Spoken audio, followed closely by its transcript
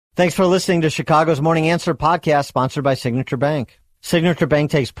Thanks for listening to Chicago's Morning Answer podcast, sponsored by Signature Bank. Signature Bank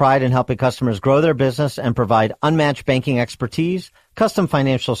takes pride in helping customers grow their business and provide unmatched banking expertise, custom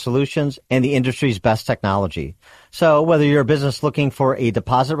financial solutions, and the industry's best technology. So whether you're a business looking for a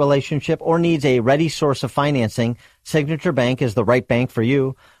deposit relationship or needs a ready source of financing, Signature Bank is the right bank for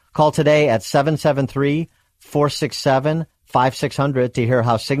you. Call today at 773-467-5600 to hear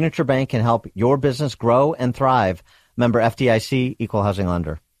how Signature Bank can help your business grow and thrive. Member FDIC, Equal Housing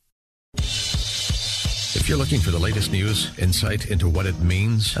Lender. If you're looking for the latest news, insight into what it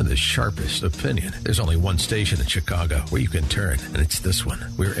means, and the sharpest opinion, there's only one station in Chicago where you can turn, and it's this one.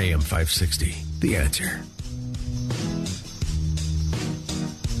 We're AM 560, The Answer.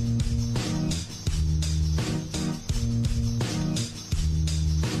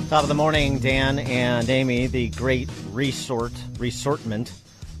 Top of the morning, Dan and Amy. The great resortment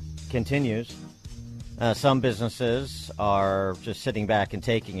continues. Some businesses are just sitting back and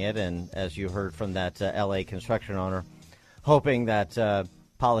taking it, and as you heard from that L.A. construction owner, hoping that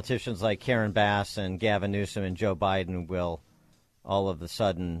politicians like Karen Bass and Gavin Newsom and Joe Biden will all of a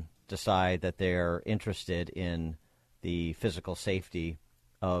sudden decide that they're interested in the physical safety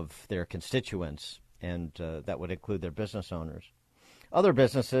of their constituents, and that would include their business owners. Other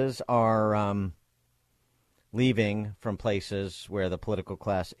businesses are leaving from places where the political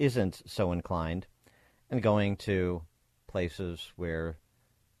class isn't so inclined and going to places where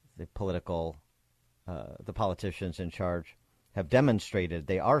the politicians in charge have demonstrated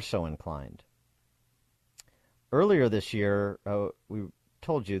they are so inclined. Earlier this year, we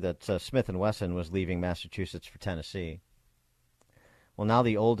told you that Smith & Wesson was leaving Massachusetts for Tennessee. Well, now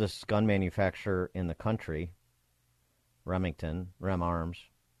the oldest gun manufacturer in the country, Remington, Rem Arms,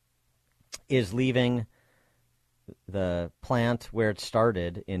 is leaving the plant where it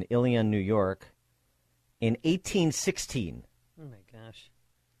started in Ilion, New York, in 1816. Oh, my gosh.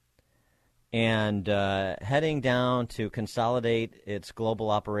 And heading down to consolidate its global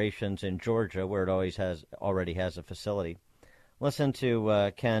operations in Georgia, where it already has a facility. Listen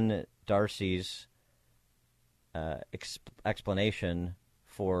to Ken Darcy's explanation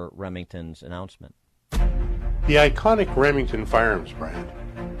for Remington's announcement. The iconic Remington firearms brand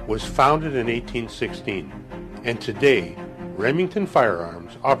was founded in 1816, and today, Remington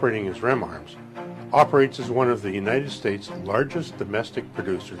Firearms, operating as Rem Arms, operates as one of the United States' largest domestic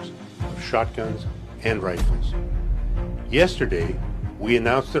producers of shotguns and rifles. Yesterday, we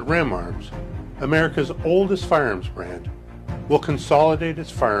announced that Rem Arms, America's oldest firearms brand, will consolidate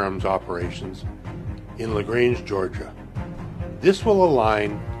its firearms operations in LaGrange, Georgia. This will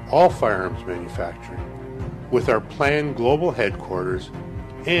align all firearms manufacturing with our planned global headquarters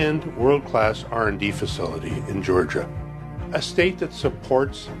and world-class R&D facility in Georgia, a state that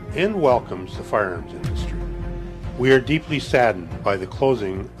supports and welcomes the firearms industry. We are deeply saddened by the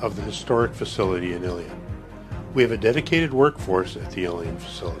closing of the historic facility in Ilion. We have a dedicated workforce at the Ilion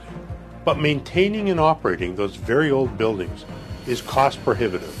facility, but maintaining and operating those very old buildings is cost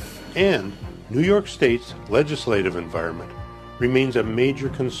prohibitive, and New York State's legislative environment remains a major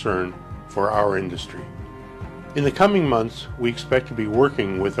concern for our industry. In the coming months, we expect to be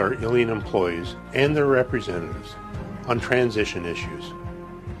working with our Ilion employees and their representatives on transition issues.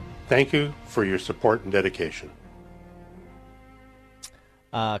 Thank you for your support and dedication.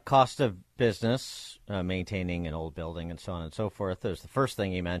 Cost of business, maintaining an old building, and so on and so forth is the first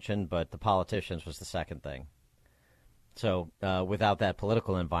thing you mentioned, but the politicians was the second thing. So without that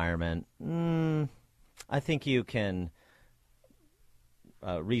political environment, I think you can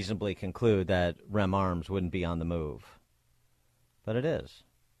reasonably conclude that Rem Arms wouldn't be on the move. But it is.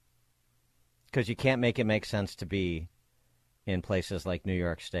 Because you can't make it make sense to be in places like New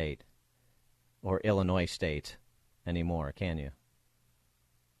York State or Illinois State anymore, can you?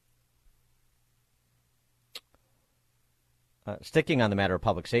 Sticking on the matter of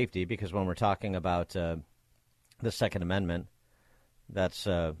public safety, because when we're talking about the Second Amendment, that's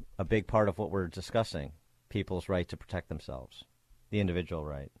a big part of what we're discussing, people's right to protect themselves, the individual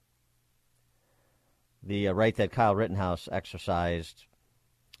right. The right that Kyle Rittenhouse exercised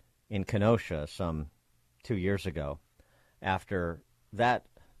in Kenosha some 2 years ago, after that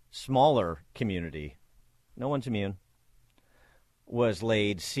smaller community, no one's immune, was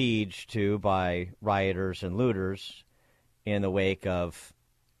laid siege to by rioters and looters in the wake of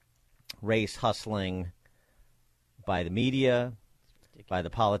race hustling by the media, by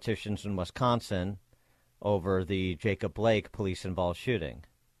the politicians in Wisconsin over the Jacob Blake police-involved shooting.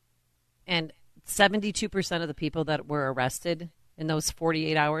 And 72% of the people that were arrested in those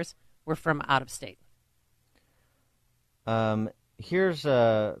 48 hours were from out of state. Here's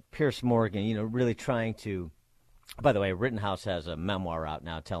Pierce Morgan, really trying to By the way, Rittenhouse has a memoir out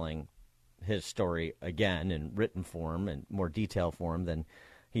now telling his story again in written form and more detailed form than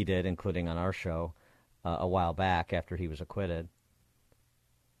he did, including on our show a while back after he was acquitted.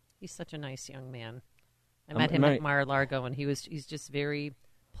 He's such a nice young man. I met him at Mar-a-Lago, and he's just very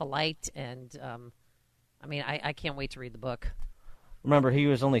polite, and I can't wait to read the book. Remember, he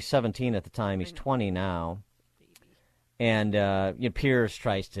was only 17 at the time. He's 20 now. And Piers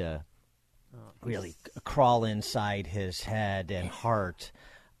tries to really crawl inside his head and heart.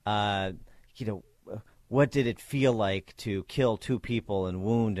 What did it feel like to kill 2 people and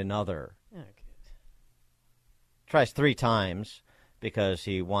wound another? Okay. Tries 3 times because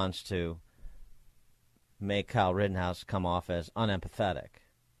he wants to make Kyle Rittenhouse come off as unempathetic.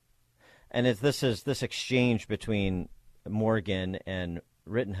 And this exchange between Morgan and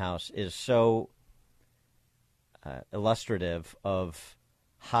Rittenhouse is so illustrative of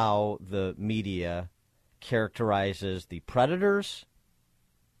how the media characterizes the predators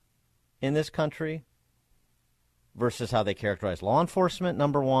in this country versus how they characterize law enforcement,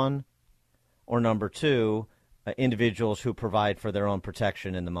 number one, or number two, individuals who provide for their own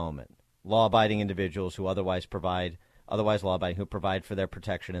protection in the moment. Law-abiding individuals who otherwise law-abiding, who provide for their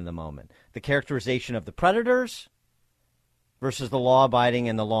protection in the moment. The characterization of the predators versus the law-abiding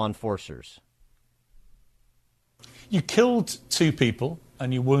and the law enforcers. You killed 2 people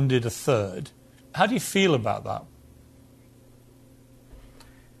and you wounded a third. How do you feel about that?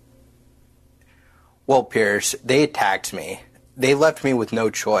 Well, Piers, they attacked me. They left me with no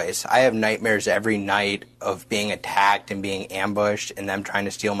choice. I have nightmares every night of being attacked and being ambushed and them trying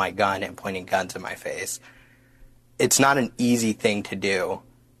to steal my gun and pointing guns in my face. It's not an easy thing to do,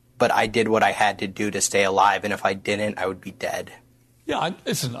 but I did what I had to do to stay alive, and if I didn't, I would be dead. Yeah,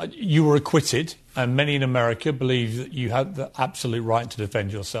 listen, you were acquitted, and many in America believe that you had the absolute right to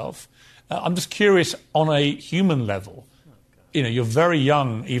defend yourself. I'm just curious, on a human level, you're very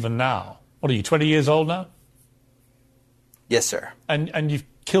young even now. What are you, 20 years old now? Yes, sir. And you've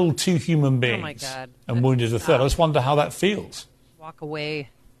killed 2 human beings. Oh, my God. And wounded a third. I just wonder how that feels. Walk away.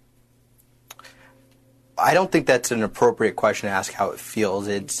 I don't think that's an appropriate question to ask how it feels.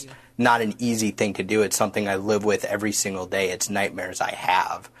 It's not an easy thing to do. It's something I live with every single day. It's nightmares I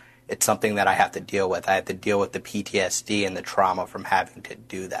have. It's something that I have to deal with. I have to deal with the PTSD and the trauma from having to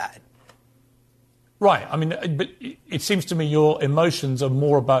do that. Right. I mean, but it seems to me your emotions are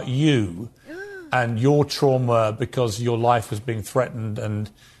more about you and your trauma because your life was being threatened and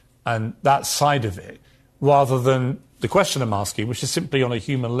that side of it, rather than the question I'm asking, which is simply on a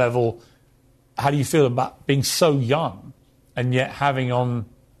human level, how do you feel about being so young and yet having on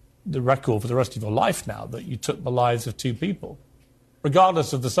the record for the rest of your life now that you took the lives of 2 people,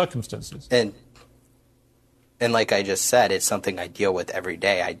 regardless of the circumstances? And like I just said, it's something I deal with every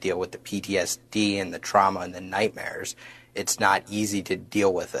day. I deal with the PTSD and the trauma and the nightmares. It's not easy to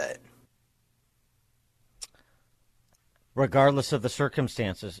deal with it. Regardless of the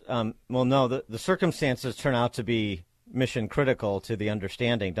circumstances. No, the circumstances turn out to be mission critical to the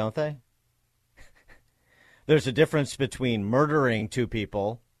understanding, don't they? There's a difference between murdering 2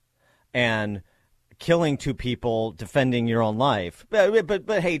 people and killing 2 people defending your own life.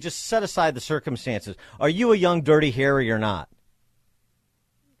 But hey, just set aside the circumstances. Are you a young dirty Harry or not?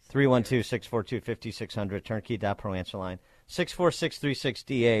 312-642-5600, turnkey.pro answer line.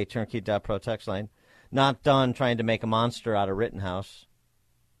 64636DA, turnkey.pro text line. Not done trying to make a monster out of Rittenhouse.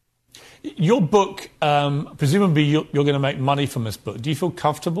 Your book, presumably you're going to make money from this book. Do you feel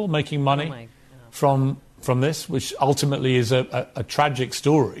comfortable making money from this, which ultimately is a tragic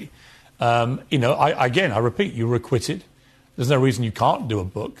story? I repeat, you were acquitted. There's no reason you can't do a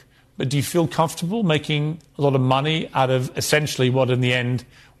book. But do you feel comfortable making a lot of money out of essentially what in the end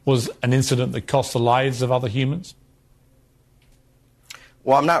was an incident that cost the lives of other humans?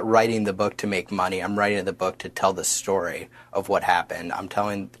 Well, I'm not writing the book to make money. I'm writing the book to tell the story of what happened. I'm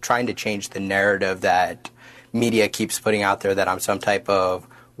trying to change the narrative that media keeps putting out there that I'm some type of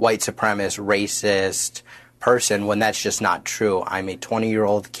white supremacist, racist person, when that's just not true. I'm a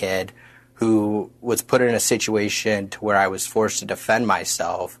 20-year-old kid who was put in a situation to where I was forced to defend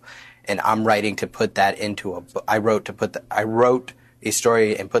myself, and I'm writing to put that into a book. I wrote a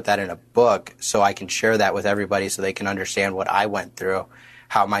story and put that in a book so I can share that with everybody so they can understand what I went through,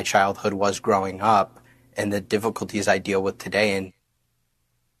 how my childhood was growing up, and the difficulties I deal with today. And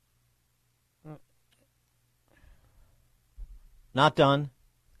not done.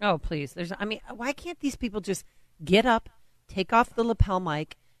 Oh, please. Why can't these people just get up, take off the lapel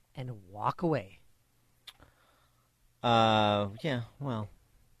mic, and walk away? Yeah, well,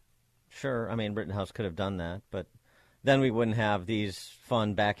 sure. Rittenhouse could have done that, but then we wouldn't have these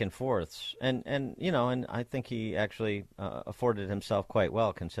fun back and forths. And I think he actually afforded himself quite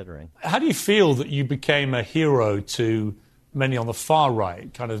well, considering. How do you feel that you became a hero to many on the far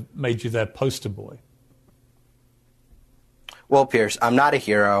right, kind of made you their poster boy? Well, Piers, I'm not a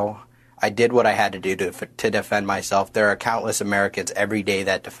hero. I did what I had to do to defend myself. There are countless Americans every day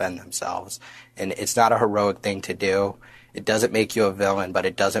that defend themselves, and it's not a heroic thing to do. It doesn't make you a villain, but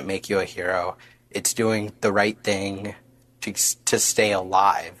it doesn't make you a hero. It's doing the right thing to stay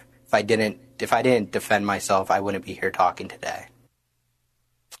alive. If I didn't defend myself, I wouldn't be here talking today.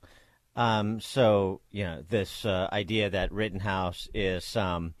 This idea that Rittenhouse is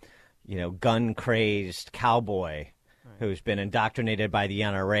some, gun-crazed cowboy who's been indoctrinated by the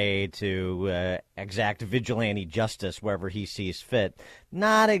NRA to exact vigilante justice wherever he sees fit,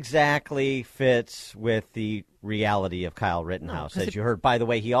 not exactly fits with the reality of Kyle Rittenhouse. As you heard, by the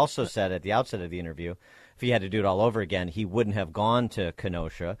way, he also said at the outset of the interview, if he had to do it all over again, he wouldn't have gone to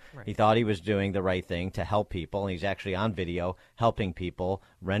Kenosha. Right. He thought he was doing the right thing to help people, and he's actually on video helping people,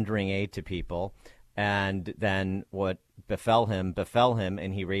 rendering aid to people. And then what befell him,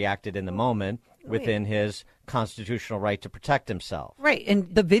 and he reacted in the moment within his constitutional right to protect himself. Right,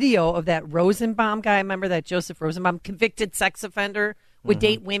 and the video of that Rosenbaum guy, remember that Joseph Rosenbaum, convicted sex offender, would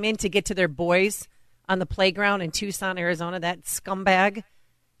date women to get to their boys on the playground in Tucson, Arizona, that scumbag.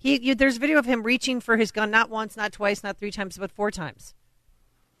 There's video of him reaching for his gun, not once, not twice, not 3 times, but 4 times.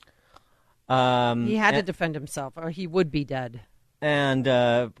 He had to defend himself, or he would be dead. And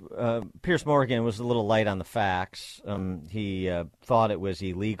Piers Morgan was a little light on the facts. He thought it was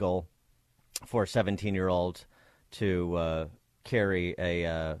illegal for a 17-year-old to carry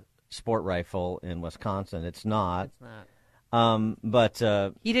a sport rifle in Wisconsin. It's not. It's not.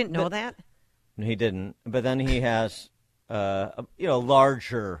 But he didn't know that? He didn't. But then he has a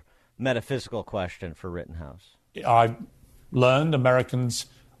larger metaphysical question for Rittenhouse. I learned Americans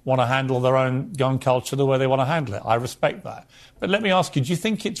want to handle their own gun culture the way they want to handle it. I respect that. But let me ask you, do you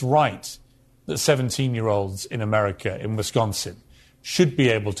think it's right that 17-year-olds in America, in Wisconsin, should be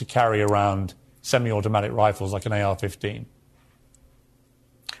able to carry around semi-automatic rifles like an AR-15?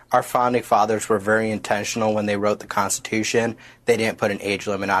 Our founding fathers were very intentional when they wrote the Constitution. They didn't put an age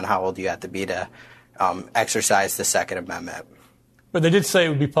limit on how old you had to be to exercise the Second Amendment. But they did say it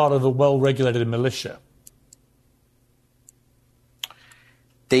would be part of a well-regulated militia.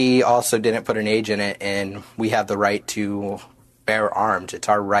 They also didn't put an age in it, and we have the right to bear arms. It's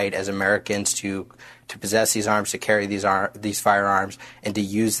our right as Americans to possess these arms, to carry these firearms, and to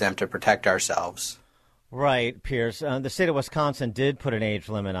use them to protect ourselves. Right, Piers. The state of Wisconsin did put an age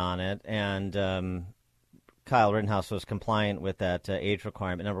limit on it, and Kyle Rittenhouse was compliant with that age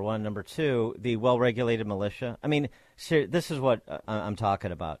requirement, number one. Number two, the well-regulated militia. I mean, this is what I'm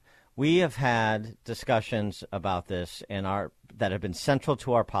talking about. We have had discussions about this that have been central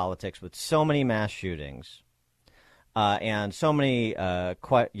to our politics with so many mass shootings and so many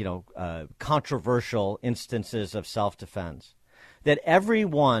controversial instances of self-defense that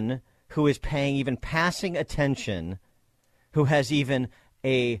everyone who is paying even passing attention, who has even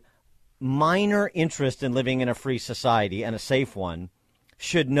a minor interest in living in a free society and a safe one,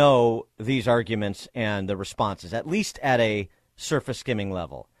 should know these arguments and the responses, at least at a surface skimming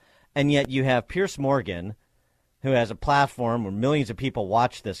level. And yet you have Piers Morgan, who has a platform where millions of people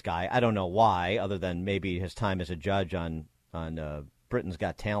watch this guy. I don't know why, other than maybe his time as a judge on Britain's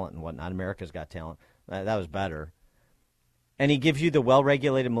Got Talent and whatnot, America's Got Talent. That was better. And he gives you the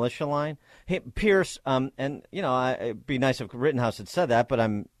well-regulated militia line. Hey, Piers, it'd be nice if Rittenhouse had said that, but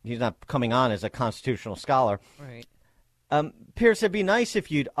he's not coming on as a constitutional scholar. Right. Piers, it'd be nice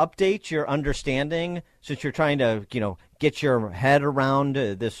if you'd update your understanding, since you're trying to, get your head around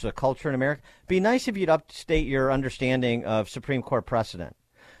this culture in America. It'd be nice if you'd update your understanding of Supreme Court precedent.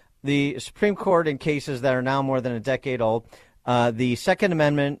 The Supreme Court, in cases that are now more than a decade old, the Second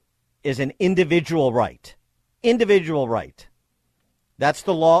Amendment is an individual right. Individual right. That's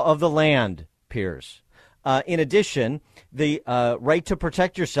the law of the land, Piers. In addition, the right to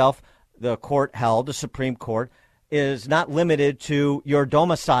protect yourself, the Supreme Court, is not limited to your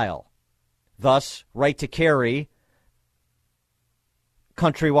domicile. Thus, right to carry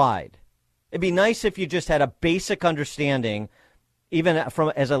countrywide. It'd be nice if you just had a basic understanding, even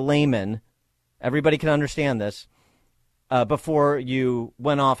as a layman, everybody can understand this, before you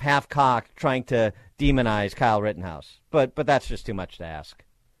went off half-cocked trying to demonize Kyle Rittenhouse. But that's just too much to ask.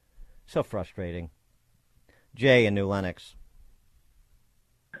 So frustrating. Jay in New Lenox.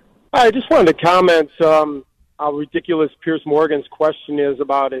 I just wanted to comment how ridiculous Piers Morgan's question is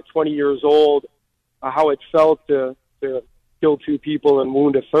about at 20 years old, how it felt to kill 2 people and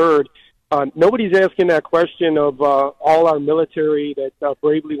wound a third. Nobody's asking that question of all our military that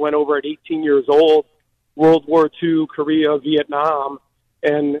bravely went over at 18 years old, World War II, Korea, Vietnam,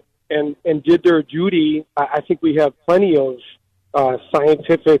 and did their duty. I think we have plenty of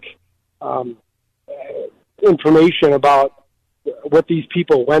scientific information about what these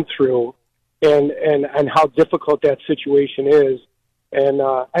people went through and how difficult that situation is. And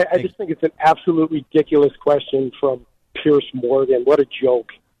I just think it's an absolute ridiculous question from Pierce Morgan. What a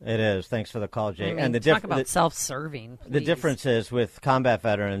joke. It is. Thanks for the call, Jay. I mean, And talk about self-serving. Please. The difference is with combat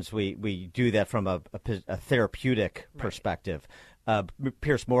veterans, we do that from a therapeutic perspective.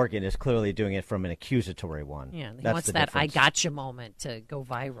 Pierce Morgan is clearly doing it from an accusatory one. Yeah, he That's wants the that difference. "I gotcha" moment to go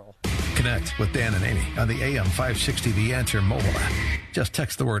viral. Connect with Dan and Amy on the AM 560 The Answer mobile app. Just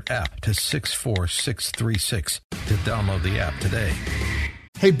text the word app to 64636 to download the app today.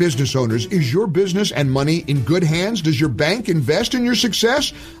 Hey, business owners, is your business and money in good hands? Does your bank invest in your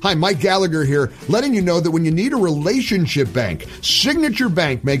success? Hi, Mike Gallagher here, letting you know that when you need a relationship bank, Signature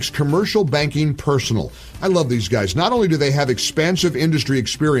Bank makes commercial banking personal. I love these guys. Not only do they have expansive industry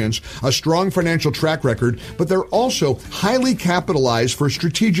experience, a strong financial track record, but they're also highly capitalized for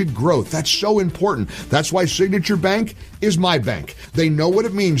strategic growth. That's so important. That's why Signature Bank is my bank. They know what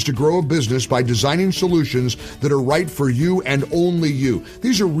it means to grow a business by designing solutions that are right for you and only you.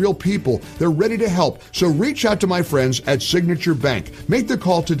 These are real people. They're ready to help. So reach out to my friends at Signature Bank. Make the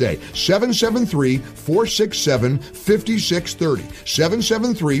call today, 773-467-5630,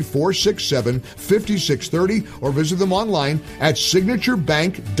 773-467-5630, or visit them online at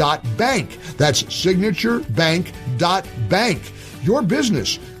signaturebank.bank. That's signaturebank.bank. Your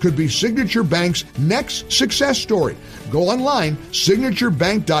business could be Signature Bank's next success story. Go online,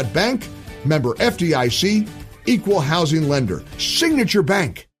 signaturebank.bank, member FDIC, equal housing lender. Signature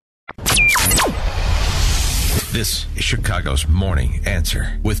Bank. This is Chicago's Morning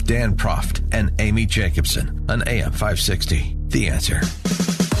Answer with Dan Proft and Amy Jacobson on AM 560. The Answer.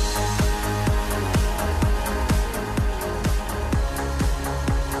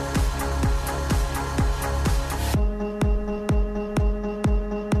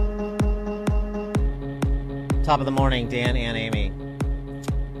 Top of the morning, Dan and Amy.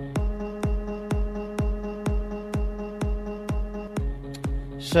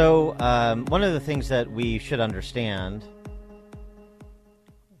 So, one of the things that we should understand,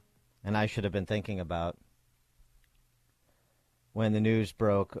 and I should have been thinking about when the news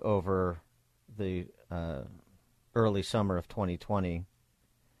broke over the early summer of 2020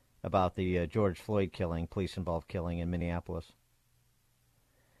 about the George Floyd killing, police-involved killing in Minneapolis,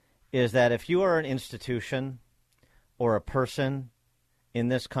 is that if you are an institution or a person in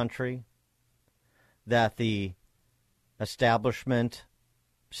this country that the establishment,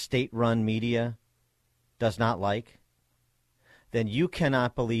 state-run media does not like, then you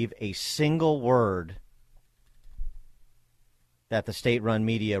cannot believe a single word that the state-run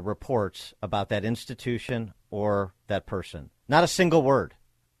media reports about that institution or that person. Not a single word.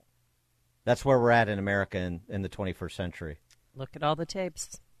 That's where we're at in America in the 21st century. Look at all the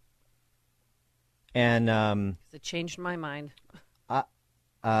tapes. And It changed my mind. I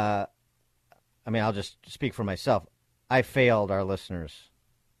mean, I'll just speak for myself. I failed our listeners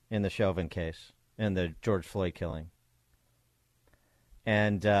in the Chauvin case, in the George Floyd killing.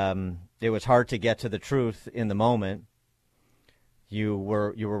 And it was hard to get to the truth in the moment. You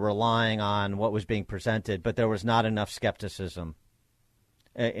were relying on what was being presented, but there was not enough skepticism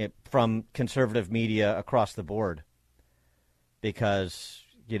from conservative media across the board because,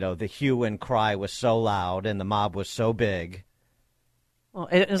 you know, the hue and cry was so loud and the mob was so big. Well,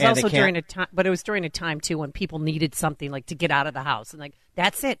 it was also during a time, but it was during a time too when people needed something like to get out of the house and like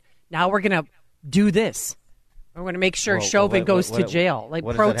that's it. Now we're gonna do this. We're gonna make sure Chauvin goes to jail, like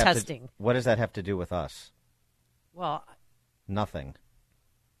protesting. What does that have to do with us? Well, nothing.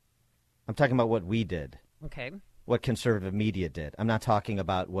 I'm talking about what we did. Okay. What conservative media did. I'm not talking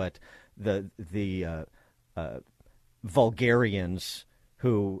about what the vulgarians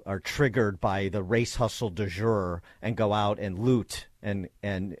who are triggered by the race hustle du jour and go out and loot and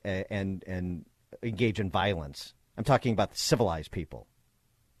engage in violence. I'm talking about the civilized people.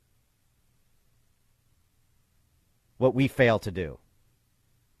 What we fail to do.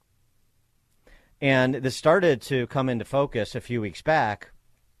 And this started to come into focus a few weeks back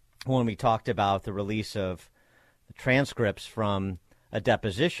when we talked about the release of the transcripts from a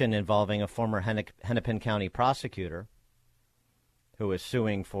deposition involving a former Hennepin County prosecutor who was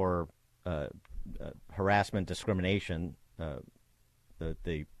suing for harassment, discrimination, the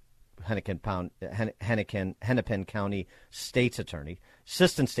Hennepin County state's attorney,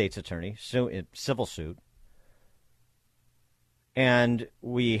 assistant state's attorney, civil suit. And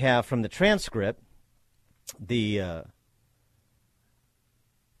we have from the transcript the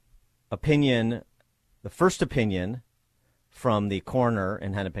opinion, the first opinion from the coroner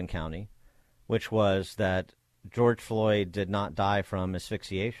in Hennepin County, which was that George Floyd did not die from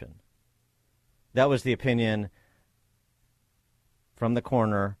asphyxiation. That was the opinion from the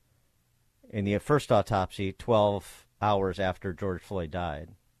coroner in the first autopsy 12 hours after George Floyd died.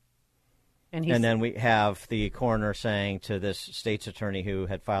 And then we have the coroner saying to this state's attorney who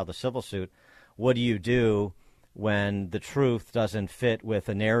had filed a civil suit, what do you do when the truth doesn't fit with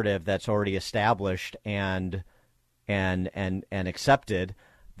a narrative that's already established and accepted?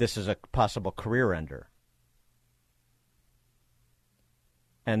 This is a possible career ender.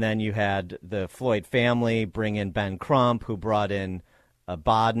 And then you had the Floyd family bring in Ben Crump, who brought in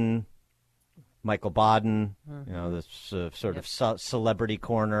Michael Baden, this sort of celebrity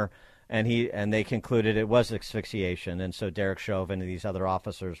coroner, and they concluded it was asphyxiation, and so Derek Chauvin and these other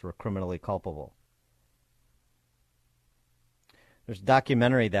officers were criminally culpable. There's a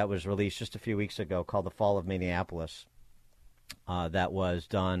documentary that was released just a few weeks ago called The Fall of Minneapolis that was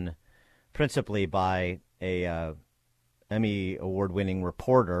done principally by a Emmy award-winning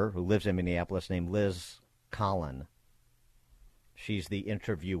reporter who lives in Minneapolis named Liz Collin. She's the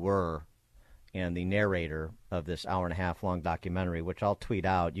interviewer and the narrator of this hour-and-a-half-long documentary, which I'll tweet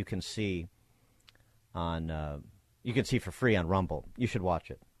out. You can see for free on Rumble. You should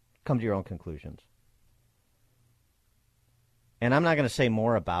watch it. Come to your own conclusions. And I'm not going to say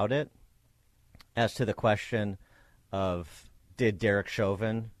more about it as to the question of, did Derek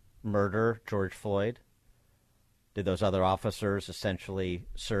Chauvin murder George Floyd? Did those other officers essentially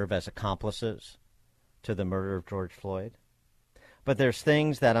serve as accomplices to the murder of George Floyd? But there's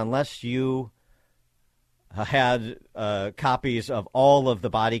things that unless you had copies of all of the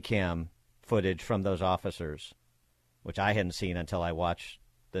body cam footage from those officers, which I hadn't seen until I watched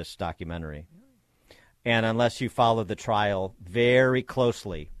this documentary, and unless you followed the trial very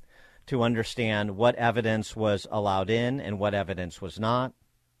closely to understand what evidence was allowed in and what evidence was not,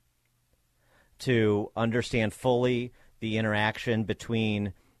 to understand fully the interaction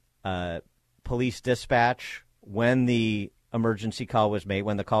between police dispatch when the emergency call was made,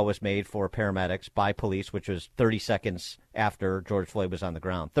 when the call was made for paramedics by police, which was 30 seconds after George Floyd was on the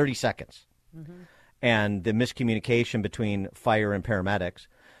ground, 30 seconds, and the miscommunication between fire and paramedics,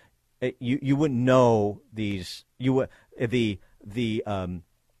 you wouldn't know these. The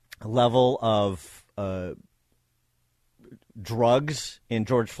level of drugs in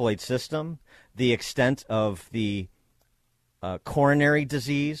George Floyd's system, the extent of the coronary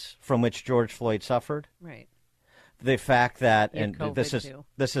disease from which George Floyd suffered. Right. The fact that, and COVID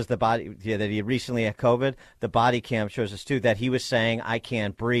this is the body, that he recently had COVID. The body cam shows us too that he was saying, "I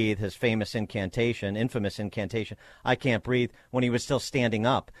can't breathe." His infamous incantation, "I can't breathe," when he was still standing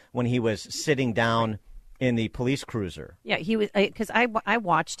up, when he was sitting down in the police cruiser. Yeah, he was, because I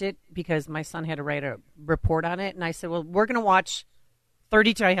watched it because my son had to write a report on it, and I said, "Well, we're going to watch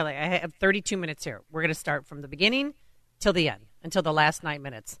 32. I have 32 minutes here. We're going to start from the beginning till the end, until the last 9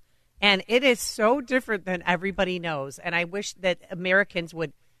 minutes." And it is so different than everybody knows. And I wish that Americans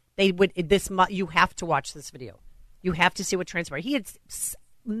would. You have to watch this video. You have to see what transpired. He had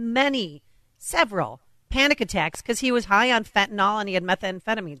several panic attacks because he was high on fentanyl and he had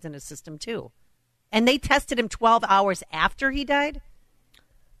methamphetamines in his system too. And they tested him 12 hours after he died.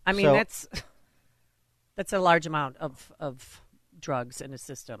 I mean, that's a large amount of drugs in his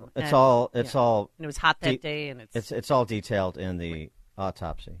system. It's all. And it was hot that day, and it's all detailed in the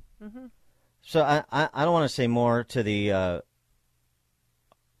autopsy. Mm-hmm. So I don't want to say more to the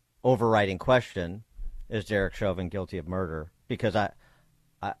overriding question: is Derek Chauvin guilty of murder? Because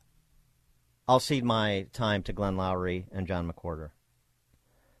I'll cede my time to Glenn Loury and John McWhorter.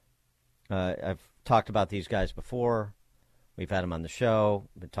 I've talked about these guys before. We've had them on the show.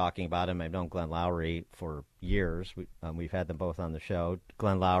 Been talking about them. I've known Glenn Loury for years. We've had them both on the show.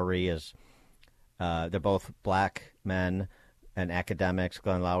 Glenn Loury is they're both black men and academics.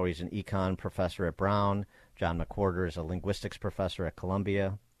 Glenn Loury is an econ professor at Brown. John McWhorter is a linguistics professor at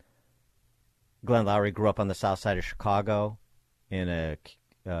Columbia. Glenn Loury grew up on the south side of Chicago in a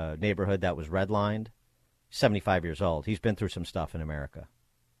neighborhood that was redlined. 75 years old. He's been through some stuff in America.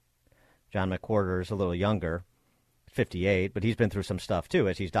 John McWhorter is a little younger, 58, but he's been through some stuff too,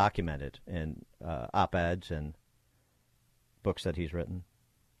 as he's documented in op-eds and books that he's written.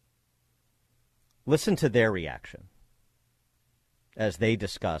 Listen to their reaction as they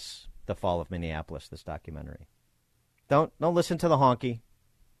discuss the fall of Minneapolis, this documentary. Don't listen to the honky.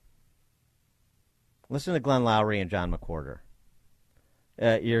 Listen to Glenn Loury and John McWhorter.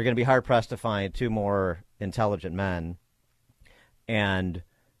 You're going to be hard-pressed to find two more intelligent men and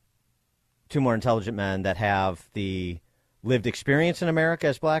two more intelligent men that have the lived experience in America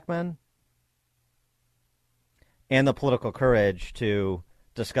as black men and the political courage to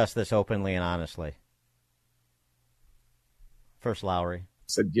discuss this openly and honestly. First, Lowry.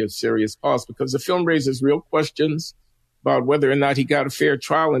 Said give serious pause because the film raises real questions about whether or not he got a fair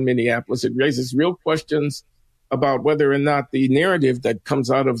trial in Minneapolis. It raises real questions about whether or not the narrative that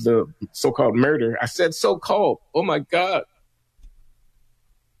comes out of the so-called murder. I said so-called. Oh, my God.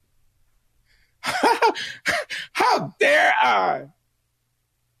 How dare I?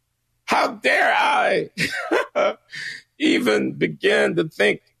 How dare I even begin to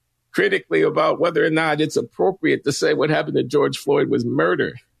think critically about whether or not it's appropriate to say what happened to George Floyd was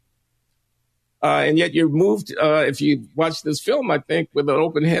murder. And yet you're moved, if you watch this film, I think, with an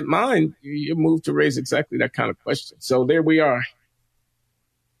open head mind, you're moved to raise exactly that kind of question. So there we are.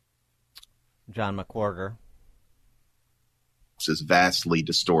 John McWhorter. Is vastly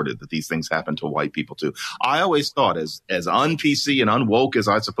distorted, that these things happen to white people too. I always thought, as un-PC and unwoke as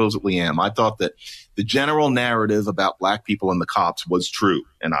I supposedly am, I thought that the general narrative about black people and the cops was true.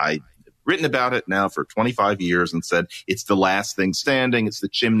 And I've written about it now for 25 years and said it's the last thing standing. It's the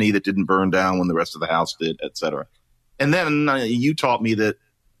chimney that didn't burn down when the rest of the house did, etc. And then you taught me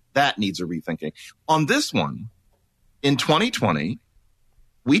that needs a rethinking. On this one, in 2020,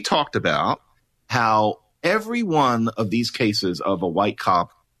 we talked about how every one of these cases of a white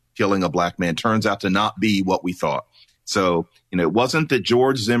cop killing a black man turns out to not be what we thought. So, it wasn't that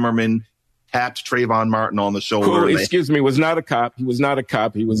George Zimmerman tapped Trayvon Martin on the shoulder. Excuse me, was not a cop. He was not a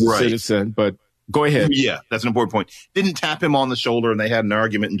cop. He was a citizen. But go ahead. Yeah, that's an important point. Didn't tap him on the shoulder and they had an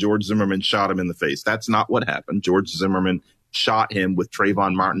argument and George Zimmerman shot him in the face. That's not what happened. George Zimmerman shot him with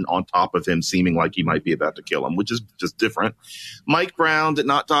Trayvon Martin on top of him, seeming like he might be about to kill him, which is just different. Mike Brown did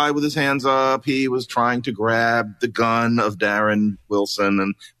not die with his hands up. He was trying to grab the gun of Darren Wilson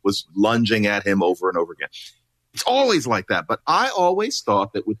and was lunging at him over and over again. It's always like that. But I always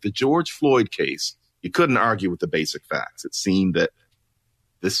thought that with the George Floyd case, you couldn't argue with the basic facts. It seemed that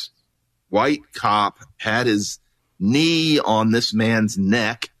this white cop had his knee on this man's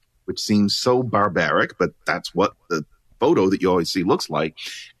neck, which seems so barbaric, but that's what the photo that you always see looks like,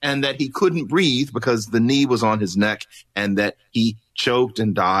 and that he couldn't breathe because the knee was on his neck and that he choked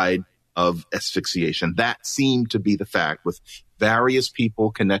and died of asphyxiation. That seemed to be the fact, with various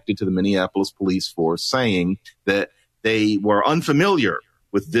people connected to the Minneapolis police force saying that they were unfamiliar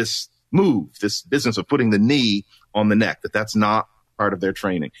with this move, this business of putting the knee on the neck, that's not part of their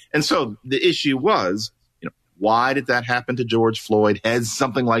training. And so the issue was, why did that happen to George Floyd? Has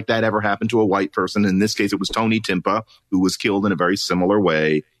something like that ever happened to a white person? In this case, it was Tony Timpa, who was killed in a very similar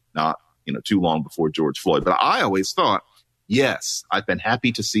way, not, too long before George Floyd. But I always thought, yes, I've been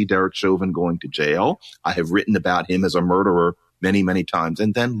happy to see Derek Chauvin going to jail. I have written about him as a murderer many, many times.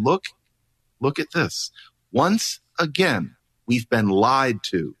 And then look at this. Once again, we've been lied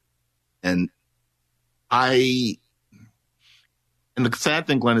to. And the sad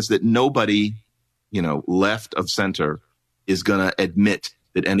thing, Glenn, is that nobody, left of center is going to admit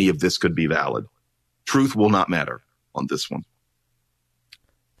that any of this could be valid. Truth will not matter on this one.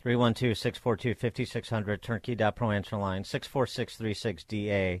 312-642-5600, turnkey.pro answer line,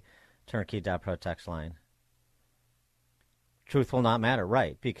 64636DA, turnkey.pro text line. Truth will not matter,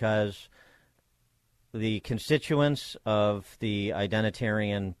 right, because the constituents of the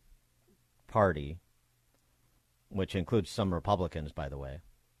Identitarian Party, which includes some Republicans, by the way,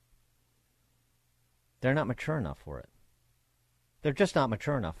 they're not mature enough for it. They're just not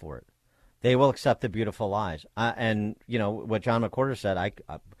mature enough for it. They will accept the beautiful lies. And, what John McWhorter said,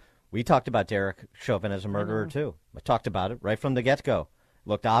 we talked about Derek Chauvin as a murderer, too. I talked about it right from the get-go.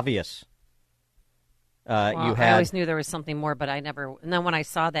 Looked obvious. I always knew there was something more, but I never. And then when I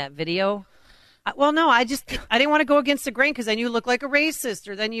saw that video, I didn't want to go against the grain because I knew you looked like a racist.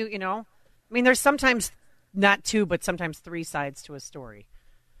 Or then there's sometimes not two, but sometimes three sides to a story.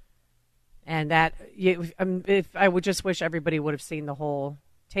 And that, if I would just wish everybody would have seen the whole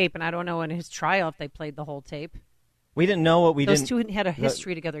tape. And I don't know in his trial if they played the whole tape. We didn't know what we Those didn't. Those two had a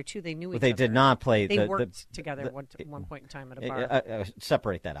history together, too. They knew each other. They did not play. They worked together at one point in time at a bar.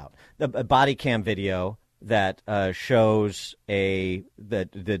 Separate that out. The body cam video that shows the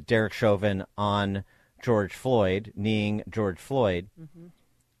Derek Chauvin on George Floyd, kneeing George Floyd. Mm-hmm.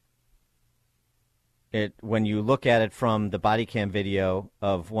 When you look at it from the body cam video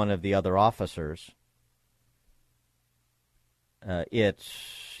of one of the other officers, it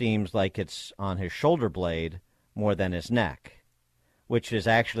seems like it's on his shoulder blade more than his neck, which is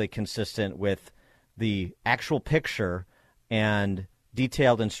actually consistent with the actual picture and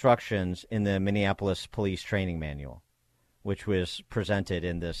detailed instructions in the Minneapolis Police Training Manual, which was presented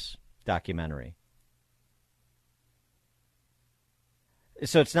in this documentary.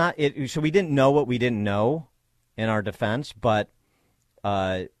 So it's not. So we didn't know what we didn't know in our defense, but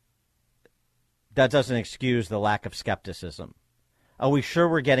that doesn't excuse the lack of skepticism. Are we sure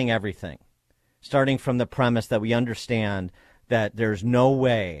we're getting everything? Starting from the premise that we understand that there's no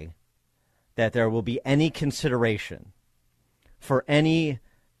way that there will be any consideration for any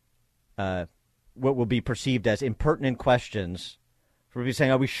what will be perceived as impertinent questions. We'll be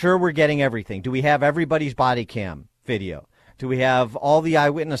saying, are we sure we're getting everything? Do we have everybody's body cam video? Do we have all the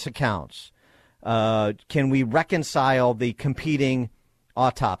eyewitness accounts? Can we reconcile the competing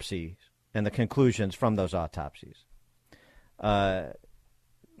autopsies and the conclusions from those autopsies? John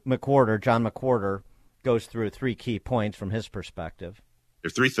McWhorter, goes through 3 key points from his perspective. There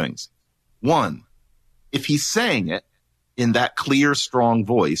are 3 things. 1, if he's saying it in that clear, strong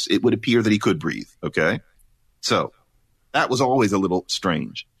voice, it would appear that he could breathe, okay? So that was always a little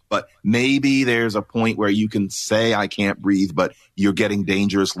strange. But maybe there's a point where you can say, I can't breathe, but you're getting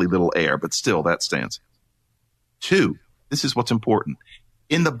dangerously little air. But still, that stands. 2, this is what's important.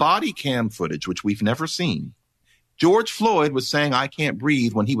 In the body cam footage, which we've never seen, George Floyd was saying, I can't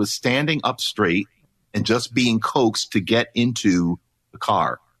breathe when he was standing up straight and just being coaxed to get into the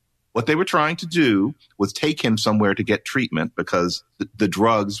car. What they were trying to do was take him somewhere to get treatment because the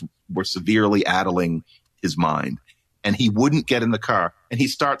drugs were severely addling his mind. And he wouldn't get in the car. And he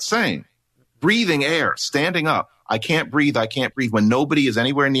starts saying, breathing air, standing up, I can't breathe, when nobody is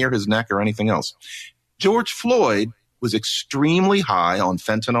anywhere near his neck or anything else. George Floyd was extremely high on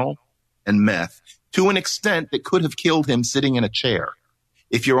fentanyl and meth to an extent that could have killed him sitting in a chair.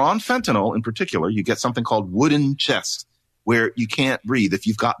 If you're on fentanyl in particular, you get something called wooden chest, where you can't breathe if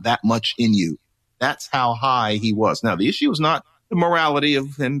you've got that much in you. That's how high he was. Now, the issue is not the morality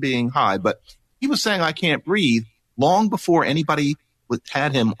of him being high, but he was saying, I can't breathe, long before anybody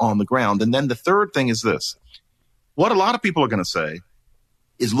had him on the ground. And then the third thing is this. What a lot of people are going to say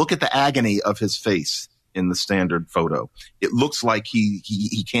is look at the agony of his face in the standard photo. It looks like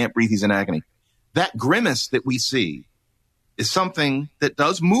he can't breathe. He's in agony. That grimace that we see is something that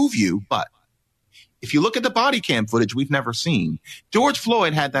does move you. But if you look at the body cam footage we've never seen, George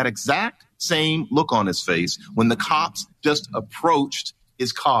Floyd had that exact same look on his face when the cops just approached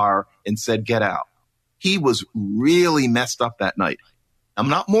his car and said, get out. He was really messed up that night. I'm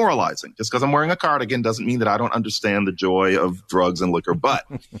not moralizing. Just because I'm wearing a cardigan doesn't mean that I don't understand the joy of drugs and liquor, but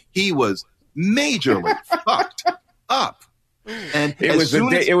he was majorly fucked up. And it was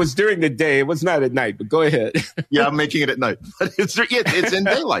during the day. It was not at night, but go ahead. Yeah, I'm making it at night. But it's in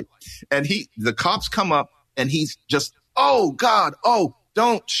daylight. And the cops come up and he's just, oh God, oh,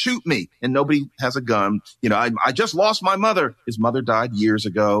 don't shoot me. And nobody has a gun. I just lost my mother. His mother died years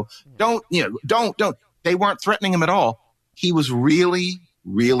ago. Don't. They weren't threatening him at all. He was really,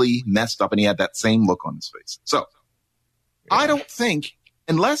 really messed up and he had that same look on his face. So I don't think,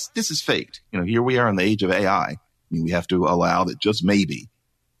 unless this is faked, here we are in the age of AI. We have to allow that just maybe.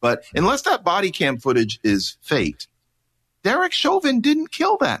 But unless that body cam footage is faked, Derek Chauvin didn't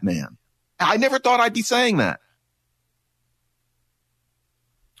kill that man. I never thought I'd be saying that.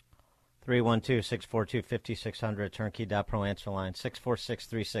 312-642-5600, Turnkey.pro answer line,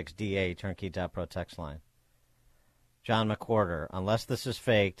 64636DA, Turnkey.pro text line. John McWhorter, unless this is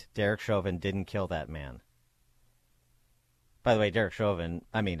faked, Derek Chauvin didn't kill that man. By the way,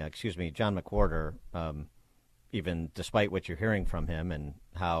 John McWhorter, even despite what you're hearing from him and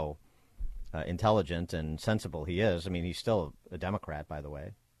how intelligent and sensible he is, he's still a Democrat, by the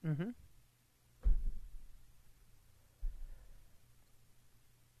way. Mm-hmm.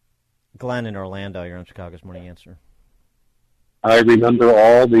 Glenn in Orlando, you're on Chicago's Morning Answer. I remember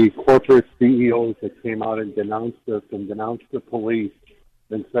all the corporate CEOs that came out and denounced us and denounced the police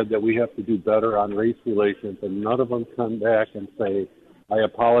and said that we have to do better on race relations, and none of them come back and say, I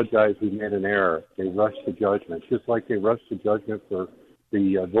apologize, we made an error. They rush to judgment, just like they rushed to judgment for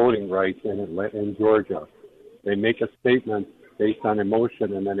the voting rights in Georgia. They make a statement based on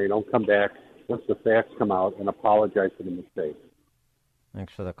emotion, and then they don't come back once the facts come out and apologize for the mistake.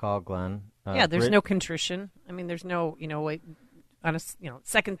 Thanks for the call, Glenn. There's no contrition. There's no, on a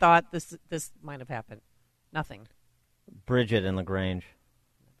second thought, this might have happened. Nothing. Bridget in LaGrange.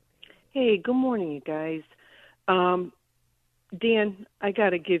 Hey, good morning, you guys. Dan, I got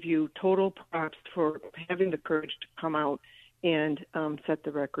to give you total props for having the courage to come out and set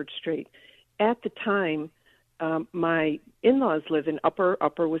the record straight. At the time, my in-laws live in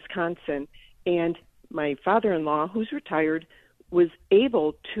upper Wisconsin, and my father-in-law, who's retired, was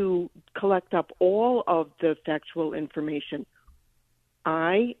able to collect up all of the factual information.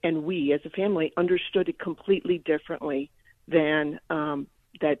 I and we, as a family, understood it completely differently than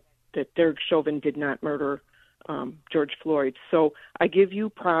that Derek Chauvin did not murder George Floyd. So I give you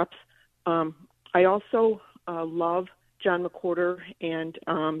props. I also love John McWhorter and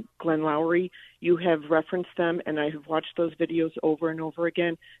Glenn Loury. You have referenced them, and I have watched those videos over and over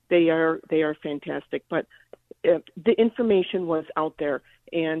again. They are fantastic. But the information was out there,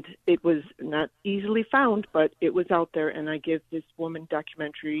 and it was not easily found, but it was out there, and I give this woman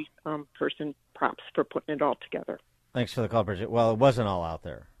documentary person props for putting it all together. Thanks for the call, Bridget. Well, it wasn't all out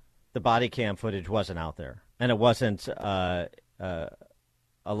there. The body cam footage wasn't out there, and it wasn't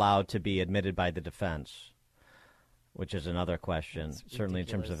allowed to be admitted by the defense, which is another question, certainly in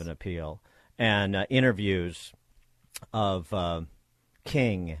terms of an appeal. And interviews of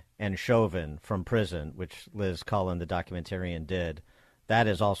King and Chauvin from prison, which Liz Cullen, the documentarian, did, that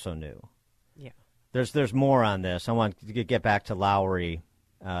is also new. Yeah. There's more on this. I want to get back to Loury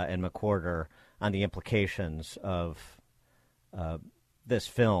and McWhorter on the implications of this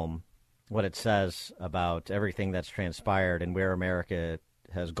film, what it says about everything that's transpired and where America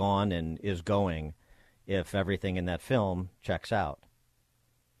has gone and is going if everything in that film checks out.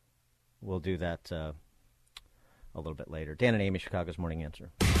 We'll do that a little bit later. Dan and Amy, Chicago's Morning Answer.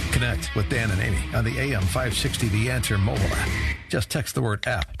 Connect with Dan and Amy on the AM 560 The Answer mobile app. Just text the word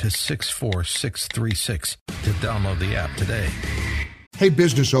app to 64636 to download the app today. Hey,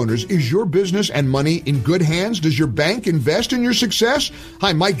 business owners, is your business and money in good hands? Does your bank invest in your success?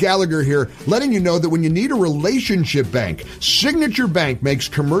 Hi, Mike Gallagher here, letting you know that when you need a relationship bank, Signature Bank makes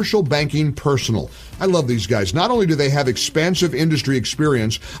commercial banking personal. I love these guys. Not only do they have expansive industry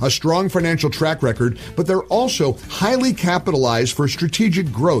experience, a strong financial track record, but they're also highly capitalized for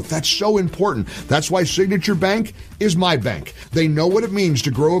strategic growth. That's so important. That's why Signature Bank is my bank. They know what it means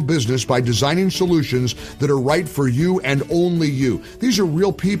to grow a business by designing solutions that are right for you and only you. These are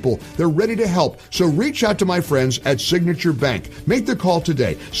real people. They're ready to help. So reach out to my friends at Signature Bank. Make the call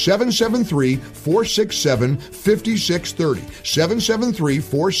today, 773-467-5630,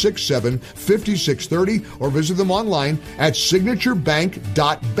 773-467-5630, or visit them online at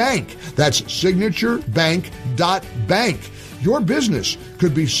signaturebank.bank. That's signaturebank.bank. Your business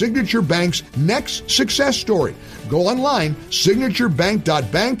could be Signature Bank's next success story. Go online,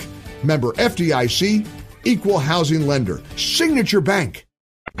 signaturebank.bank, member FDIC, equal housing lender. Signature Bank.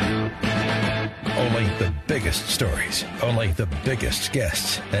 Only the biggest stories, only the biggest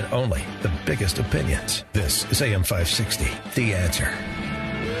guests, and only the biggest opinions. This is AM 560, The Answer.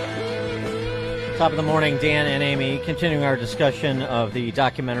 Top of the morning, Dan and Amy, continuing our discussion of the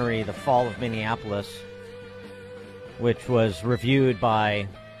documentary The Fall of Minneapolis, which was reviewed by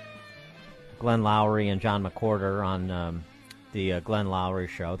Glenn Loury and John McWhorter on the Glenn Loury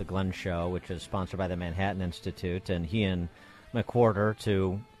Show, The Glenn Show, which is sponsored by the Manhattan Institute, and he and McWhorter,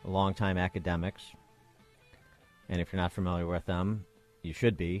 two longtime academics. And if you're not familiar with them, you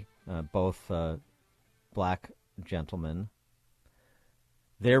should be, both black gentlemen.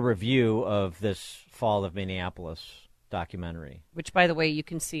 Their review of this Fall of Minneapolis documentary. Which, by the way, you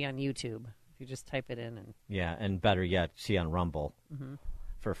can see on YouTube. If you just type it in. Yeah, and better yet, see on Rumble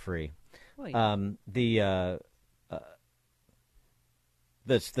for free. Well, yeah.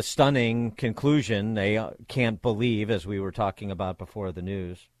 The stunning conclusion they can't believe, as we were talking about before the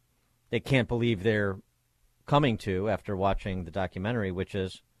news, they can't believe they're coming to after watching the documentary, which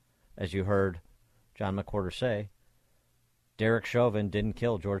is, as you heard John McWhorter say, Derek Chauvin didn't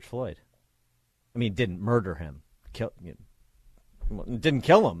kill George Floyd. I mean, didn't murder him. Didn't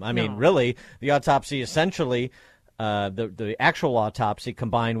kill him. I mean, really, the autopsy essentially, the actual autopsy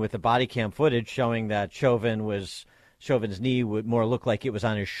combined with the body cam footage showing that Chauvin's knee would more look like it was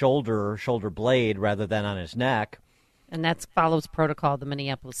on his shoulder blade rather than on his neck. And that follows protocol of the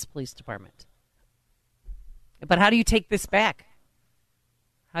Minneapolis Police Department. But how do you take this back?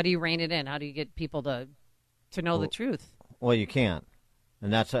 How do you rein it in? How do you get people to know the truth? Well, you can't.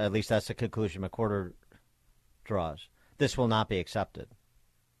 And that's at least that's the conclusion McWhorter draws. This will not be accepted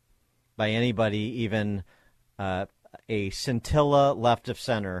by anybody, even a scintilla left of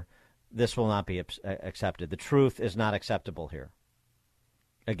center. This will not be accepted. The truth is not acceptable here.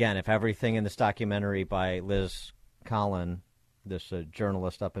 Again, if everything in this documentary by Liz Cullen, this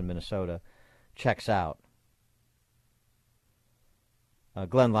journalist up in Minnesota, checks out,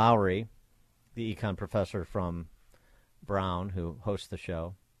 Glenn Loury, the econ professor from Brown, who hosts the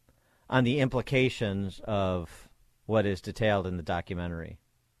show, on the implications of what is detailed in the documentary.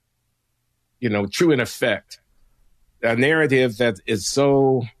 True in effect, a narrative that is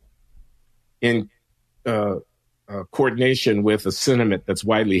so in coordination with a sentiment that's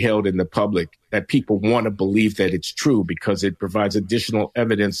widely held in the public that people want to believe that it's true because it provides additional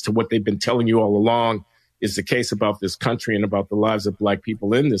evidence to what they've been telling you all along, is the case about this country and about the lives of black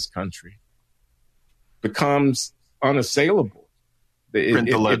people in this country becomes unassailable.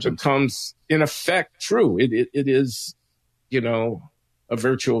 It becomes, in effect, true. It is, a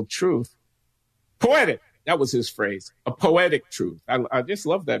virtual truth. Poetic. That was his phrase. A poetic truth. I just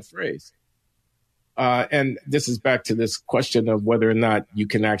love that phrase. And this is back to this question of whether or not you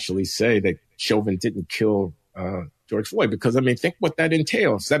can actually say that Chauvin didn't kill George Floyd. Because, think what that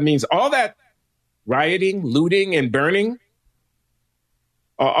entails. That means all that rioting, looting, and burning,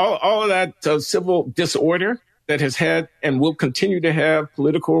 all of that civil disorder that has had and will continue to have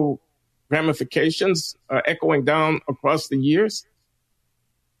political ramifications echoing down across the years.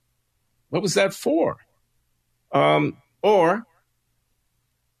 What was that for? Or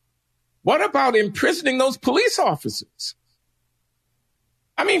what about imprisoning those police officers?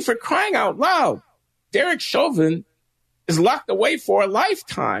 For crying out loud, Derek Chauvin is locked away for a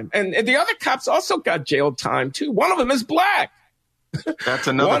lifetime. And the other cops also got jail time, too. One of them is black. That's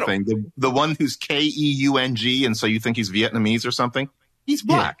another thing. The one who's Keung, and so you think he's Vietnamese or something? He's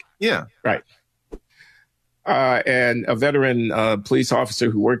black. Yeah. Right. And a veteran police officer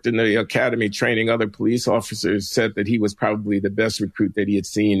who worked in the academy training other police officers said that he was probably the best recruit that he had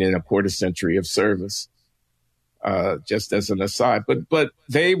seen in a quarter century of service, just as an aside. But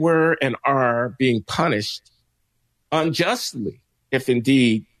they were and are being punished unjustly if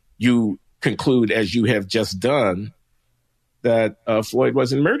indeed you conclude, as you have just done, that Floyd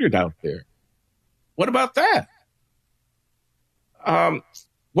wasn't murdered out there. What about that?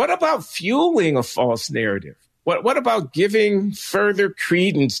 What about fueling a false narrative? What about giving further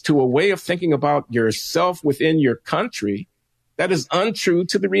credence to a way of thinking about yourself within your country that is untrue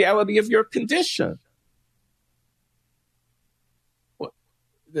to the reality of your condition?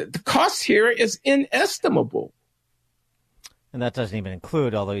 The cost here is inestimable. And that doesn't even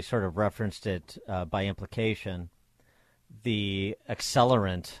include, although he sort of referenced it by implication, the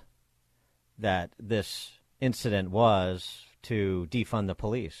accelerant that this incident was to defund the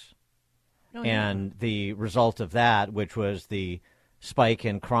police. Oh, yeah. And the result of that, which was the spike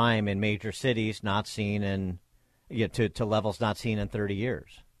in crime in major cities not seen in, to levels not seen in 30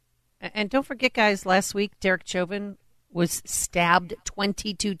 years. And don't forget, guys, last week, Derek Chauvin was stabbed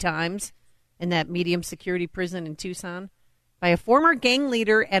 22 times in that medium security prison in Tucson by a former gang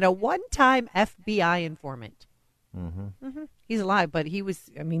leader and a one-time FBI informant. Mm-hmm. Mm-hmm. He's alive, but he was,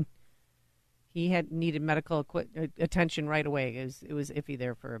 he had needed medical attention right away. It was iffy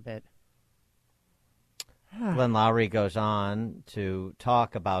there for a bit. Glenn Loury goes on to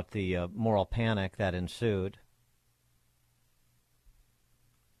talk about the moral panic that ensued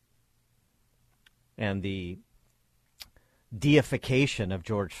and the deification of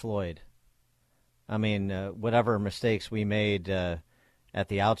George Floyd. Whatever mistakes we made at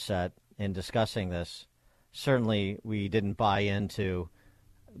the outset in discussing this, certainly we didn't buy into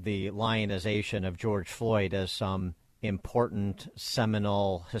the lionization of George Floyd as some important,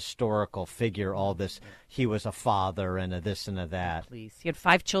 seminal, historical figure. All this, he was a father and a this and a that. Please. He had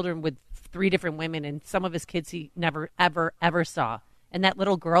 5 children with 3 different women, and some of his kids he never, ever, ever saw. And that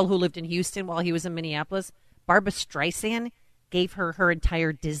little girl who lived in Houston while he was in Minneapolis, Barbra Streisand, gave her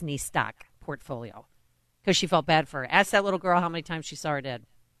entire Disney stock portfolio because she felt bad for her. Ask that little girl how many times she saw her dad.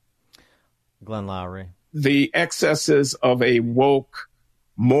 Glenn Loury. The excesses of a woke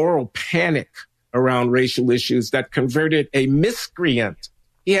moral panic around racial issues that converted a miscreant.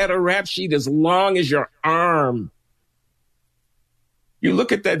 He had a rap sheet as long as your arm. You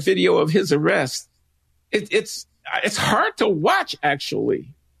look at that video of his arrest. It's hard to watch,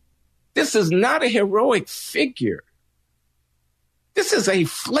 actually. This is not a heroic figure. This is a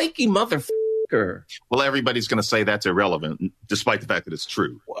flaky motherfucker. Well, everybody's going to say that's irrelevant, despite the fact that it's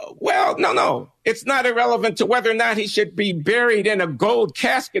true. Well, no. It's not irrelevant to whether or not he should be buried in a gold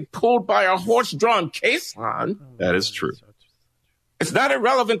casket pulled by a horse-drawn caisson. That is true. It's not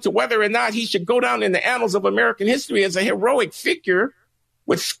irrelevant to whether or not he should go down in the annals of American history as a heroic figure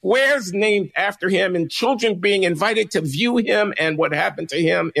with squares named after him and children being invited to view him and what happened to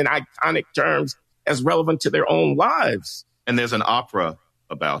him in iconic terms as relevant to their own lives. And there's an opera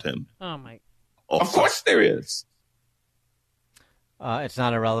about him. Oh, my. Of course there is. It's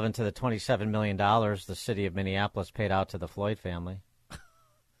not irrelevant to the $27 million the city of Minneapolis paid out to the Floyd family.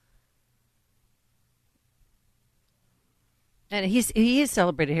 And he is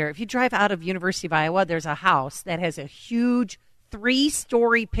celebrated here. If you drive out of University of Iowa, there's a house that has a huge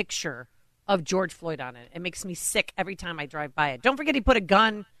 3-story picture of George Floyd on it. It makes me sick every time I drive by it. Don't forget he put a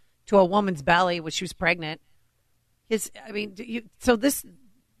gun to a woman's belly when she was pregnant. So this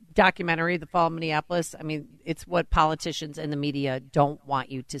documentary, The Fall of Minneapolis, it's what politicians and the media don't want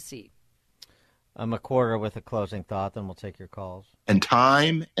you to see. McWhorter with a closing thought, then we'll take your calls. And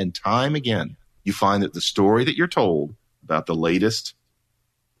time again, you find that the story that you're told about the latest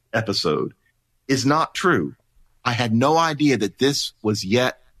episode is not true. I had no idea that this was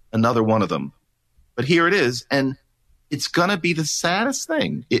yet another one of them. But here it is, and it's going to be the saddest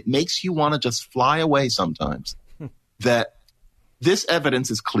thing. It makes you want to just fly away sometimes. That this evidence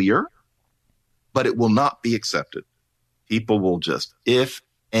is clear, but it will not be accepted. People will just if,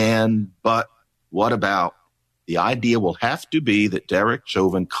 and, but, what about? The idea will have to be that Derek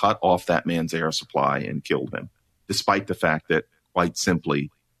Chauvin cut off that man's air supply and killed him, despite the fact that, quite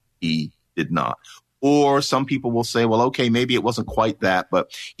simply, he did not. Or some people will say, well, okay, maybe it wasn't quite that,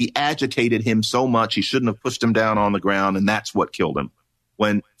 but he agitated him so much he shouldn't have pushed him down on the ground, and that's what killed him.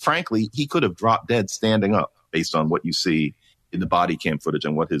 When, frankly, he could have dropped dead standing up based on what you see in the body cam footage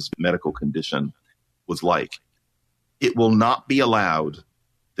and what his medical condition was like. It will not be allowed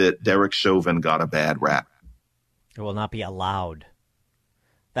that Derek Chauvin got a bad rap. It will not be allowed.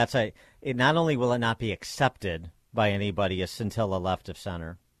 It not only will it not be accepted by anybody, a scintilla left of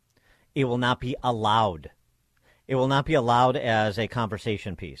center, it will not be allowed. It will not be allowed as a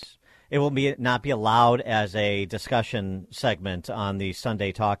conversation piece. It will not be allowed as a discussion segment on the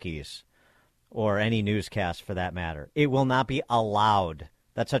Sunday Talkies or any newscast for that matter. It will not be allowed.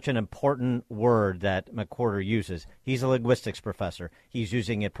 That's such an important word that McWhorter uses. He's a linguistics professor. He's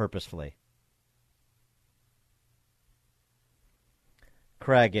using it purposefully.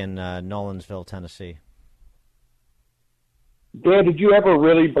 Craig in Nolensville, Tennessee. Dan, did you ever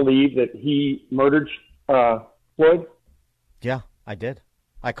really believe that he murdered Floyd? Yeah, I did.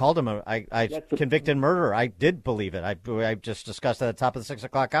 I called him a convicted murderer. I did believe it. I just discussed it at the top of the 6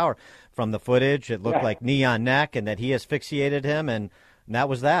 o'clock hour. From the footage, it looked like knee on neck and that he asphyxiated him, and that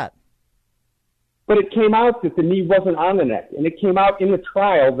was that. But it came out that the knee wasn't on the neck, and it came out in the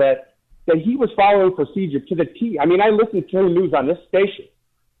trial that he was following procedure to the T. I mean, I listened to the news on this station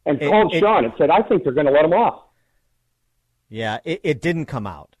and called Sean and said, I think they're going to let him off. Yeah, it didn't come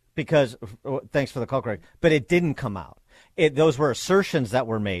out because, thanks for the call, Craig, but it didn't come out. Those were assertions that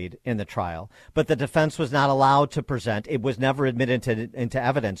were made in the trial, but the defense was not allowed to present. It was never admitted into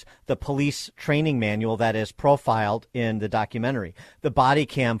evidence. The police training manual that is profiled in the documentary, the body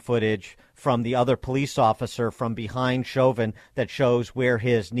cam footage from the other police officer from behind Chauvin that shows where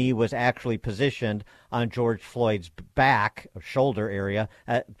his knee was actually positioned on George Floyd's back or shoulder area,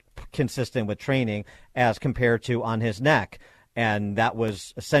 consistent with training, as compared to on his neck. And that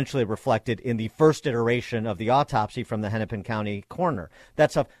was essentially reflected in the first iteration of the autopsy from the Hennepin County coroner.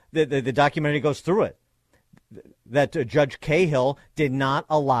 That's the documentary goes through it. That Judge Cahill did not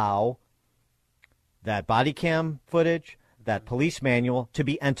allow that body cam footage, that police manual, to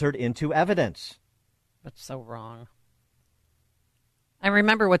be entered into evidence. That's so wrong. I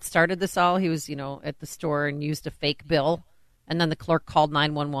remember what started this all. He was, at the store and used a fake bill. And then the clerk called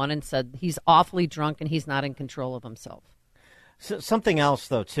 911 and said he's awfully drunk and he's not in control of himself. So something else,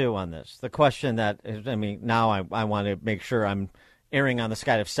 though, too, on this. The question that, now I want to make sure I'm erring on the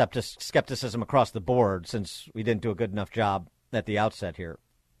side of skepticism across the board, since we didn't do a good enough job at the outset here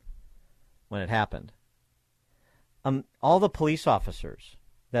when it happened. All the police officers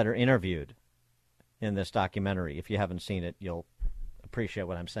that are interviewed in this documentary, if you haven't seen it, you'll appreciate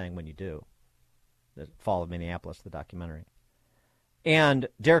what I'm saying when you do. The Fall of Minneapolis, the documentary. And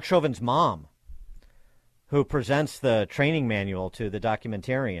Derek Chauvin's mom, who presents the training manual to the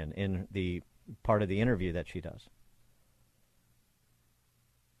documentarian in the part of the interview that she does.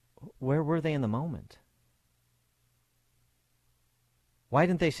 Where were they in the moment? Why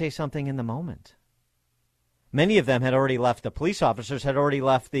didn't they say something in the moment? Many of them had already left. The police officers had already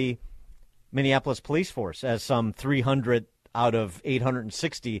left the Minneapolis police force, as some 300 out of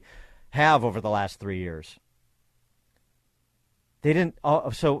 860 have over the last 3 years. They didn't.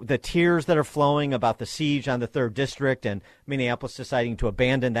 So the tears that are flowing about the siege on the 3rd District and Minneapolis deciding to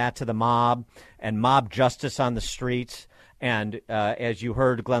abandon that to the mob and mob justice on the streets. And as you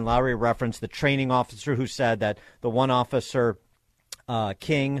heard Glenn Lowry reference, the training officer who said that the one officer,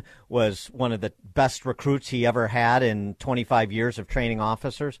 King, was one of the best recruits he ever had in 25 years of training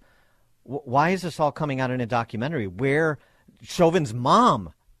officers. Why is this all coming out in a documentary? Where Chauvin's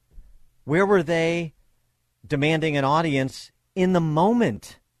mom, where were they demanding an audience in the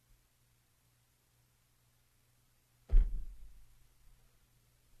moment?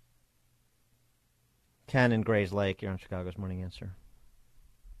 Ken in Grays Lake, you're on Chicago's Morning Answer.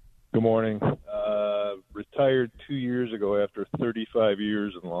 Good morning. Retired 2 years ago after 35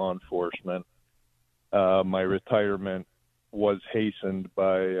 years in law enforcement. My retirement was hastened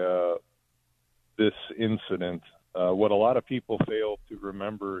by this incident. What a lot of people fail to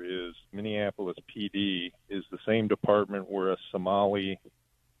remember is Minneapolis PD is the same department where a Somali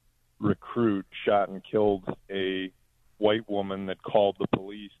recruit shot and killed a white woman that called the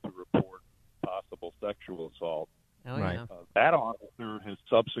police to report possible sexual assault. Oh, yeah. Right. That officer has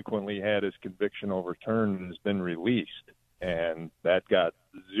subsequently had his conviction overturned and has been released, and that got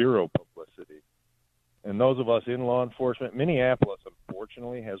zero publicity. And those of us in law enforcement, Minneapolis,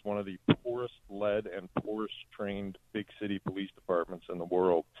 unfortunately, has one of the poorest-led and poorest-trained big city police departments in the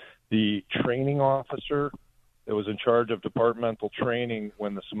world. The training officer that was in charge of departmental training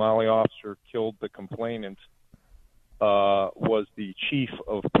when the Somali officer killed the complainant was the chief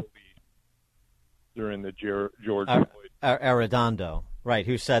of police during the George Floyd. Arredondo, right,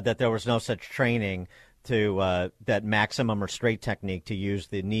 who said that there was no such training to that maximum restraint technique to use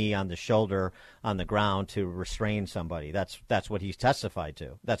the knee on the shoulder on the ground to restrain somebody. That's what he's testified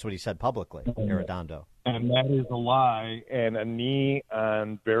to. That's what he said publicly, Arredondo. And that is a lie. And a knee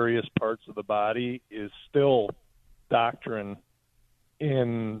on various parts of the body is still doctrine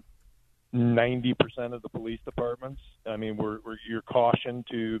in 90% of the police departments. I mean, you're cautioned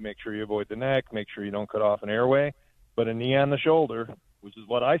to make sure you avoid the neck, make sure you don't cut off an airway. But a knee on the shoulder, which is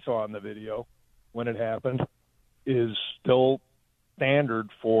what I saw in the video when it happened, is still standard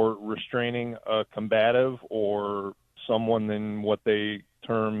for restraining a combative or someone in what they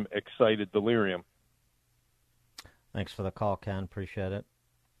term excited delirium. Thanks for the call, Ken. Appreciate it.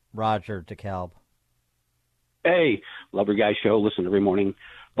 Roger DeKalb. Hey, love your guys' show. Listen every morning.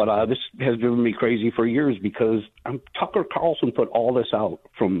 But this has driven me crazy for years because Tucker Carlson put all this out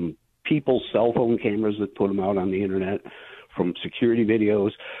from people's cell phone cameras that put them out on the internet, from security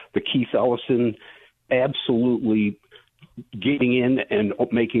videos, the Keith Ellison absolutely getting in and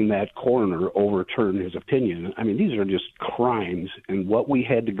making that coroner overturn his opinion. I mean, these are just crimes, and what we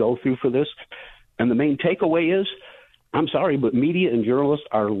had to go through for this. And the main takeaway is, I'm sorry, but media and journalists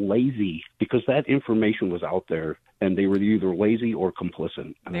are lazy because that information was out there, and they were either lazy or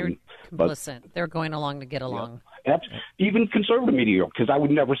complicit. They're complicit. They're going along to get along. Yeah, even conservative media, because I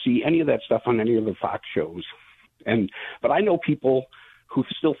would never see any of that stuff on any of the Fox shows. But I know people who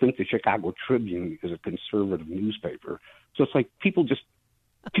still think the Chicago Tribune is a conservative newspaper. So it's like people just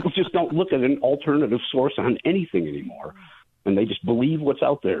don't look at an alternative source on anything anymore, and they just believe what's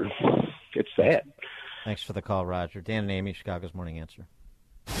out there. It's sad. Thanks for the call, Roger. Dan and Amy, Chicago's Morning Answer.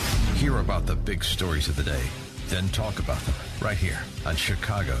 Hear about the big stories of the day, then talk about them right here on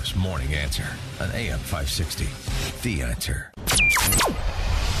Chicago's Morning Answer on AM 560. The Answer.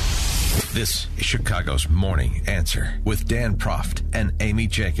 This is Chicago's Morning Answer with Dan Proft and Amy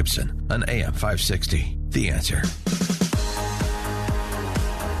Jacobson on AM 560. The Answer.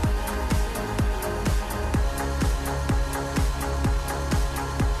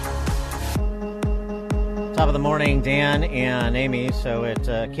 Top of the morning, Dan and Amy. So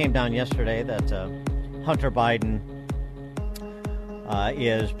it came down yesterday that Hunter Biden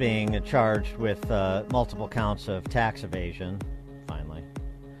is being charged with multiple counts of tax evasion, finally.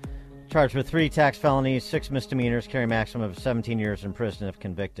 Charged with 3 tax felonies, 6 misdemeanors, carry a maximum of 17 years in prison if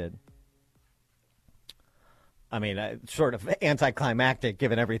convicted. I mean, sort of anticlimactic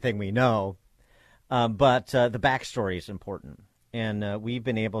given everything we know. But the backstory is important. And we've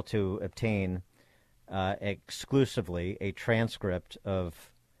been able to obtain exclusively a transcript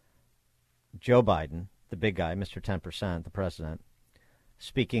of Joe Biden, the big guy, Mr. 10%, the president,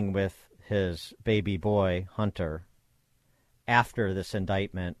 speaking with his baby boy, Hunter, after this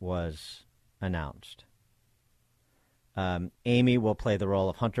indictment was announced. Amy will play the role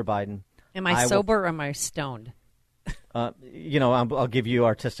of Hunter Biden. Am I sober or am I stoned? I'll give you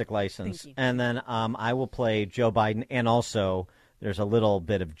artistic license. And then I will play Joe Biden, and also there's a little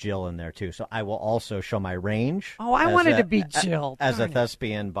bit of Jill in there, too. So I will also show my range. Oh, I wanted to be Jill. As a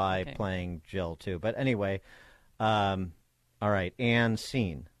thespian by playing Jill, too. But anyway, all right, and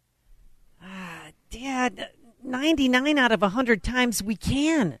scene. Dad, 99 out of 100 times we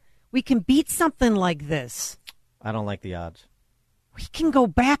can. We can beat something like this. I don't like the odds. We can go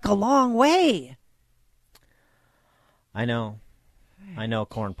back a long way. I know,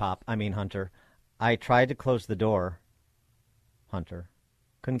 Hunter. I tried to close the door, Hunter.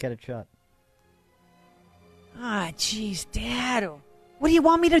 Couldn't get it shut. Jeez, Dad. What do you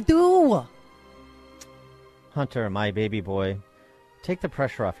want me to do? Hunter, my baby boy, take the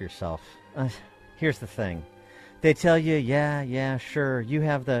pressure off yourself. Here's the thing. They tell you, yeah, sure, you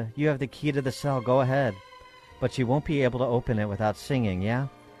have the key to the cell, go ahead. But you won't be able to open it without singing, yeah?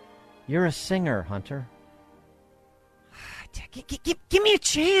 You're a singer, Hunter. Give me a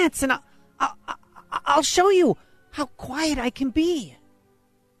chance, and I'll show you how quiet I can be.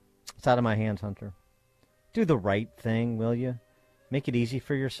 It's out of my hands, Hunter. Do the right thing, will you? Make it easy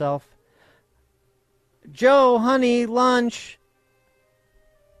for yourself. Joe, honey, lunch.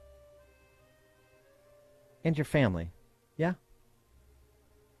 And your family. Yeah?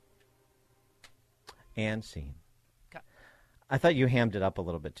 And scene. I thought you hammed it up a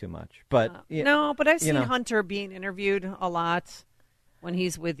little bit too much. But no, but I've seen Hunter being interviewed a lot when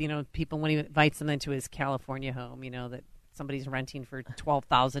he's with, people, when he invites them into his California home, that somebody's renting for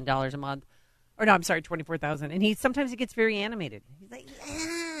 $12,000 a month. Or no, I'm sorry, $24,000. And sometimes he gets very animated. He's like,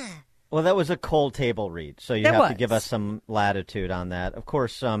 yeah. Well, that was a cold table read, so you have to give us some latitude on that. Of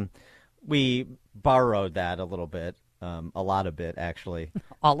course, we borrowed that a little bit, a lot of it, actually.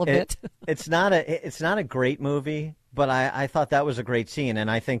 All of it. It's not a great movie, but I thought that was a great scene, and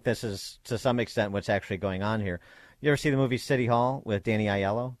I think this is, to some extent, what's actually going on here. You ever see the movie City Hall with Danny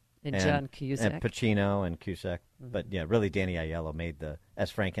Aiello? And John Cusack. And Pacino and Cusack. Mm-hmm. But, yeah, really, Danny Aiello made as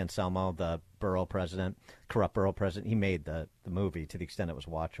Frank Anselmo, the corrupt borough president, he made the movie to the extent it was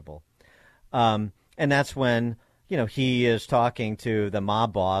watchable. And that's when, he is talking to the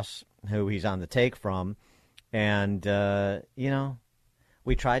mob boss who he's on the take from. And,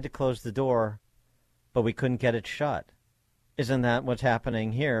 we tried to close the door, but we couldn't get it shut. Isn't that what's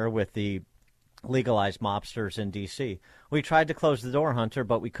happening here with the legalized mobsters in D.C.? We tried to close the door, Hunter,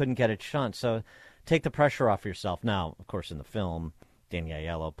 but we couldn't get it shut. So take the pressure off yourself. Now, of course, in the film, Danny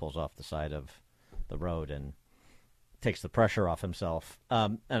Aiello pulls off the side of the road and takes the pressure off himself.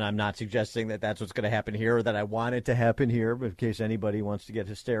 And I'm not suggesting that that's what's going to happen here or that I want it to happen here, but in case anybody wants to get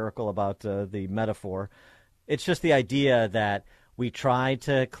hysterical about the metaphor. It's just the idea that we tried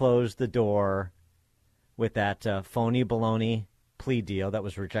to close the door with that phony baloney plea deal that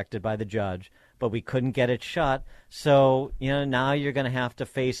was rejected by the judge, but we couldn't get it shut. So, now you're going to have to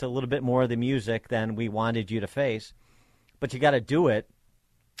face a little bit more of the music than we wanted you to face. But you got to do it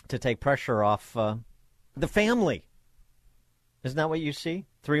to take pressure off the family. Isn't that what you see?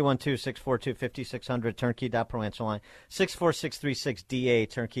 312-642-5600, turnkey.pro, answer line. 64636DA,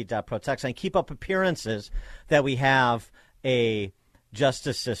 turnkey.pro, text line. Keep up appearances that we have a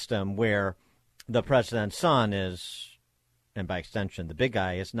justice system where the president's son is, and by extension the big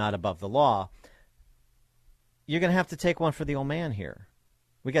guy, is not above the law. You're going to have to take one for the old man here.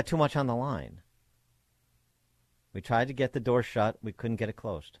 We got too much on the line. We tried to get the door shut. We couldn't get it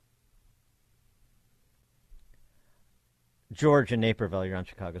closed. George in Naperville, you're on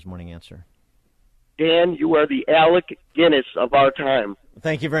Chicago's Morning Answer. Dan, you are the Alec Guinness of our time.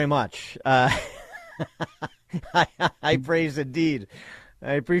 Thank you very much. I praise indeed.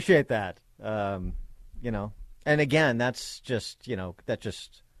 I appreciate that. And again, that's just, that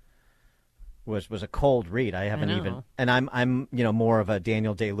just was a cold read. I haven't even, and I'm more of a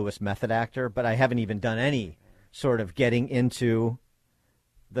Daniel Day-Lewis method actor, but I haven't even done any sort of getting into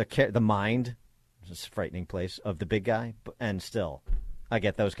the mind. It's a frightening place of the big guy, and still, I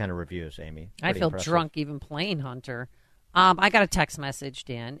get those kind of reviews, Amy. I feel drunk even playing Hunter. I got a text message,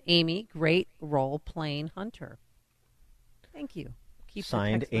 Dan. Amy, great role playing Hunter. Thank you. Keep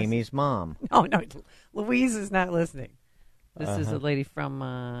signed Amy's mom. No, Louise is not listening. This is a lady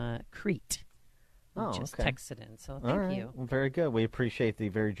from Crete. Just texted in, so thank you. Well, very good. We appreciate the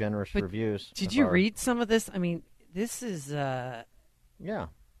very generous reviews. Did you read some of this? I mean, this is yeah.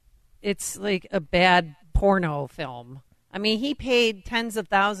 It's like a bad porno film. I mean, he paid tens of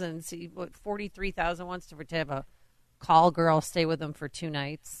thousands. He put $43,000 once to have a call girl stay with him for 2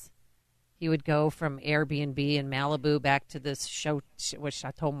 nights. He would go from Airbnb in Malibu back to this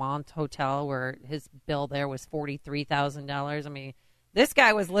Chateau Mont hotel where his bill there was $43,000. I mean, this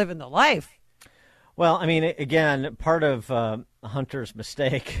guy was living the life. Well, I mean, again, part of Hunter's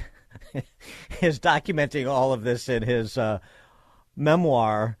mistake is documenting all of this in his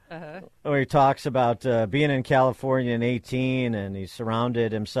memoir, where he talks about being in California in 2018, and he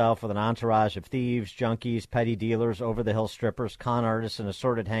surrounded himself with an entourage of thieves, junkies, petty dealers, over-the-hill strippers, con artists, and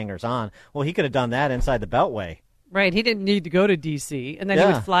assorted hangers-on. Well, he could have done that inside the Beltway. Right, he didn't need to go to D.C., and then he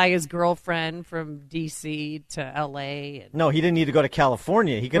would fly his girlfriend from D.C. to L.A. No, he didn't need to go to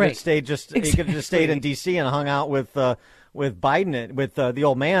California. He could have stayed He could have just stayed in D.C. and hung out with Biden, with the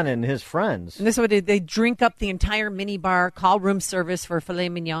old man and his friends. And this is what they drink up the entire minibar, call room service for filet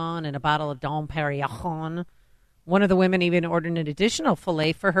mignon and a bottle of Dom Perignon. One of the women even ordered an additional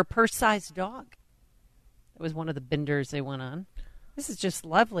filet for her purse-sized dog. It was one of the benders they went on. This is just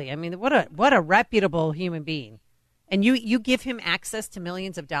lovely. I mean, what a reputable human being. And you give him access to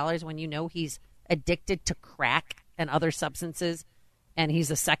millions of dollars when you know he's addicted to crack and other substances, and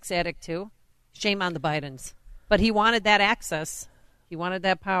he's a sex addict too. Shame on the Bidens. But he wanted that access. He wanted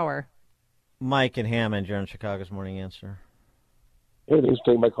that power. Mike and Hammond, you're on Chicago's Morning Answer. Hey, thanks for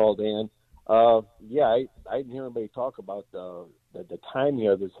taking my call, Dan. Yeah, I didn't hear anybody talk about the timing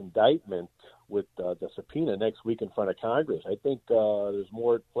of this indictment with the subpoena next week in front of Congress. I think there's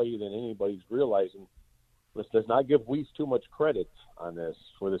more at play than anybody's realizing. Let's not give Weiss too much credit on this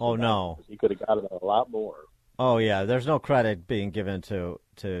for this. Oh, no. He could have gotten a lot more. Oh, yeah. There's no credit being given to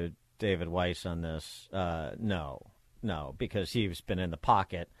David Weiss on this. No, because he's been in the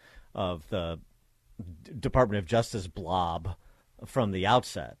pocket of the Department of Justice blob from the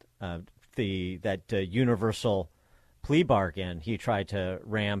outset. That universal plea bargain he tried to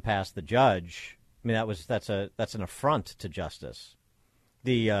ram past the judge. I mean, that's an affront to justice.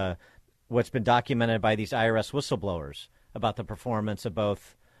 What's been documented by these IRS whistleblowers about the performance of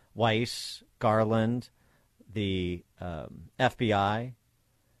both Weiss, Garland, the FBI,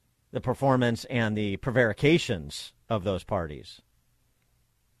 the performance and the prevarications of those parties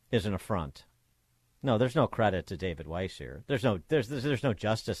is an affront. No, there's no credit to David Weiss here. There's no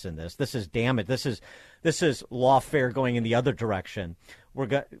justice in this. This is damage. This is lawfare going in the other direction.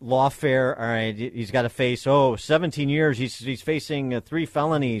 Lawfare. All right, he's got to face 17 years. He's facing 3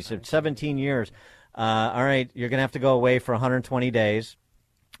 felonies at 17 years. All right, you're gonna have to go away for 120 days.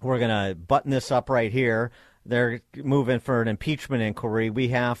 We're gonna button this up right here. They're moving for an impeachment inquiry. We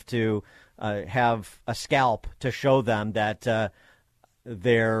have to have a scalp to show them that.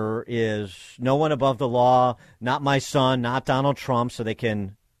 There is no one above the law, not my son, not Donald Trump, so they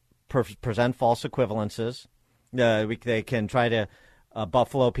can present false equivalences. They can try to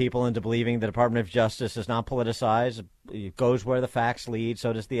buffalo people into believing the Department of Justice is not politicized. It goes where the facts lead,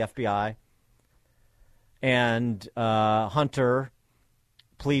 so does the FBI. And Hunter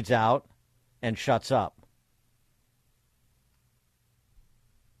pleads out and shuts up.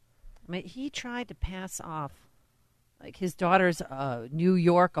 I mean, he tried to pass off like his daughter's New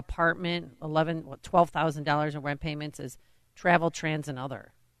York apartment, $12,000 in rent payments as travel, trans, and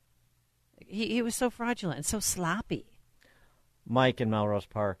other. He was so fraudulent and so sloppy. Mike in Melrose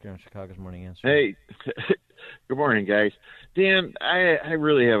Park, you're on Chicago's Morning Answer. Hey, good morning, guys. Dan, I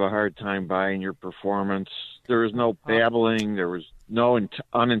really have a hard time buying your performance. There was no babbling. There was no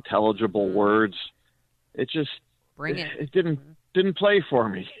unintelligible words. It just it didn't play for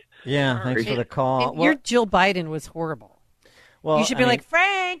me. Yeah, thanks for the call. Your Jill Biden was horrible. Well, you should be like,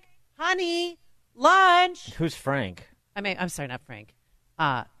 Frank, honey, lunch. Who's Frank? I'm sorry, not Frank.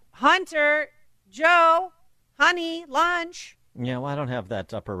 Hunter, Joe, honey, lunch. Yeah, well, I don't have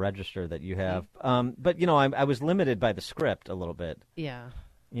that upper register that you have. But I was limited by the script a little bit. Yeah.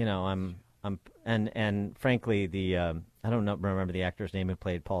 And frankly, I don't remember the actor's name who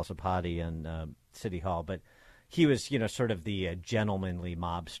played Paul Sapati in City Hall, but he was, sort of the gentlemanly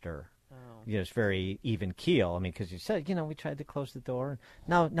mobster. Oh. It's very even keel. I mean, because you said, we tried to close the door.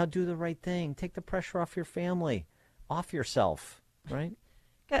 Now do the right thing. Take the pressure off your family, off yourself, right?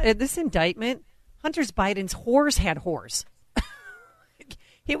 This indictment, Hunter Biden's whores had whores.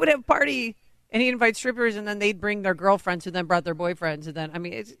 He would have a party, and he'd invite strippers, and then they'd bring their girlfriends, who then brought their boyfriends, and then,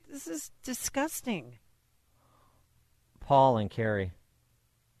 this is disgusting. Paul and Carrie.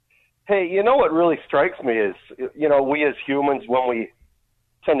 Hey, what really strikes me is, we as humans, when we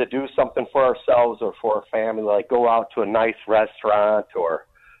tend to do something for ourselves or for our family, like go out to a nice restaurant or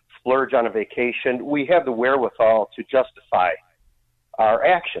splurge on a vacation, we have the wherewithal to justify our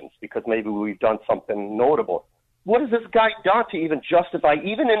actions because maybe we've done something notable. What has this guy done to even justify,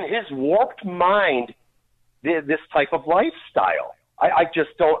 even in his warped mind, this type of lifestyle? I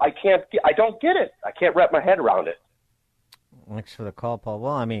don't get it. I can't wrap my head around it. Thanks for the call, Paul.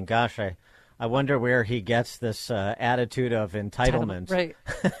 Well, I mean, gosh, I wonder where he gets this attitude of entitlement. Right.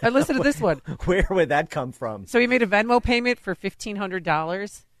 Listen to this one. Where would that come from? So he made a Venmo payment for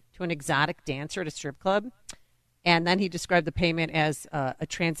 $1,500 to an exotic dancer at a strip club, and then he described the payment as a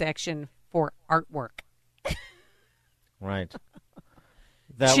transaction for artwork. Right.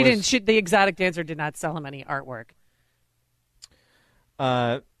 The exotic dancer did not sell him any artwork.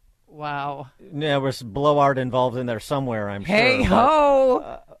 Wow. There was blow art involved in there somewhere, I'm sure. Hey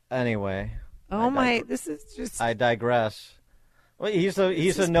ho! Anyway. Oh my! This is just. I digress. Well, he's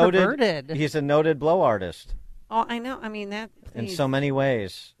a noted blow artist. Oh, I know. I mean that. In so many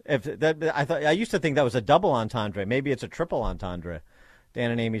ways. I used to think that was a double entendre. Maybe it's a triple entendre. Dan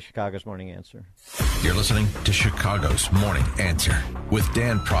and Amy, Chicago's Morning Answer. You're listening to Chicago's Morning Answer with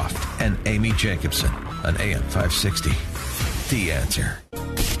Dan Proft and Amy Jacobson on AM 560. The Answer.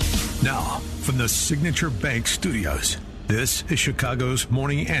 Now, from the Signature Bank Studios, this is Chicago's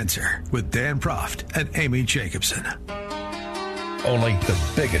Morning Answer with Dan Proft and Amy Jacobson. Only the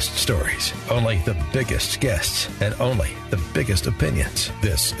biggest stories, only the biggest guests, and only the biggest opinions.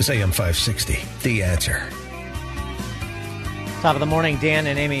 This is AM 560, The Answer. Top of the morning, Dan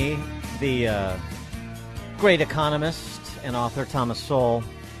and Amy. The great economist and author Thomas Sowell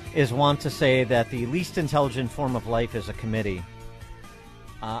is wont to say that the least intelligent form of life is a committee.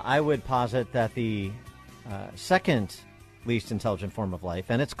 I would posit that the second least intelligent form of life,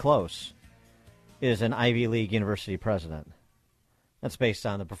 and it's close, is an Ivy League university president. That's based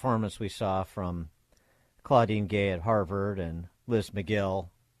on the performance we saw from Claudine Gay at Harvard and Liz McGill,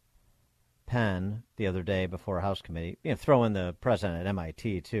 Penn, the other day before a House committee. You know, throw in the president at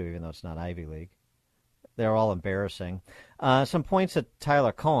MIT, too, even though it's not Ivy League. They're all embarrassing. Some points that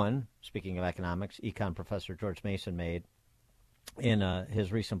Tyler Cohen, speaking of economics, econ professor George Mason made in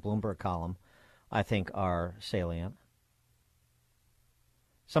his recent Bloomberg column, I think are salient.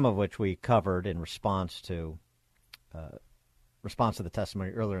 Some of which we covered in response to the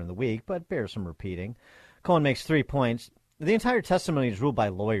testimony earlier in the week, but bears some repeating. Cohen makes 3 points. The entire testimony is ruled by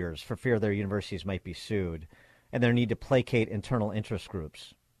lawyers for fear their universities might be sued and their need to placate internal interest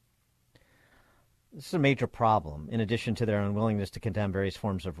groups. This is a major problem, in addition to their unwillingness to condemn various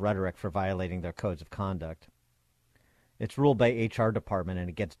forms of rhetoric for violating their codes of conduct. It's ruled by HR department, and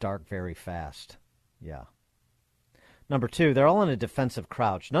it gets dark very fast. Yeah. Number 2, they're all in a defensive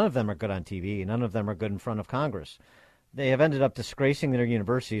crouch. None of them are good on TV. None of them are good in front of Congress. They have ended up disgracing their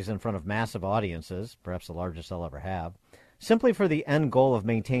universities in front of massive audiences, perhaps the largest they'll ever have, simply for the end goal of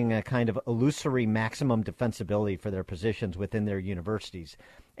maintaining a kind of illusory maximum defensibility for their positions within their universities.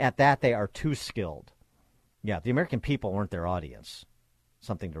 At that, they are too skilled. Yeah, the American people weren't their audience.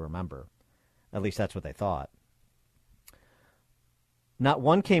 Something to remember. At least that's what they thought. Not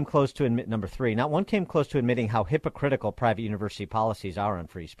one came close to number 3, not one came close to admitting how hypocritical private university policies are on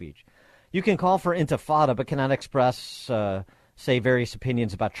free speech. You can call for intifada, but cannot express, say, various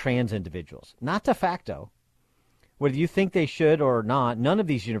opinions about trans individuals. Not de facto. Whether you think they should or not, none of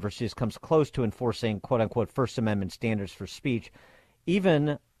these universities comes close to enforcing, quote-unquote, First Amendment standards for speech,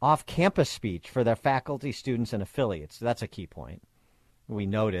 even off-campus speech for their faculty, students, and affiliates. That's a key point. We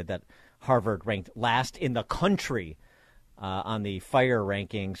noted that Harvard ranked last in the country on the FIRE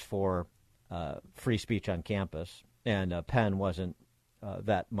rankings for free speech on campus, and Penn wasn't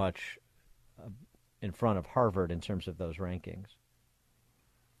that much in front of Harvard in terms of those rankings.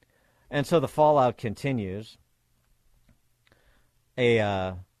 And so the fallout continues.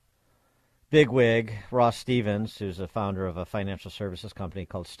 A bigwig, Ross Stevens, who's a founder of a financial services company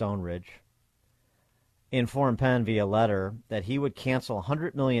called Stone Ridge, informed Penn via letter that he would cancel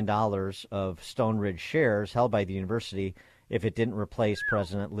 $100 million of Stone Ridge shares held by the university if it didn't replace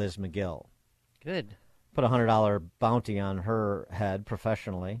President Liz McGill. Good. Put a $100 bounty on her head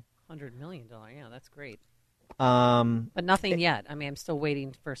professionally. $100 million, yeah, that's great. But nothing yet. I mean, I'm still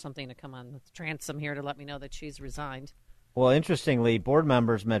waiting for something to come on the transom here to let me know that she's resigned. Well, interestingly, board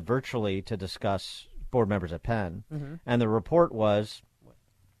members met virtually to discuss, board members at Penn, and the report was,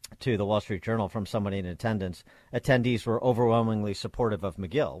 to the Wall Street Journal from somebody in attendance, attendees were overwhelmingly supportive of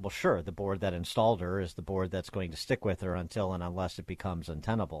McGill. Well, sure, the board that installed her is the board that's going to stick with her until and unless it becomes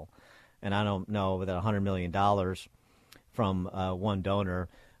untenable. And I don't know that $100 million from one donor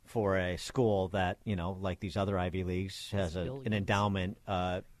for a school that, you know, like these other Ivy Leagues, has an endowment,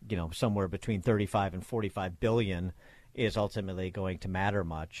 somewhere between 35 and 45 billion is ultimately going to matter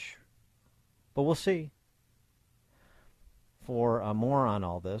much. But we'll see. For more on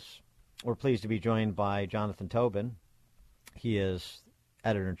all this, we're pleased to be joined by Jonathan Tobin. He is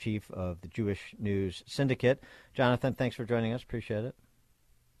editor-in-chief of the Jewish News Syndicate. Jonathan, thanks for joining us. Appreciate it.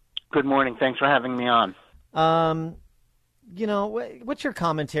 Good morning. Thanks for having me on. What's your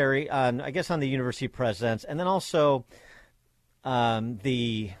commentary on, I guess, on the university presidents, and then also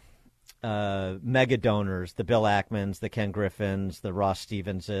the mega donors, the Bill Ackmans, the Ken Griffins, the Ross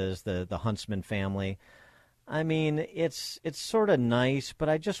Stevenses, the Huntsman family? I mean, it's sort of nice, but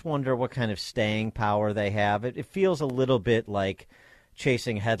I just wonder what kind of staying power they have. It feels a little bit like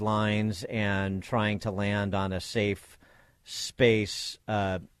chasing headlines and trying to land on a safe space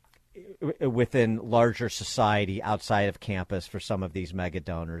within larger society outside of campus for some of these mega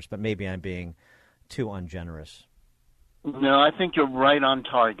donors. But maybe I'm being too ungenerous. No, I think you're right on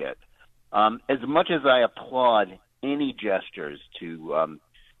target. As much as I applaud any gestures to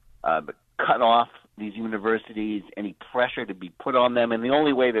cut off these universities, any pressure to be put on them in the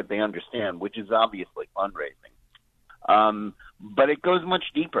only way that they understand, which is obviously fundraising. But it goes much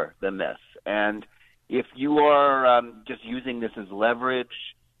deeper than this. And if you are just using this as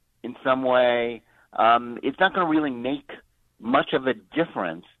leverage in some way, it's not going to really make much of a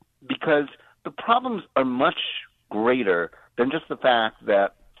difference, because the problems are much greater than just the fact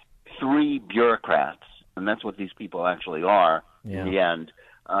that 3 bureaucrats, and that's what these people actually are in the end,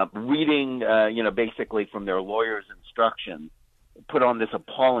 reading, basically from their lawyer's instructions, put on this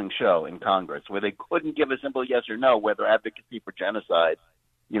appalling show in Congress where they couldn't give a simple yes or no whether advocacy for genocide,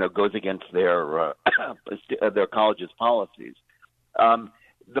 goes against their college's policies.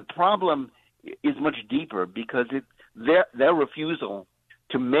 The problem is much deeper because their refusal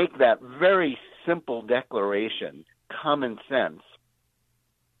to make that very simple declaration, common sense,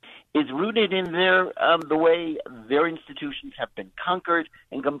 is rooted in the way their institutions have been conquered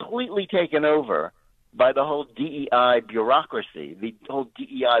and completely taken over by the whole DEI bureaucracy, the whole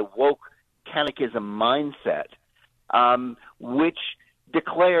DEI woke catechism mindset, which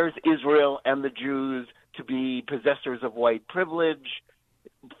declares Israel and the Jews to be possessors of white privilege,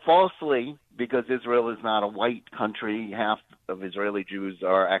 falsely, because Israel is not a white country. Half of Israeli Jews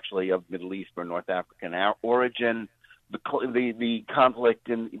are actually of Middle East or North African origin. The conflict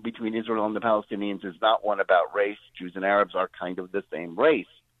between Israel and the Palestinians is not one about race. Jews and Arabs are kind of the same race.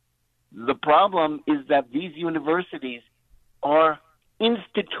 The problem is that these universities are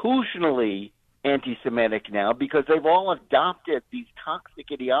institutionally anti-Semitic now because they've all adopted these toxic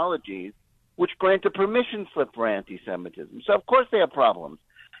ideologies which grant a permission slip for anti-Semitism. So, of course, they have problems.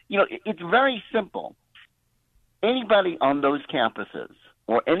 It's very simple. Anybody on those campuses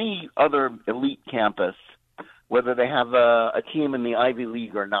or any other elite campus, whether they have a team in the Ivy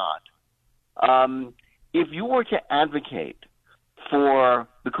League or not, if you were to advocate for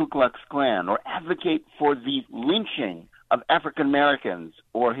the Ku Klux Klan or advocate for the lynching of African Americans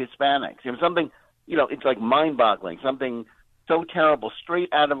or Hispanics, something, it's like mind-boggling, something so terrible,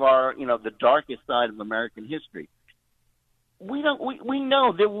 straight out of our, the darkest side of American history. We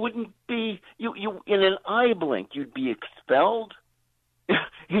know there wouldn't be, you in an eye blink, you'd be expelled.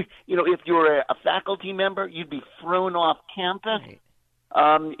 If you're a faculty member, you'd be thrown off campus.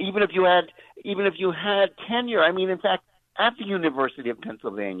 Even if you had tenure. I mean, in fact, at the University of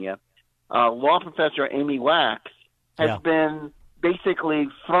Pennsylvania, law professor Amy Wax has been basically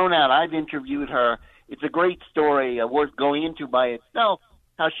thrown out. I've interviewed her. It's a great story, worth going into by itself.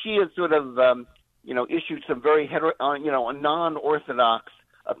 How she has sort of, issued some very non-orthodox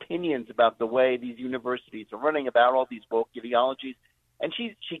opinions about the way these universities are running, about all these woke ideologies. And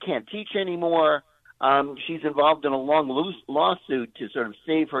she can't teach anymore. She's involved in a long lawsuit to sort of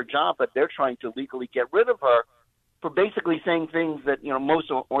save her job, but they're trying to legally get rid of her for basically saying things that most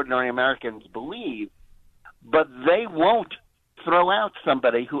ordinary Americans believe. But they won't throw out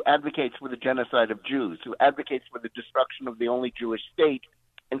somebody who advocates for the genocide of Jews, who advocates for the destruction of the only Jewish state,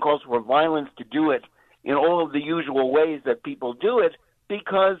 and calls for violence to do it in all of the usual ways that people do it,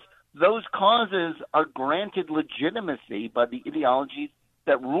 because those causes are granted legitimacy by the ideologies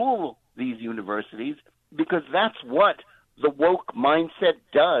that rule these universities, because that's what the woke mindset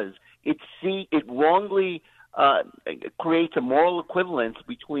does. It wrongly creates a moral equivalence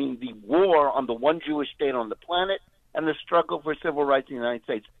between the war on the one Jewish state on the planet and the struggle for civil rights in the United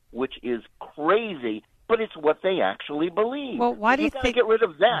States, which is crazy, but it's what they actually believe. Well, why do you think get rid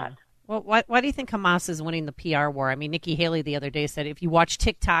of that? Well, why do you think Hamas is winning the PR war? I mean, Nikki Haley the other day said if you watch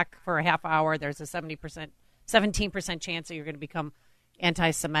TikTok for a half hour, there's a 17% chance that you're going to become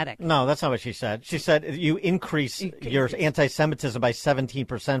anti-Semitic. No, that's not what she said. She said you increase your anti-Semitism by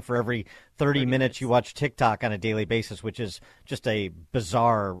 17% for every 30 minutes you watch TikTok on a daily basis, which is just a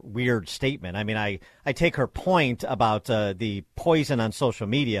bizarre, weird statement. I mean, I take her point about the poison on social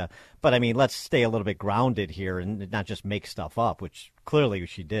media, but I mean, let's stay a little bit grounded here and not just make stuff up, which clearly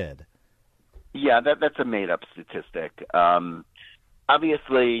she did. Yeah, that's a made-up statistic.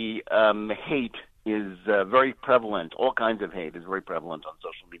 Obviously, hate is very prevalent. All kinds of hate is very prevalent on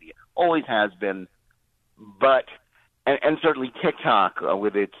social media. Always has been. But, and certainly TikTok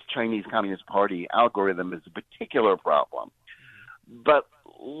with its Chinese Communist Party algorithm is a particular problem. But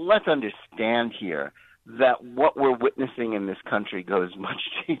let's understand here that what we're witnessing in this country goes much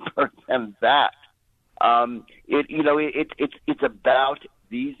deeper than that. It's about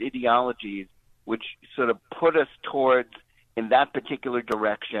these ideologies which sort of put us towards in that particular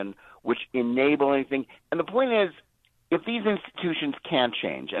direction, which enable anything. And the point is, if these institutions can't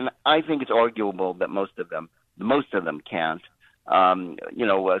change, and I think it's arguable that most of them can't,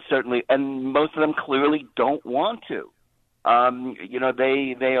 certainly, and most of them clearly don't want to.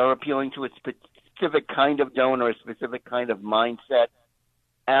 They are appealing to a specific kind of donor, a specific kind of mindset,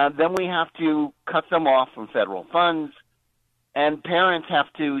 and then we have to cut them off from federal funds, and parents have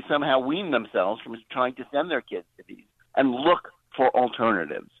to somehow wean themselves from trying to send their kids to these and look for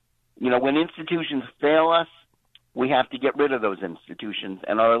alternatives. When institutions fail us, we have to get rid of those institutions,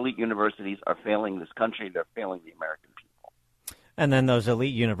 and our elite universities are failing this country. They're failing the American people. And then those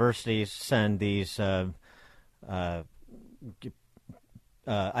elite universities send these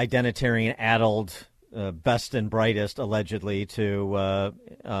identitarian-addled best and brightest, allegedly, to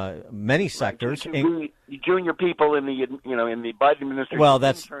many sectors. Junior people in the in the Biden administration. Well,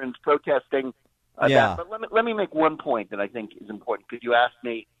 that's interns protesting. That. But let me make one point that I think is important, because you asked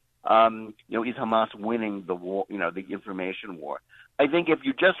me, is Hamas winning the war? The information war. I think if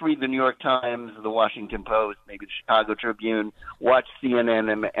you just read the New York Times, the Washington Post, maybe the Chicago Tribune, watch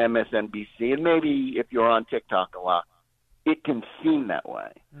CNN and MSNBC, and maybe if you're on TikTok a lot, it can seem that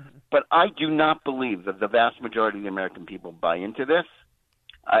way. Mm-hmm. But I do not believe that the vast majority of the American people buy into this.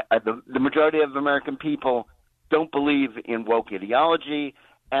 The majority of American people don't believe in woke ideology,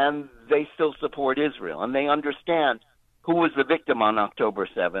 and they still support Israel. And they understand who was the victim on October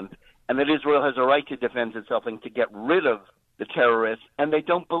 7th, and that Israel has a right to defend itself and to get rid of the terrorists. And they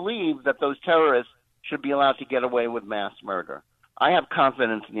don't believe that those terrorists should be allowed to get away with mass murder. I have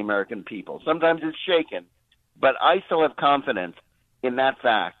confidence in the American people. Sometimes it's shaken, but I still have confidence in that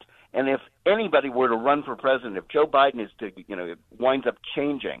fact. And if anybody were to run for president, if Joe Biden is to, winds up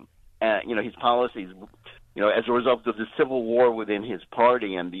changing, his policies, as a result of the civil war within his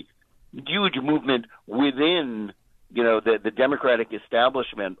party and the huge movement within, the Democratic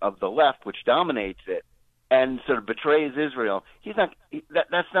establishment of the left, which dominates it and sort of betrays Israel,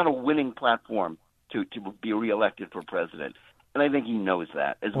 that's not a winning platform to be reelected for president. And I think he knows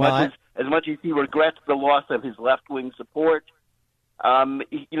that. As much as he regrets the loss of his left-wing support, I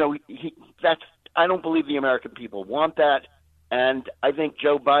don't believe the American people want that. And I think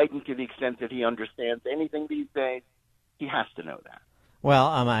Joe Biden, to the extent that he understands anything these days, he has to know that. Well,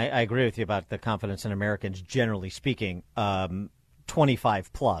 I agree with you about the confidence in Americans, generally speaking.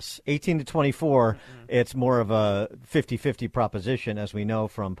 25 plus. 18 to 24, it's more of a 50-50 proposition, as we know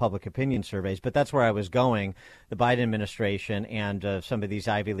from public opinion surveys. But that's where I was going. The Biden administration and some of these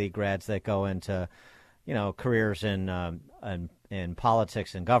Ivy League grads that go into, careers in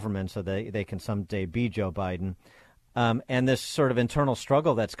politics and government so they can someday be Joe Biden. And this sort of internal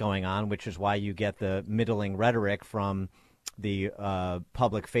struggle that's going on, which is why you get the middling rhetoric from the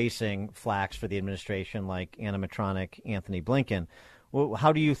public-facing flacks for the administration like animatronic Anthony Blinken. Well,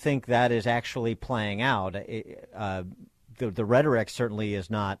 how do you think that is actually playing out? The rhetoric certainly is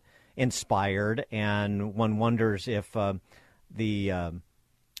not inspired, and one wonders if the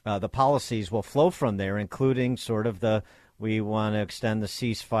policies will flow from there, including sort of we want to extend the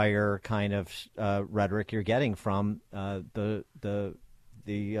ceasefire kind of rhetoric you're getting from the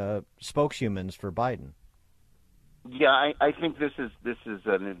spokeshumans for Biden. Yeah, I think this is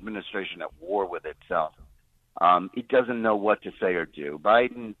an administration at war with itself. It doesn't know what to say or do.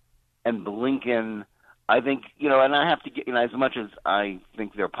 Biden and Blinken, I think, and I have to get, as much as I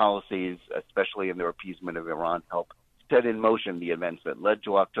think their policies, especially in their appeasement of Iran, help set in motion the events that led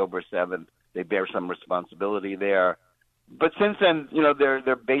to October 7th. They bear some responsibility there. But since then,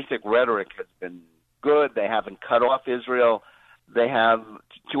 their basic rhetoric has been good. They haven't cut off Israel. They have,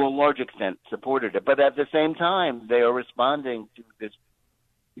 to a large extent, supported it. But at the same time, they are responding to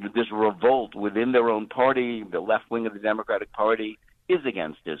this revolt within their own party. The left wing of the Democratic Party is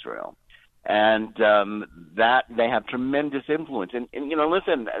against Israel. And that they have tremendous influence. And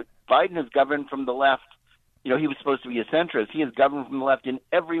listen, Biden has governed from the left. He was supposed to be a centrist. He has governed from the left in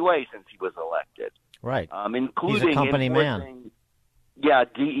every way since he was elected. Right. Including he's a company man. Yeah,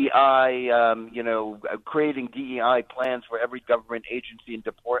 DEI, creating DEI plans for every government agency and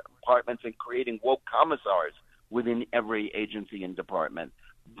departments, and creating woke commissars within every agency and department.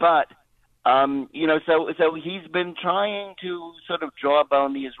 But, so he's been trying to sort of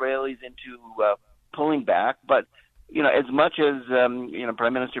jawbone the Israelis into pulling back. But, as much as,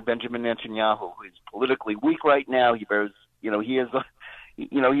 Prime Minister Benjamin Netanyahu, who is politically weak right now, he bears, he is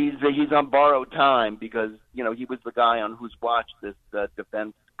he's on borrowed time because, he was the guy on whose watch this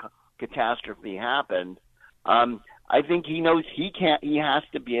defense catastrophe happened. I think he knows he has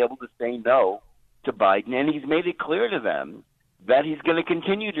to be able to say no to Biden, and he's made it clear to them that he's going to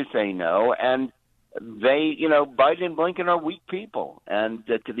continue to say no. And they, Biden and Blinken are weak people. And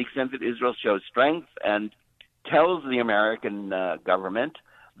to the extent that Israel shows strength and tells the American government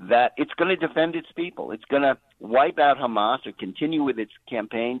that it's going to defend its people, it's going to wipe out Hamas or continue with its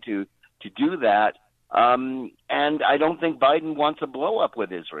campaign to do that. And I don't think Biden wants a blow up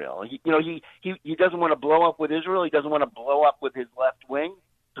with Israel. He doesn't want to blow up with Israel. He doesn't want to blow up with his left wing.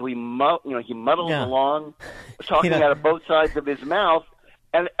 So he muddles along, talking out of both sides of his mouth.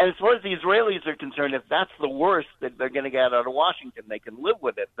 And as far as the Israelis are concerned, if that's the worst that they're going to get out of Washington, they can live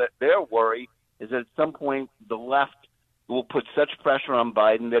with it. Their worry is that at some point the left will put such pressure on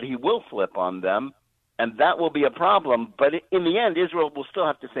Biden that he will flip on them, and that will be a problem. But in the end, Israel will still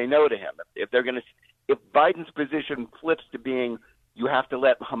have to say no to him. If Biden's position flips to being you have to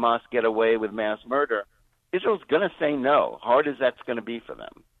let Hamas get away with mass murder, Israel's going to say no, hard as that's going to be for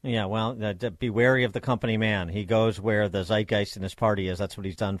them. Yeah, well, be wary of the company man. He goes where the zeitgeist in his party is. That's what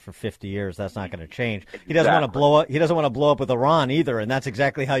he's done for 50 years. That's not going to change. Exactly. He doesn't want to blow up. He doesn't want to blow up with Iran either, and that's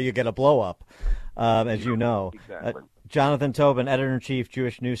exactly how you get a blow up, as you know. Exactly. Jonathan Tobin, Editor-in-Chief,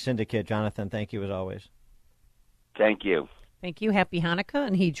 Jewish News Syndicate. Jonathan, thank you as always. Thank you. Thank you. Happy Hanukkah.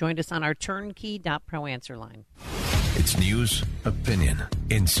 And he joined us on our Turnkey.pro answer line. It's news, opinion,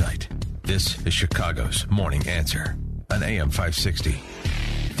 insight. This is Chicago's Morning Answer on AM 560.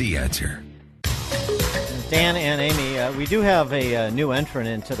 The Answer. Dan and Amy, we do have a new entrant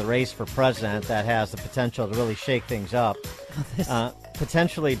into the race for president that has the potential to really shake things up.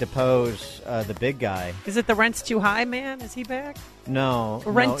 Potentially depose the big guy. Is it the rent's too high, man? Is he back? No.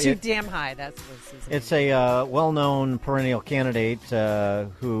 Rent too damn high. That's what's his name. It's a well-known perennial candidate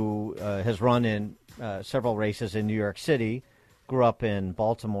who has run in several races in New York City, grew up in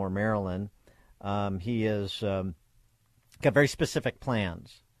Baltimore, Maryland. He has got very specific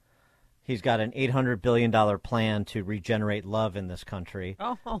plans. He's got an $800 billion plan to regenerate love in this country.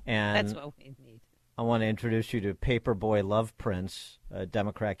 Oh, and that's what we need. I want to introduce you to Paperboy Love Prince, a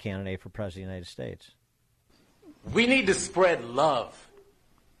Democrat candidate for President of the United States. We need to spread love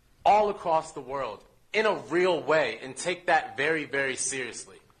all across the world in a real way and take that very, very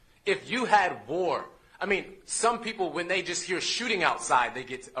seriously. If you had war, I mean, some people, when they just hear shooting outside, they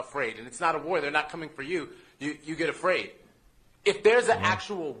get afraid. And it's not a war. They're not coming for you. You get afraid. If there's an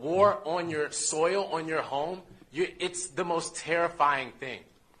actual war on your soil, on your home, it's the most terrifying thing.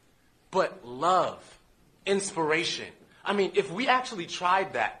 But love, inspiration. I mean, if we actually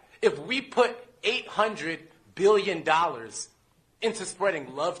tried that, if we put $800 billion into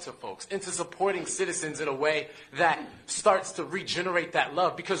spreading love to folks, into supporting citizens in a way that starts to regenerate that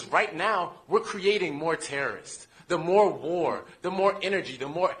love, because right now we're creating more terrorists. The more war, the more energy, the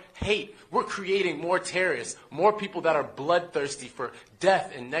more hate, we're creating more terrorists, more people that are bloodthirsty for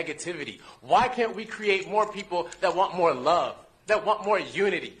death and negativity. Why can't we create more people that want more love, that want more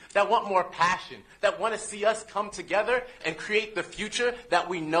unity, that want more passion, that want to see us come together and create the future that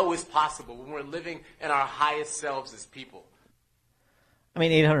we know is possible when we're living in our highest selves as people? I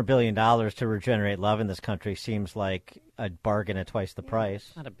mean, $800 billion to regenerate love in this country seems like a bargain at twice the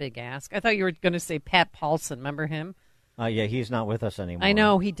price. Not a big ask. I thought you were going to say Pat Paulson. Remember him? Yeah, he's not with us anymore. I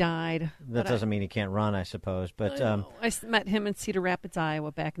know, he died. That doesn't mean he can't run, I suppose. But I met him in Cedar Rapids,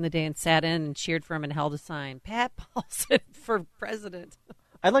 Iowa back in the day and sat in and cheered for him and held a sign. Pat Paulson for president.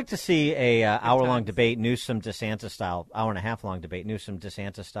 I'd like to see a hour-long debate, Newsom-DeSantis style, hour-and-a-half-long debate,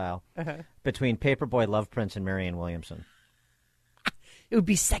 Newsom-DeSantis style, between Paperboy Love Prince and Marianne Williamson. It would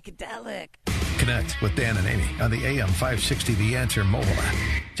be psychedelic. Connect with Dan and Amy on the AM 560 The Answer mobile app.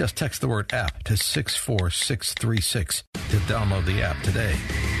 Just text the word app to 64636 to download the app today.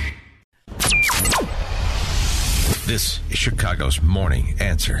 This is Chicago's Morning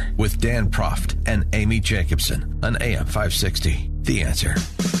Answer with Dan Proft and Amy Jacobson on AM 560 The Answer.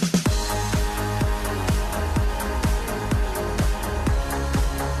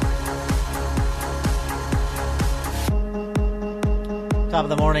 Top of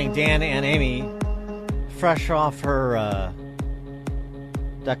the morning, Dan and Amy, fresh off her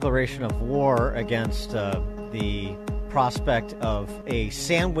declaration of war against the prospect of a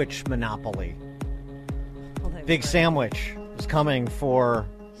sandwich monopoly. Big Sandwich is coming for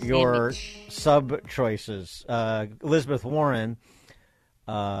your sub choices. Elizabeth Warren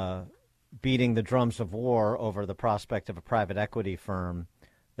beating the drums of war over the prospect of a private equity firm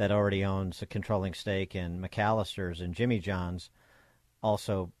that already owns a controlling stake in McAllister's and Jimmy John's,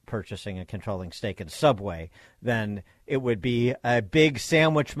 also purchasing a controlling stake in Subway. Then it would be a big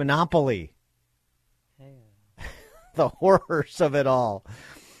sandwich monopoly. The horrors of it all.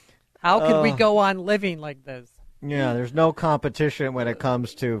 How could we go on living like this? Yeah, there's no competition when it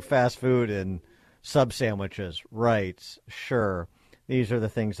comes to fast food and sub sandwiches. Right, sure. These are the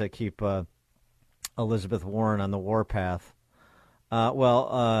things that keep Elizabeth Warren on the warpath.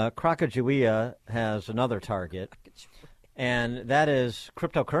 Sacagawea has another target, and that is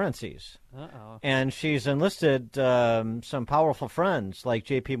cryptocurrencies. Uh-oh. And she's enlisted some powerful friends like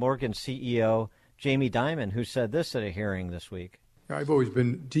J.P. Morgan CEO Jamie Dimon, who said this at a hearing this week. I've always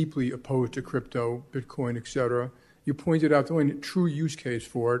been deeply opposed to crypto, Bitcoin, etc. You pointed out the only true use case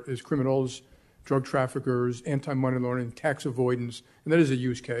for it is criminals, drug traffickers, anti-money laundering, tax avoidance, and that is a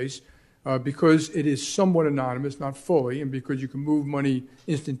use case because it is somewhat anonymous, not fully, and because you can move money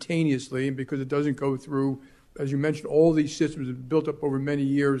instantaneously, and because it doesn't go through, as you mentioned, all these systems have built up over many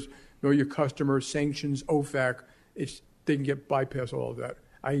years, know your customers, sanctions, OFAC, they can bypass all of that.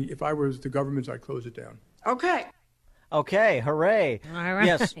 If I was the government, I'd close it down. Okay. Okay, hooray. All right.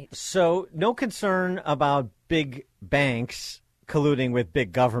 Yes, so no concern about big banks colluding with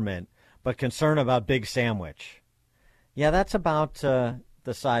big government, but concern about Big Sandwich. Yeah, that's about the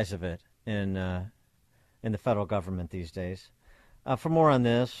size of it in the federal government these days. For more on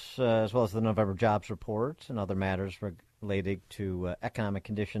this, as well as the November jobs report and other matters related to economic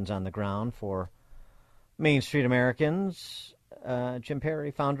conditions on the ground for Main Street Americans, Jim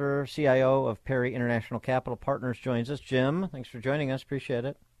Perry, founder, CIO of Perry International Capital Partners, joins us. Jim, thanks for joining us. Appreciate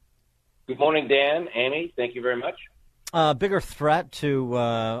it. Good morning, Dan, Amy. Thank you very much. Bigger threat to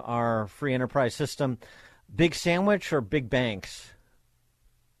our free enterprise system, Big Sandwich or big banks?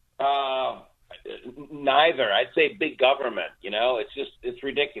 Neither. I'd say big government. It's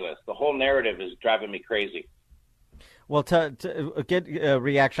ridiculous. The whole narrative is driving me crazy. Well, to get a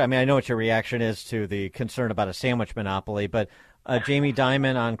reaction, I mean, I know what your reaction is to the concern about a sandwich monopoly, but Jamie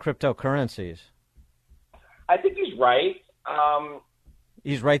Dimon on cryptocurrencies. I think he's right.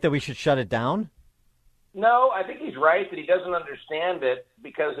 He's right that we should shut it down? No, I think he's right that he doesn't understand it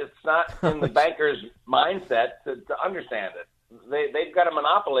because it's not in the banker's mindset to understand it. They've got a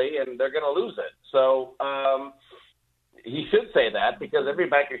monopoly and they're going to lose it. So he should say that because every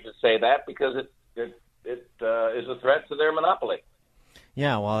banker should say that because it is a threat to their monopoly.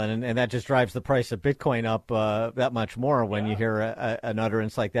 Yeah, well, and that just drives the price of Bitcoin up that much more when you hear an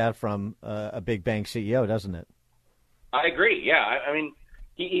utterance like that from a big bank CEO, doesn't it? I agree. Yeah, I mean,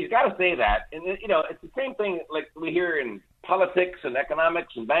 he's got to say that, and it's the same thing like we hear in politics and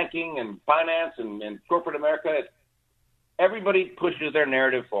economics and banking and finance and corporate America. Everybody pushes their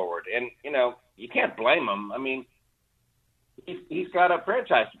narrative forward, and you can't blame him. I mean, he's got a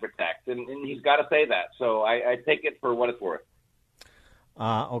franchise to protect, and he's got to say that. So I take it for what it's worth.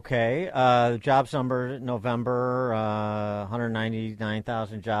 Okay. Jobs number November,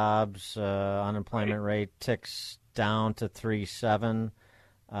 199,000 jobs. Unemployment rate ticks down to 3.7.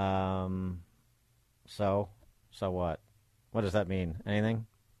 So what? What does that mean? Anything?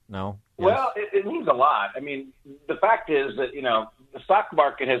 No? Yes. Well, it means a lot. I mean, the fact is that, the stock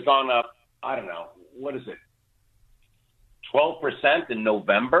market has gone up, I don't know, what is it? 12% in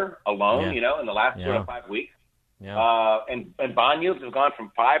November alone, in the last 5 weeks. Yeah. And bond yields have gone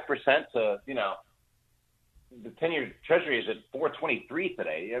from 5% to, the 10-year Treasury is at 4.23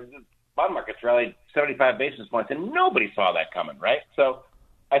 today. The bond market's rallied 75 basis points, and nobody saw that coming, right? So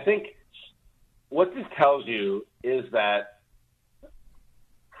I think what this tells you is that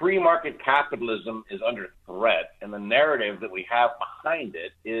free market capitalism is under threat, and the narrative that we have behind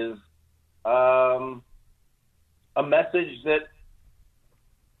it is a message that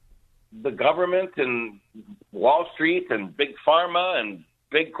the government and Wall Street and big pharma and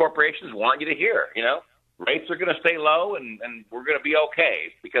big corporations want you to hear. Rates are going to stay low, and we're going to be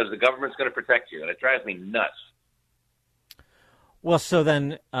okay because the government's going to protect you, and it drives me nuts. Well, so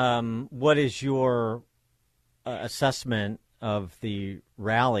then what is your assessment of the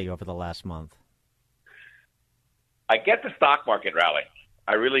rally over the last month? I get the stock market rally.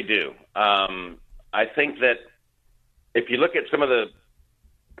 I really do. I think that if you look at some of the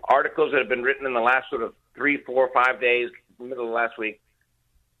articles that have been written in the last sort of 3, 4, 5 days, middle of last week,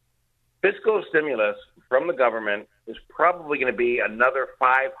 fiscal stimulus from the government is probably going to be another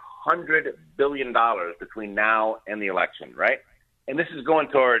 $500 billion between now and the election, right? And this is going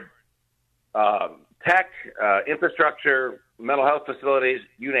toward tech, infrastructure, mental health facilities,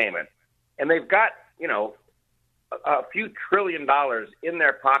 you name it. And they've got, a few $1 trillion in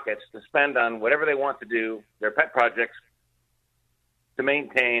their pockets to spend on whatever they want to do, their pet projects, to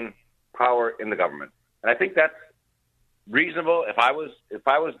maintain power in the government. And I think that's reasonable. If I was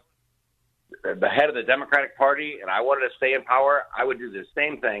the head of the Democratic Party and I wanted to stay in power, I would do the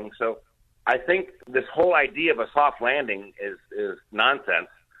same thing. So I think this whole idea of a soft landing is nonsense.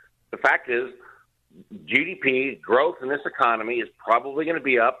 The fact is, GDP growth in this economy is probably going to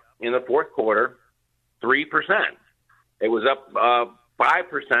be up in the fourth quarter 3%. It was up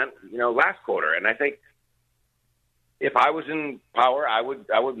 5%, last quarter. And I think if I was in power, I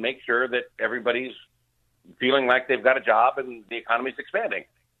would make sure that everybody's feeling like they've got a job and the economy's expanding.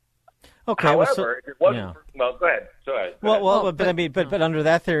 Okay. However, if it wasn't, well, go ahead. But under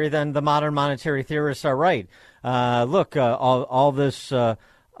that theory, then the modern monetary theorists are right. Look, all this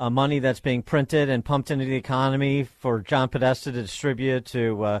money that's being printed and pumped into the economy for John Podesta to distribute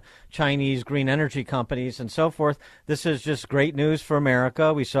to Chinese green energy companies and so forth. This is just great news for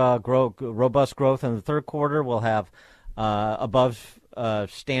America. We saw robust growth in the third quarter. We'll have above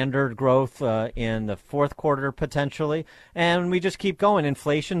standard growth in the fourth quarter potentially. And we just keep going.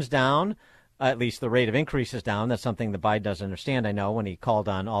 Inflation's down. at least the rate of increase is down. That's something that Biden doesn't understand, I know, when he called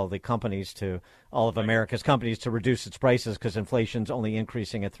on all of America's companies to reduce its prices because inflation's only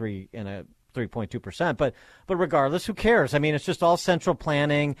increasing at 3.2%. But regardless, who cares? I mean, it's just all central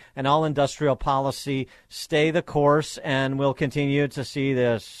planning and all industrial policy. Stay the course, and we'll continue to see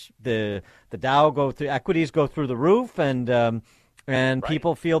the Dow go through, equities go through the roof, and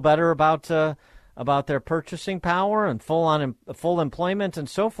people feel better about their purchasing power and full employment and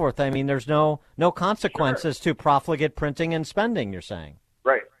so forth. I mean, there's no consequences to profligate printing and spending, you're saying.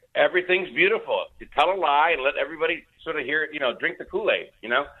 Right. Everything's beautiful. You tell a lie and let everybody sort of hear it, drink the Kool-Aid,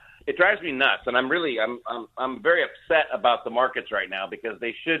 It drives me nuts, and I'm very upset about the markets right now because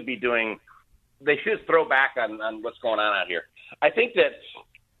they should throw back on what's going on out here. I think that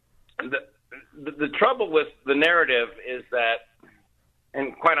the trouble with the narrative is that,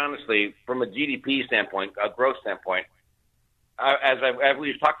 and quite honestly, from a GDP standpoint, a growth standpoint, as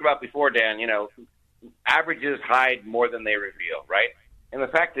we've talked about before, Dan, averages hide more than they reveal, right? And the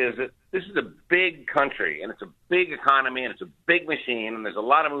fact is that this is a big country, and it's a big economy, and it's a big machine, and there's a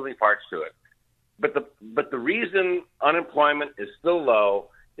lot of moving parts to it. But the reason unemployment is still low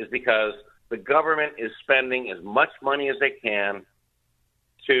is because the government is spending as much money as they can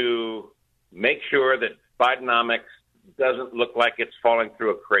to make sure that Bidenomics doesn't look like it's falling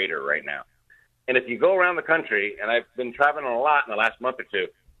through a crater right now. And if you go around the country, and I've been traveling a lot in the last month or two,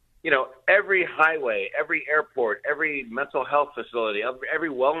 every highway, every airport, every mental health facility, every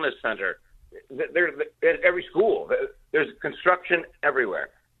wellness center, every school, there's construction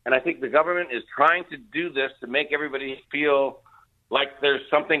everywhere. And I think the government is trying to do this to make everybody feel like there's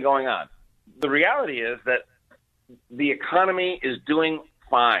something going on. The reality is that the economy is doing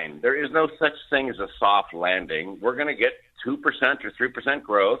fine. There is no such thing as a soft landing. We're going to get 2% or 3%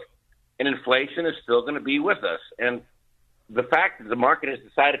 growth, and inflation is still going to be with us. And the fact that the market has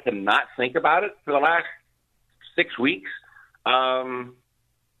decided to not think about it for the last 6 weeks angers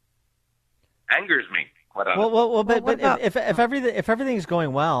me. But if everything's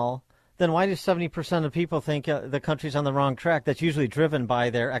going well, then why do 70% of people think the country's on the wrong track? That's usually driven by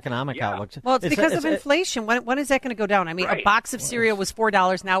their economic outlook. Well, it's because of inflation. When is that going to go down? I mean, a box of cereal was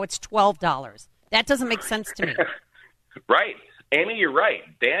 $4. Now it's $12. That doesn't make sense to me. Right. Amy, you're right.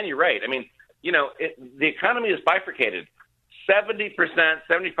 Dan, you're right. I mean, the economy is bifurcated. 70%,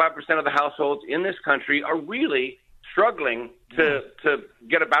 75% of the households in this country are really struggling to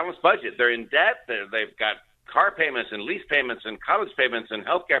get a balanced budget. They're in debt. They've got car payments and lease payments and college payments and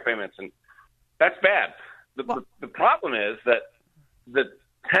healthcare payments, and that's bad. The problem is that the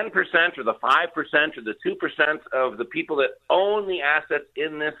 10% or the 5% or the 2% of the people that own the assets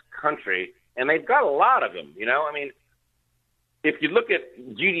in this country, and they've got a lot of them, I mean, if you look at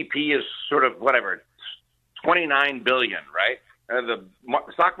GDP as sort of whatever, 29 billion, right? The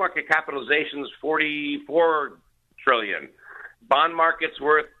stock market capitalization is 44 trillion. Bond market's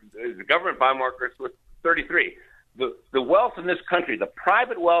worth, the government bond market's worth 33. The wealth in this country, the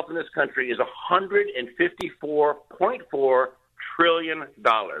private wealth in this country is $154.4 trillion.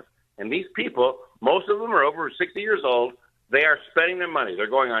 And these people, most of them are over 60 years old. They are spending their money. They're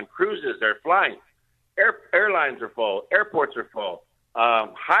going on cruises. They're flying. Airlines are full. Airports are full.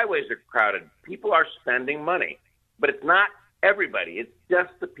 Highways are crowded. People are spending money. But it's not everybody. It's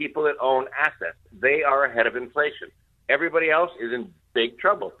just the people that own assets. They are ahead of inflation. Everybody else is in big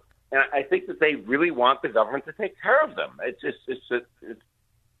trouble. And I think that they really want the government to take care of them.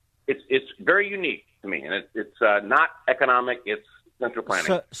 It's very unique to me, and it's not economic. It's central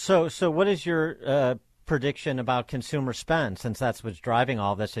planning. So what is your prediction about consumer spend? Since that's what's driving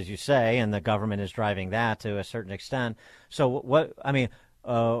all this, as you say, and the government is driving that to a certain extent. So what? I mean,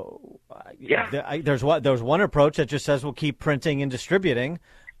 there's one approach that just says we'll keep printing and distributing.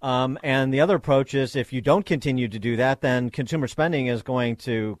 And the other approach is if you don't continue to do that, then consumer spending is going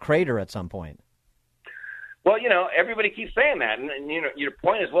to crater at some point. Well, everybody keeps saying that. And your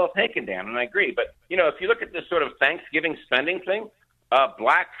point is well taken, Dan, and I agree. But, if you look at this sort of Thanksgiving spending thing,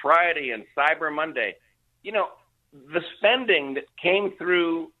 Black Friday and Cyber Monday, the spending that came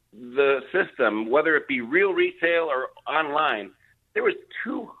through the system, whether it be real retail or online, there was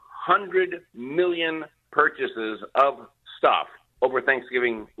 200 million purchases of stuff over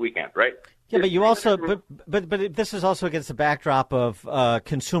Thanksgiving weekend, right? Yeah, but you also, but this is also against the backdrop of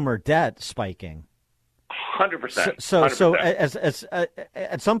consumer debt spiking. 100%. So as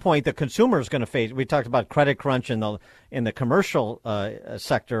at some point, the consumer is going to face. We talked about credit crunch in the commercial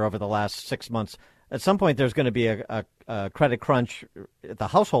sector over the last 6 months. At some point, there's going to be a credit crunch at the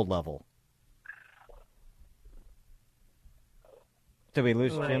household level. Did we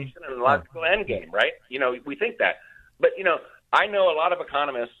lose Jim? A logical end game, right? We think that. But, I know a lot of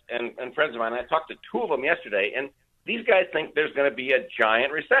economists and friends of mine. I talked to two of them yesterday, and these guys think there's going to be a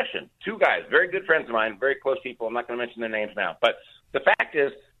giant recession. Two guys, very good friends of mine, very close people. I'm not going to mention their names now. But the fact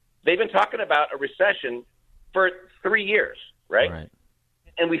is, they've been talking about a recession for 3 years, right?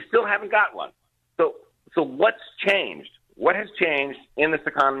 And we still haven't got one. So what's changed? What has changed in this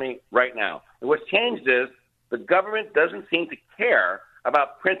economy right now? And what's changed is the government doesn't seem to care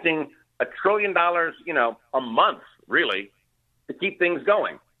about printing $1 trillion, a month, really, to keep things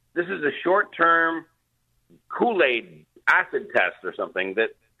going. This is a short-term Kool-Aid acid test or something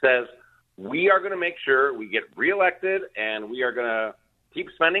that says we are going to make sure we get reelected and we are going to keep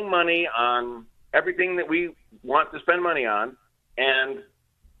spending money on everything that we want to spend money on, and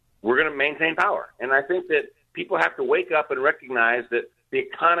we're going to maintain power. And I think that people have to wake up and recognize that the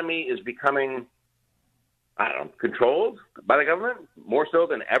economy is becoming, controlled by the government more so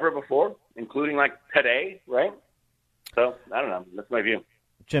than ever before, including like today, right? So, I don't know. That's my view.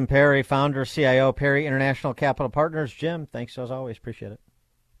 Jim Perry, founder, CIO, Perry International Capital Partners. Jim, thanks as always. Appreciate it.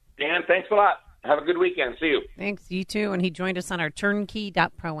 Dan, thanks a lot. Have a good weekend. See you. Thanks, you too. And he joined us on our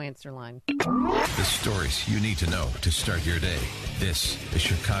turnkey.pro answer line. The stories you need to know to start your day. This is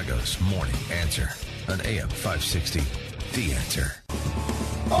Chicago's Morning Answer on AM 560. The Answer.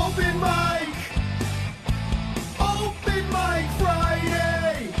 Open mic! Open mic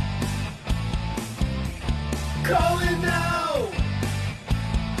Friday! Call it now!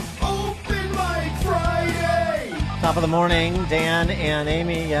 Open mic Friday! Top of the morning, Dan and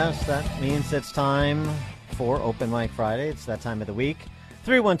Amy. Yes, that means it's time for Open Mic Friday. It's that time of the week.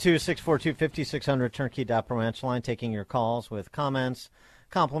 312-642-5600, turnkey.pro answer line, taking your calls with comments,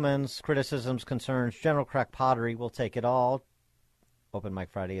 compliments, criticisms, concerns, general crack pottery. We'll take it all. Open Mic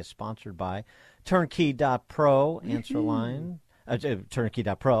Friday is sponsored by turnkey.pro answer line.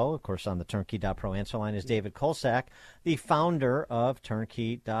 Turnkey.pro, of course, on the Turnkey.pro answer line is David Kolsak, the founder of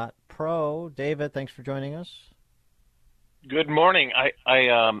Turnkey.pro. David, thanks for joining us. Good morning. I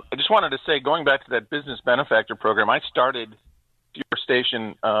just wanted to say, going back to that business benefactor program, I started your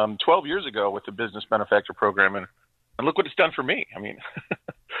station 12 years ago with the business benefactor program, and look what it's done for me. I mean,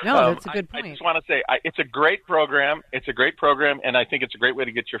 no, that's a good point. I just want to say it's a great program. It's a great program, and I think it's a great way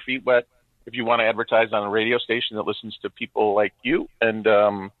to get your feet wet if you want to advertise on a radio station that listens to people like you. And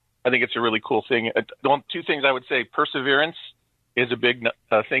I think it's a really cool thing. Two things I would say: perseverance is a big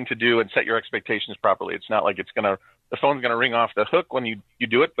thing to do, and set your expectations properly. It's not like the phone's going to ring off the hook when you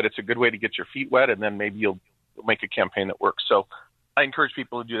do it, but it's a good way to get your feet wet, and then maybe you'll make a campaign that works. So I encourage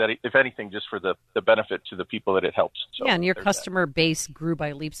people to do that, if anything, just for the benefit to the people that it helps. So yeah, and your customer base grew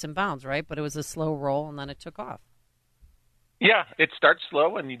by leaps and bounds, right? But it was a slow roll, and then it took off. Yeah, it starts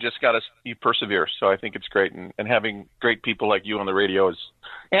slow, and you just you persevere. So I think it's great, and having great people like you on the radio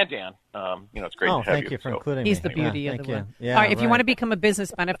and Dan, it's great to have you. Thank you for including me. He's the beauty of the web. Yeah, all right, if you want to become a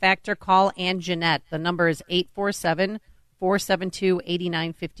business benefactor, call Ann Jeanette. The number is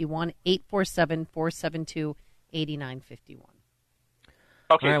 847-472-8951, 847-472-8951.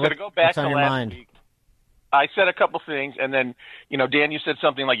 Okay, so to go back to last week, I said a couple things, and then, Dan, you said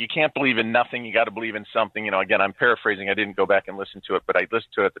something like you can't believe in nothing, you got to believe in something. Again, I'm paraphrasing. I didn't go back and listen to it, but I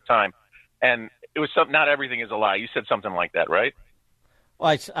listened to it at the time. And it was not everything is a lie. You said something like that, right?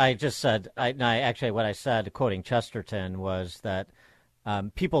 Well, I just said, what I said, quoting Chesterton, was that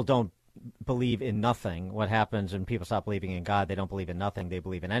people don't believe in nothing. What happens when people stop believing in God, they don't believe in nothing, they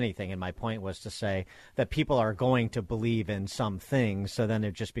believe in anything. And my point was to say that people are going to believe in some things, so then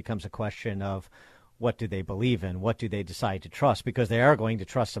it just becomes a question of, what do they believe in? What do they decide to trust? Because they are going to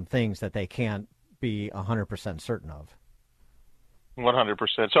trust some things that they can't be 100% certain of.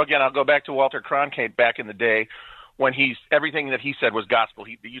 100%. So again, I'll go back to Walter Cronkite back in the day when everything that he said was gospel.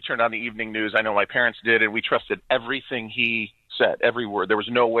 You turned on the evening news. I know my parents did, and we trusted everything he said, every word. There was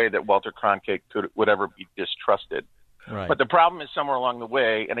no way that Walter Cronkite would ever be distrusted. Right. But the problem is somewhere along the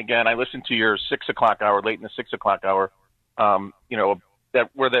way, and again, I listened to your 6 o'clock hour, late in the 6 o'clock hour,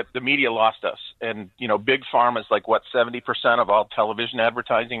 where the media lost us. And, big pharma is 70% of all television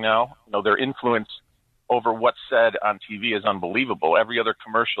advertising now. Their influence over what's said on TV is unbelievable. Every other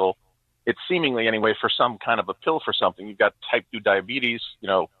commercial, it's seemingly anyway for some kind of a pill for something. You've got type 2 diabetes,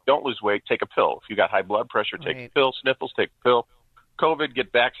 don't lose weight, take a pill. If you got high blood pressure, take a pill. Sniffles, take a pill. COVID,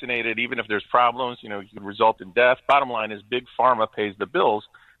 get vaccinated. Even if there's problems, you could result in death. Bottom line is big pharma pays the bills,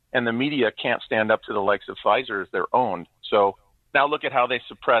 and the media can't stand up to the likes of Pfizer as their own. So now look at how they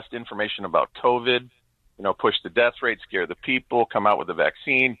suppressed information about COVID, push the death rate, scare the people, come out with a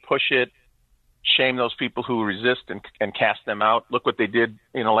vaccine, push it, shame those people who resist and cast them out. Look what they did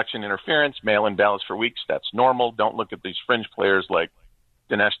in election interference, mail-in ballots for weeks. That's normal. Don't look at these fringe players like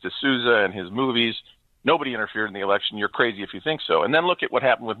Dinesh D'Souza and his movies. nobody interfered in the election. You're crazy if you think so. And then look at what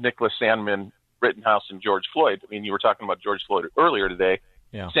happened with Nicholas Sandmann, Rittenhouse, and George Floyd. I mean, you were talking about George Floyd earlier today.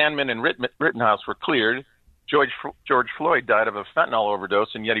 Yeah. Sandmann and Rittenhouse were cleared. George Floyd died of a fentanyl overdose,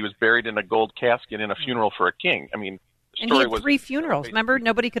 and yet he was buried in a gold casket in a funeral for a king. I mean, the And story he had 3 funerals. Remember,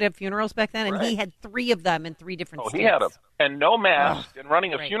 nobody could have funerals back then, and he had 3 of them in 3 different states. He had them, and no mask, and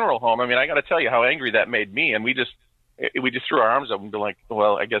running a funeral home. I mean, I got to tell you how angry that made me, and we just threw our arms up and be like,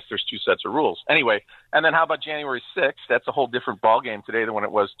 well, I guess there's 2 sets of rules. Anyway, and then how about January 6th? That's a whole different ballgame today than when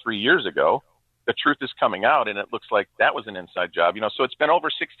it was 3 years ago. The truth is coming out, and it looks like that was an inside job. You know, so it's been over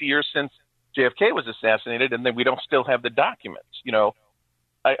 60 years since JFK was assassinated, and then we don't still have the documents. You know,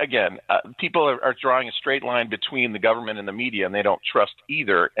 people are drawing a straight line between the government and the media, and they don't trust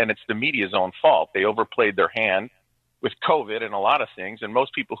either, and it's the media's own fault. They overplayed their hand with COVID and a lot of things, and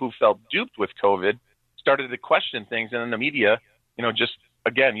most people who felt duped with COVID started to question things, and then the media, you know, just,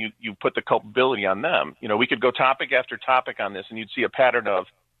 again, you put the culpability on them. You know, we could go topic after topic on this, and you'd see a pattern of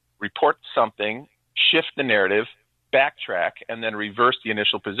report something, shift the narrative, backtrack, and then reverse the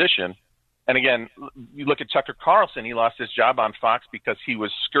initial position. And again, you look at Tucker Carlson, he lost his job on Fox because he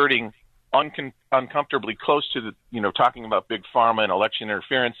was skirting uncomfortably close to the, you know, talking about big pharma and election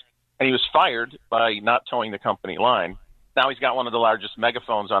interference, and he was fired by not towing the company line. Now he's got one of the largest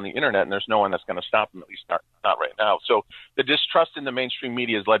megaphones on the internet, and there's no one that's going to stop him, at least not right now. So the distrust in the mainstream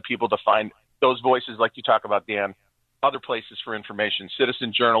media has led people to find those voices, like you talk about, Dan, other places for information,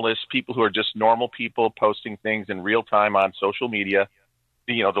 citizen journalists, people who are just normal people posting things in real time on social media.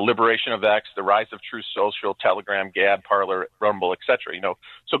 You know, the liberation of X, the rise of Truth Social, Telegram, Gab, Parler, Rumble, etc. You know,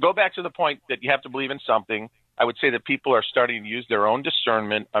 so go back to the point that you have to believe in something. I would say that people are starting to use their own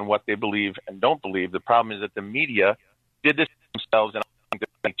discernment on what they believe and don't believe. The problem is that the media did this themselves, and I think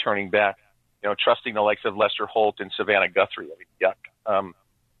they're turning back. You know, trusting the likes of Lester Holt and Savannah Guthrie. I mean, yuck.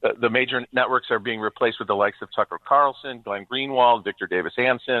 The major networks are being replaced with the likes of Tucker Carlson, Glenn Greenwald, Victor Davis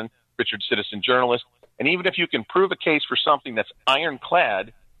Hanson, Richard Citizen Journalist. And even if you can prove a case for something that's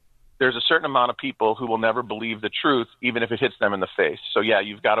ironclad, there's a certain amount of people who will never believe the truth, even if it hits them in the face. So, yeah,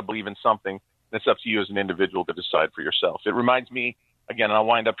 you've got to believe in something. It's up to you as an individual to decide for yourself. It reminds me, again, and I'll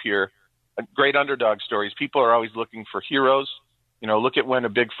wind up here, great underdog stories. People are always looking for heroes. You know, look at when a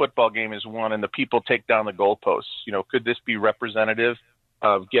big football game is won and the people take down the goalposts. You know, could this be representative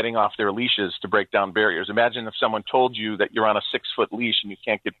of getting off their leashes to break down barriers? Imagine if someone told you that you're on a 6-foot leash and you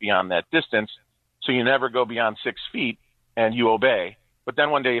can't get beyond that distance, so you never go beyond 6 feet and you obey. But then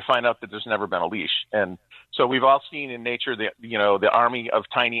one day you find out that there's never been a leash. And so we've all seen in nature the army of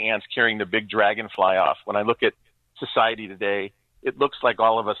tiny ants carrying the big dragonfly off. When I look at society today, it looks like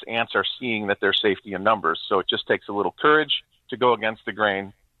all of us ants are seeing that there's safety in numbers. So it just takes a little courage to go against the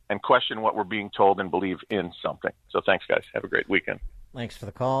grain and question what we're being told and believe in something. So thanks, guys. Have a great weekend. Thanks for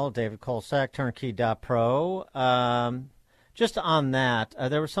the call. David Kolsak, Turnkey.pro. Just on that,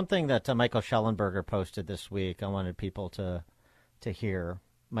 there was something that Michael Schellenberger posted this week. I wanted people to hear.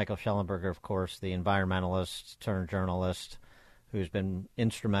 Michael Schellenberger, of course, the environmentalist turned journalist who's been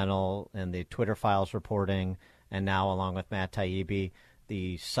instrumental in the Twitter Files reporting, and now, along with Matt Taibbi,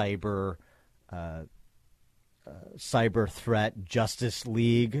 the cyber threat Justice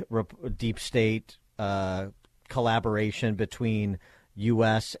League, deep state collaboration between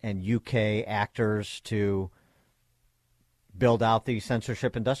U.S. and U.K. actors to build out the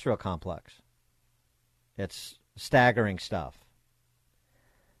censorship industrial complex. It's staggering stuff.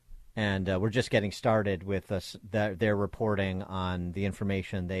 And we're just getting started with their reporting on the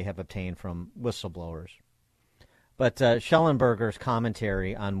information they have obtained from whistleblowers. But Schellenberger's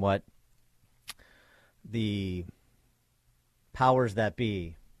commentary on what the powers that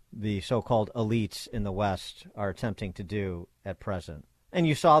be, the so-called elites in the West, are attempting to do at present. And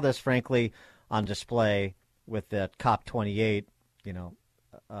you saw this, frankly, on display with the COP28,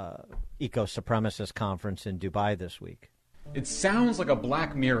 eco-supremacist conference in Dubai this week. It sounds like a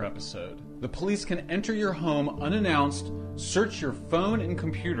Black Mirror episode. The police can enter your home unannounced, search your phone and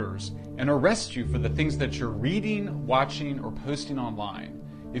computers, and arrest you for the things that you're reading, watching, or posting online.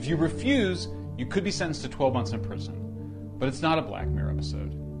 If you refuse, you could be sentenced to 12 months in prison. But it's not a Black Mirror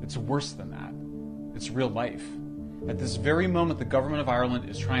episode. It's worse than that. It's real life. At this very moment, the government of Ireland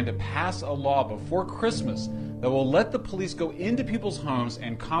is trying to pass a law before Christmas that will let the police go into people's homes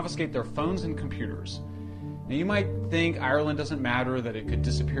and confiscate their phones and computers. Now, you might think Ireland doesn't matter, that it could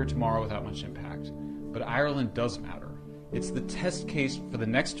disappear tomorrow without much impact. But Ireland does matter. It's the test case for the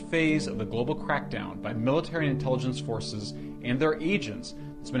next phase of the global crackdown by military and intelligence forces and their agents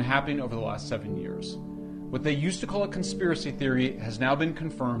that's been happening over the last 7 years. What they used to call a conspiracy theory has now been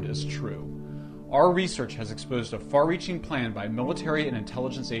confirmed as true. Our research has exposed a far-reaching plan by military and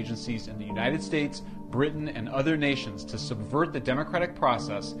intelligence agencies in the United States, Britain, and other nations to subvert the democratic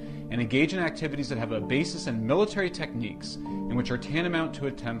process and engage in activities that have a basis in military techniques and which are tantamount to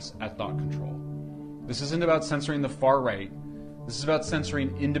attempts at thought control. This isn't about censoring the far right. This is about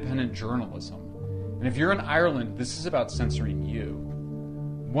censoring independent journalism. And if you're in Ireland, this is about censoring you.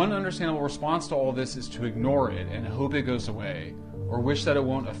 One understandable response to all this is to ignore it and hope it goes away, or wish that it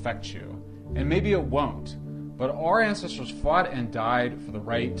won't affect you. And maybe it won't, but our ancestors fought and died for the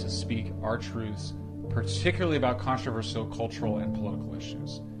right to speak our truths, particularly about controversial cultural and political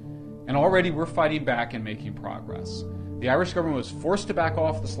issues. And already we're fighting back and making progress. The Irish government was forced to back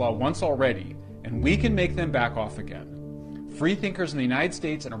off this law once already, and we can make them back off again. Free thinkers in the United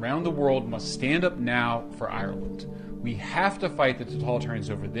States and around the world must stand up now for Ireland. We have to fight the totalitarians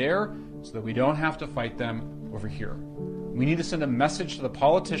over there so that we don't have to fight them over here. We need to send a message to the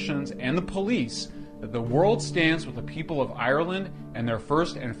politicians and the police that the world stands with the people of Ireland and their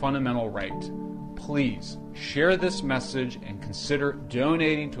first and fundamental right. Please share this message and consider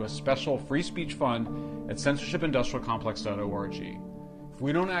donating to a special free speech fund at censorshipindustrialcomplex.org. If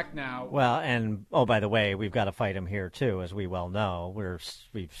we don't act now... Well, and, oh, by the way, we've got to fight them here, too, as we well know.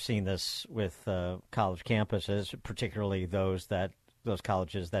 We've seen this with college campuses, particularly those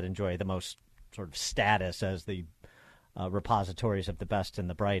colleges that enjoy the most sort of status as the repositories of the best and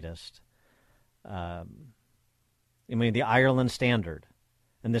the brightest. I mean, the Ireland standard,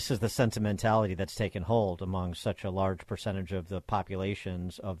 and this is the sentimentality that's taken hold among such a large percentage of the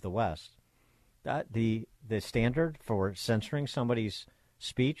populations of the West. The standard for censoring somebody's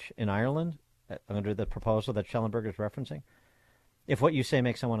speech in Ireland under the proposal that Schellenberg is referencing, if what you say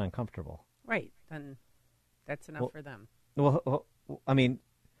makes someone uncomfortable. Right, then that's enough for them. Well, I mean,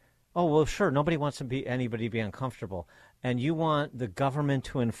 sure, nobody wants anybody to be uncomfortable, and you want the government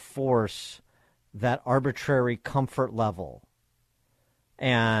to enforce that arbitrary comfort level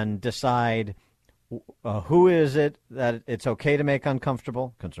and decide who is it that it's okay to make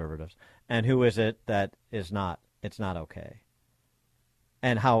uncomfortable, conservatives, and who is it that is not, it's not okay.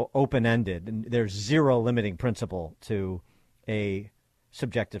 And how open-ended, and there's zero limiting principle to a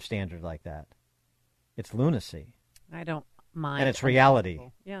subjective standard like that. It's lunacy. I don't mind. And it's reality.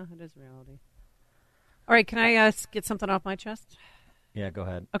 Yeah, it is reality. All right, can I get something off my chest? Yeah, go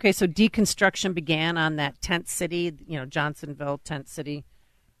ahead. Okay, so deconstruction began on that tent city, Johnsonville, tent city,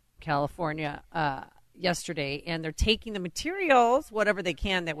 California, yesterday, and they're taking the materials, whatever they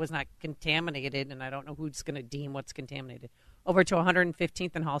can, that was not contaminated, and I don't know who's going to deem what's contaminated, over to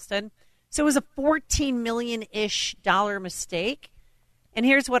 115th and Halsted. So it was a $14 million-ish mistake. And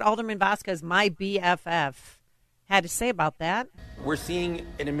here's what Alderman Vasquez, my BFF, had to say about that. We're seeing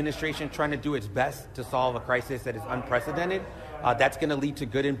an administration trying to do its best to solve a crisis that is unprecedented. That's going to lead to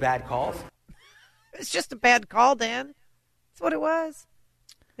good and bad calls. It's just a bad call, Dan. That's what it was.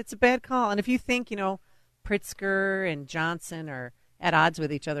 It's a bad call. And if you think, Pritzker and Johnson are at odds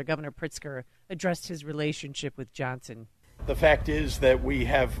with each other, Governor Pritzker addressed his relationship with Johnson. The fact is that we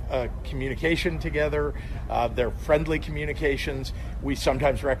have communication together. They're friendly communications. We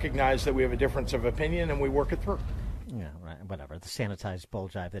sometimes recognize that we have a difference of opinion, and we work it through. Yeah, right. Whatever. The sanitized bull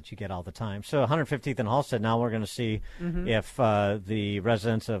jive that you get all the time. So 115th and Halsted, now we're going to see if the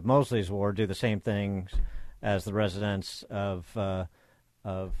residents of Mosley's Ward do the same things as the residents of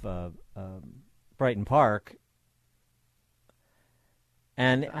Brighton Park.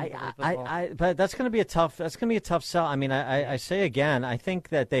 And but that's going to be a tough sell. I mean, I say again, I think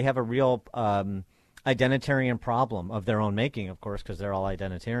that they have a real identitarian problem of their own making, of course, because they're all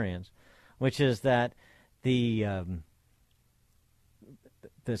identitarians, which is that the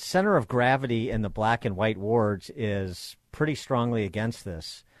center of gravity in the black and white wards is pretty strongly against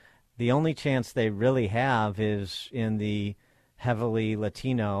this. The only chance they really have is in the heavily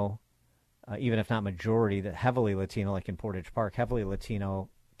Latino, even if not majority, the heavily Latino, like in Portage Park, heavily Latino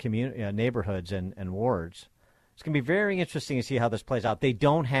neighborhoods and wards. It's going to be very interesting to see how this plays out. They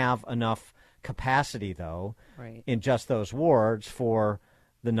don't have enough capacity, though, in just those wards for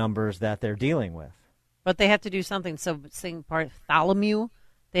the numbers that they're dealing with. But they have to do something. So, St. Bartholomew,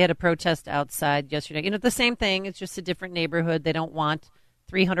 they had a protest outside yesterday. The same thing. It's just a different neighborhood. They don't want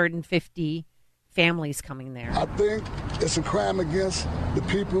 350 families coming there. I think it's a crime against the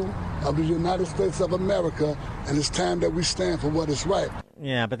people of the United States of America, and it's time that we stand for what is right.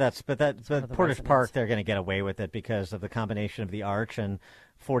 Yeah, but Portage Park, they're going to get away with it because of the combination of the arch, and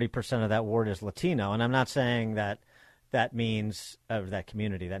 40% of that ward is Latino. And I'm not saying that means that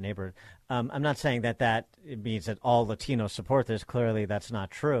community, that neighborhood. I'm not saying that it means that all Latinos support this. Clearly, that's not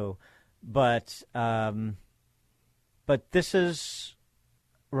true. But this is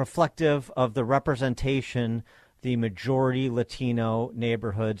reflective of the representation the majority Latino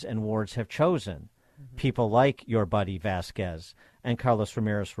neighborhoods and wards have chosen. people like your buddy Vasquez and Carlos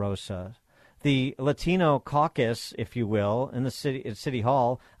Ramirez Rosa. The Latino caucus, if you will, in the city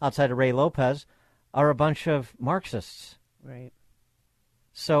hall outside of Ray Lopez are a bunch of Marxists. Right.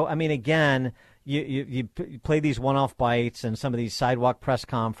 So, I mean, again, you play these one-off bites and some of these sidewalk press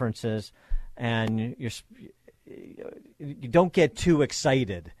conferences, and you don't get too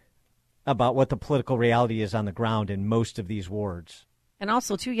excited about what the political reality is on the ground in most of these wards. And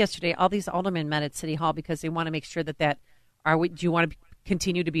also, too, yesterday, all these aldermen met at City Hall because they want to make sure that do you want to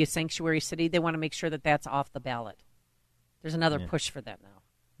continue to be a sanctuary city? They want to make sure that that's off the ballot. There's another push for that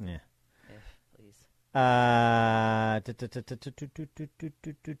now. Yeah. Please.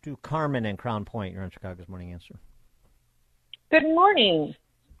 Carmen in Crown Point, you're on Chicago's Morning Answer. Good morning.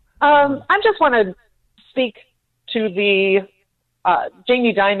 I just want to speak to the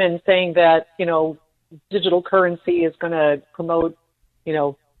Jamie Dimon saying that, digital currency is going to promote,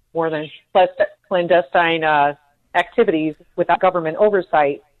 more than clandestine activities without government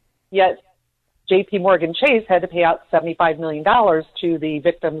oversight. Yet J.P. Morgan Chase had to pay out $75 million to the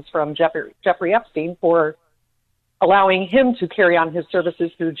victims from Jeffrey Epstein for allowing him to carry on his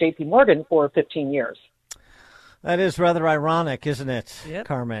services through J.P. Morgan for 15 years. That is rather ironic, isn't it, Yep.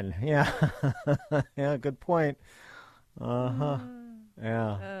 Carmen? Yeah. Yeah, good point. Uh-huh.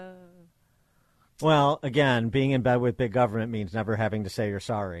 Yeah. Well, again, being in bed with big government means never having to say you're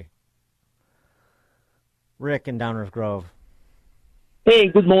sorry. Rick in Downers Grove. Hey,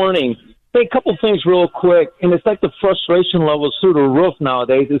 good morning. Hey, a couple things real quick. And it's like the frustration level's through the roof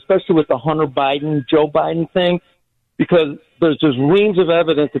nowadays, especially with the Hunter Biden, Joe Biden thing, because there's just reams of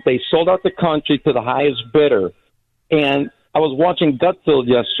evidence that they sold out the country to the highest bidder. And I was watching Gutfeld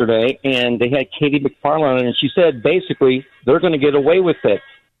yesterday, and they had Katie McFarland on, and she said basically they're going to get away with it.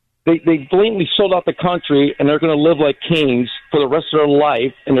 They blatantly sold out the country, and they're going to live like kings for the rest of their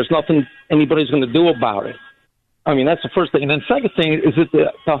life, and there's nothing anybody's going to do about it. I mean, that's the first thing. And then second thing is that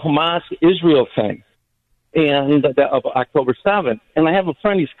the Hamas-Israel thing and of October 7th. And I have a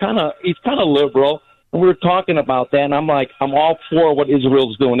friend, he's kind of liberal, and we were talking about that, and I'm like, I'm all for what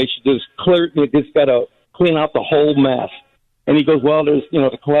Israel's doing. They should just got to clean out the whole mess. And he goes, well, there's,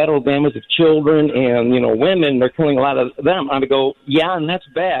 the collateral damage of children and, women, they're killing a lot of them. I go, yeah, and that's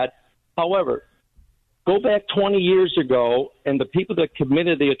bad. However, go back 20 years ago, and the people that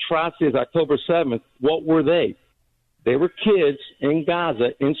committed the atrocities October 7th, what were they? They were kids in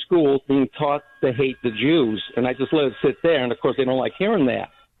Gaza, in schools, being taught to hate the Jews. And I just let it sit there, and, of course, they don't like hearing that.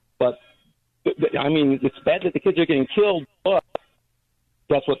 But, I mean, it's bad that the kids are getting killed, but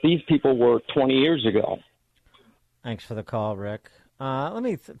that's what these people were 20 years ago. Thanks for the call, Rick. Let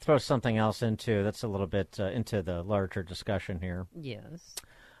me throw something else that's a little bit into the larger discussion here. Yes.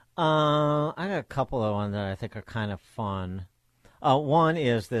 I got a couple of ones that I think are kind of fun. One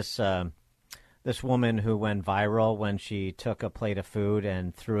is this woman who went viral when she took a plate of food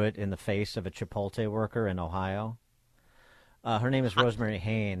and threw it in the face of a Chipotle worker in Ohio. Her name is Rosemary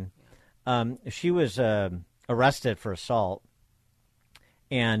Hain. She was arrested for assault,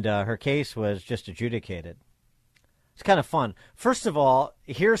 and her case was just adjudicated. It's kind of fun. First of all,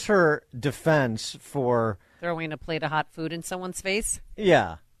 here's her defense for throwing a plate of hot food in someone's face?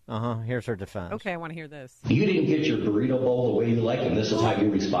 Yeah. Here's her defense. Okay, I want to hear this. You didn't get your burrito bowl the way you like, and this is how you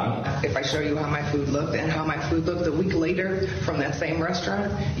respond. If I show you how my food looked and how my food looked a week later from that same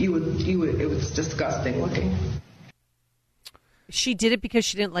restaurant, it was disgusting looking. She did it because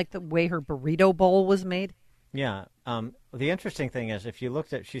she didn't like the way her burrito bowl was made? Yeah. The interesting thing is,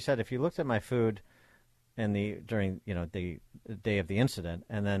 she said, if you looked at my food during the day of the incident,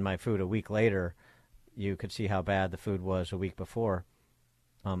 and then my food a week later, you could see how bad the food was a week before.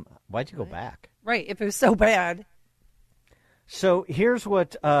 Why'd you go back? Right, if it was so bad. So here's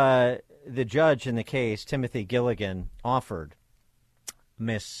what the judge in the case, Timothy Gilligan, offered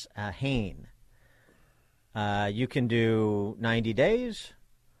Miss Hain. You can do 90 days,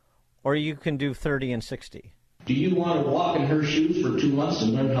 or you can do 30 and 60. Do you want to walk in her shoes for 2 months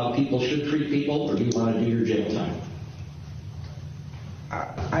and learn how people should treat people, or do you want to do your jail time?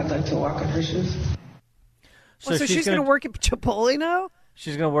 I'd like to walk in her shoes. So she's going to work at Chipotle now?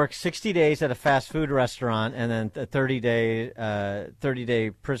 She's going to work 60 days at a fast food restaurant and then a 30-day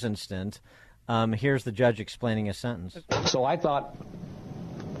prison stint. Here's the judge explaining his sentence. So I thought,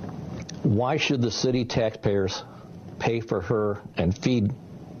 why should the city taxpayers pay for her and feed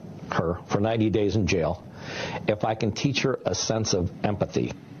her for 90 days in jail if I can teach her a sense of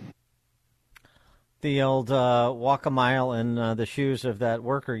empathy? The old walk a mile in the shoes of that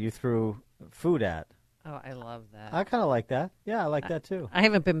worker you threw food at. Oh, I love that. I kind of like that. Yeah, I like that too. I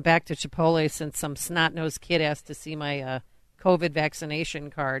haven't been back to Chipotle since some snot-nosed kid asked to see my COVID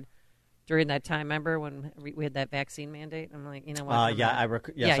vaccination card. during that time. Remember when we had that vaccine mandate? I'm like, you know what? Yeah, I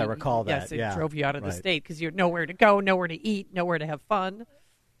recall that. Yes, it yeah, drove you out of the right. state because you're nowhere to go, nowhere to eat, nowhere to have fun.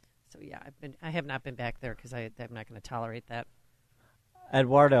 So yeah, I have not been back there because I'm not going to tolerate that.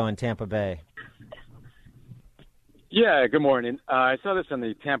 Eduardo in Tampa Bay. Yeah, good morning. I saw this in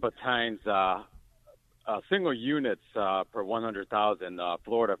the Tampa Times. Single units per 100,000.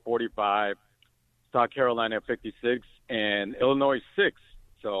 Florida 45, South Carolina 56, and Illinois 6.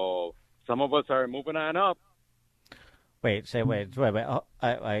 So some of us are moving on up. Wait. Oh,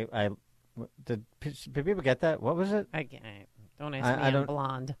 did people get that? What was it? Don't ask me. I'm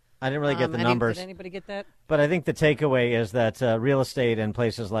blonde. I didn't really get the numbers. Did anybody get that? But I think the takeaway is that real estate in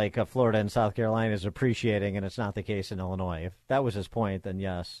places like Florida and South Carolina is appreciating, and it's not the case in Illinois. If that was his point, then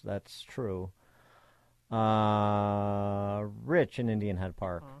yes, that's true. Rich in Indian Head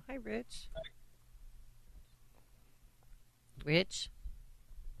Park. Oh, hi, Rich. Rich?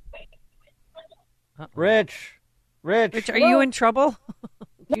 Rich, are you in trouble?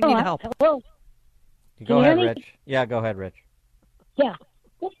 Do you need help? Hello. Go ahead, Rich. Yeah, go ahead, Rich. Yeah,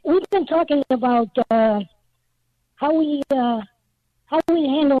 we've been talking about how we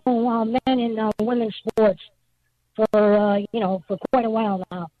handle men in women's sports for quite a while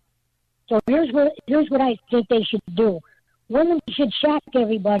now. So here's what I think they should do. Women should shock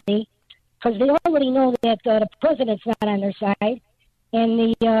everybody because they already know that the president's not on their side, and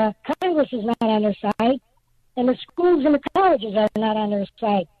the Congress is not on their side, and the schools and the colleges are not on their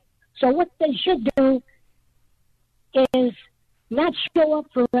side. So what they should do is not show up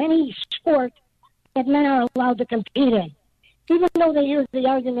for any sport that men are allowed to compete in. Even though they use the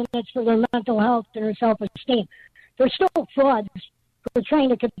argument that's for their mental health and their self-esteem, they're still frauds for trying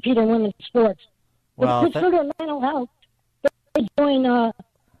to compete in women's sports. Well, it's for their mental health. They join,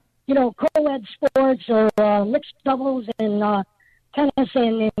 co-ed sports or mixed doubles and tennis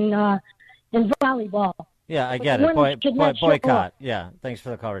and volleyball. Yeah, I get it. Boycott. Yeah, thanks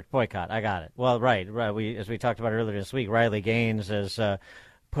for the coverage. Boycott. I got it. Well, right. As we talked about earlier this week, Riley Gaines has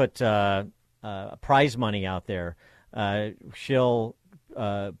put prize money out there. She'll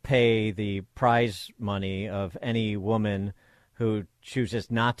pay the prize money of any woman who chooses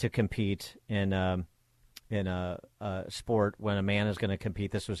not to compete in a sport when a man is going to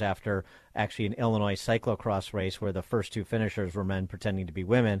compete. This was after actually an Illinois cyclocross race where the first two finishers were men pretending to be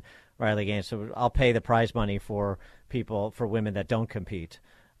women. Riley Gaines, so I'll pay the prize money for women that don't compete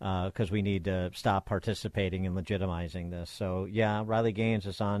because we need to stop participating in legitimizing this. So, yeah, Riley Gaines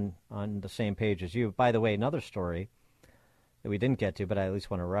is on the same page as you. By the way, another story that we didn't get to, but I at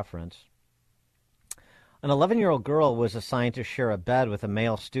least want to reference. An 11-year-old girl was assigned to share a bed with a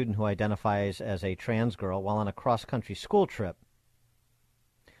male student who identifies as a trans girl while on a cross-country school trip.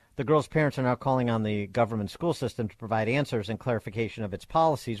 The girl's parents are now calling on the government school system to provide answers and clarification of its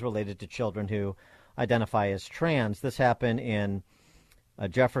policies related to children who identify as trans. This happened in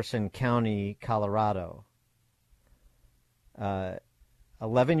Jefferson County, Colorado.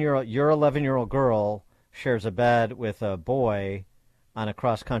 11-year-old girl shares a bed with a boy on a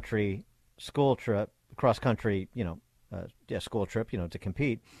cross-country school trip. School trip, to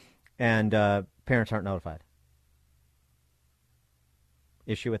compete, and parents aren't notified.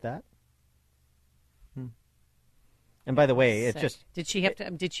 Issue with that? And by the way, it's just... Did she have to?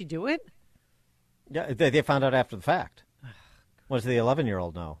 Did she do it? Yeah, they found out after the fact. What does the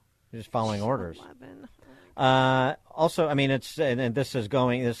 11-year-old know? They're just following orders. 11. Also, I mean, it's and this is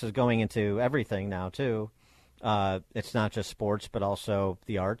going into everything now too. It's not just sports, but also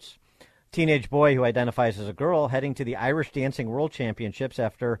the arts. Teenage boy who identifies as a girl heading to the Irish Dancing World Championships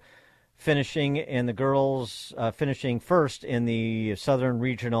after finishing first in the Southern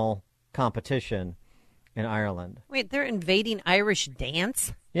Regional competition in Ireland. Wait, they're invading Irish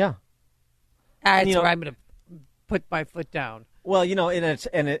dance? Yeah. That's where I'm going to put my foot down. Well,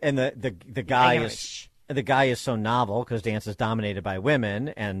 the guy is so novel because dance is dominated by women,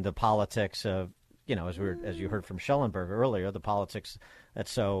 and the politics of as you heard from Schellenberg earlier, the politics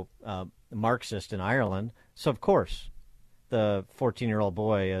that's so Marxist in Ireland. So, of course, the 14-year-old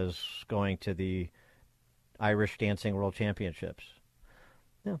boy is going to the Irish Dancing World Championships.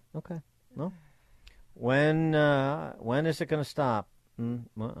 Yeah, okay. Well, when is it going to stop?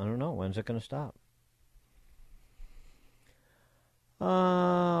 Well, I don't know. When's it going to stop?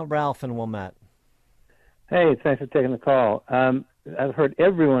 Ralph and Wilmette. Hey, thanks for taking the call. I've heard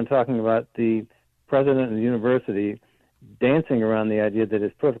everyone talking about the president of the university dancing around the idea that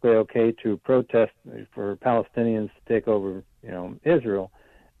it's perfectly okay to protest for Palestinians to take over, Israel,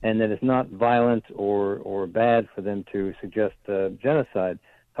 and that it's not violent or bad for them to suggest genocide.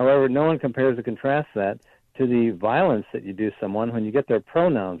 However, no one compares or contrasts that to the violence that you do someone when you get their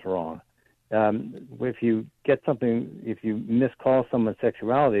pronouns wrong. if you get something, if you miscall someone's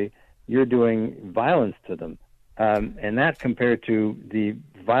sexuality, you're doing violence to them. And that compared to the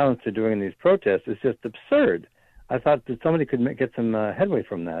violence they're doing in these protests is just absurd. I thought that somebody could get some headway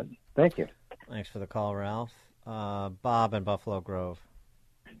from that. Thank you. Thanks for the call, Ralph. Bob in Buffalo Grove.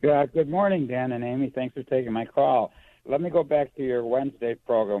 Yeah, good morning, Dan and Amy. Thanks for taking my call. Let me go back to your Wednesday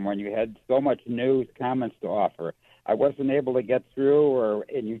program when you had so much news comments to offer. I wasn't able to get through,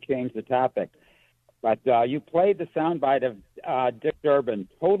 and you changed the topic. But you played the soundbite of Dick Durbin,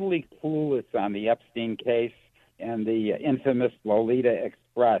 totally clueless on the Epstein case and the infamous Lolita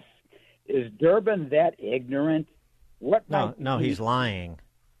Express. Is Durbin that ignorant? No, he's lying.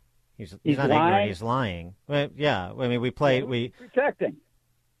 He's not lying? ignorant. He's lying. Well, yeah, I mean, protecting.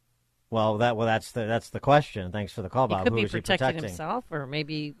 Well, that's the question. Thanks for the call, Bob. He could Who be is he protecting protecting? himself, or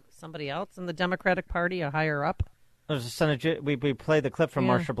maybe somebody else in the Democratic Party, a higher up. There's a Senate. We played the clip from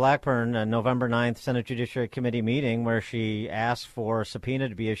Yeah. Marsha Blackburn, November 9th Senate Judiciary Committee meeting, where she asked for a subpoena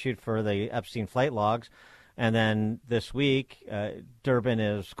to be issued for the Epstein flight logs. And then this week, Durbin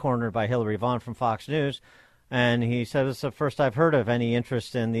is cornered by Hillary Vaughn from Fox News, and he said, "It's the first I've heard of any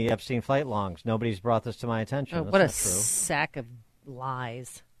interest in the Epstein flight logs. Nobody's brought this to my attention." Oh, That's what a not true. sack of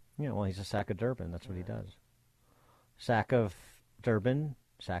lies. Yeah, well, he's a sack of Durbin. That's what he does. Sack of Durbin,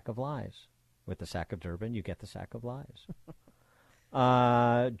 sack of lies. With the sack of Durbin, you get the sack of lies.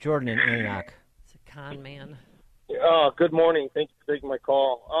 Jordan in Antioch. It's a con man. Good morning. Thank you for taking my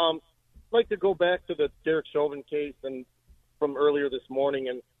call. I'd like to go back to the Derek Chauvin case and from earlier this morning.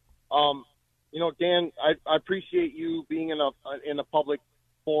 And, Dan, I appreciate you being in a public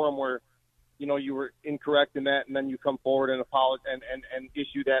forum where, you were incorrect in that, and then you come forward and apologize and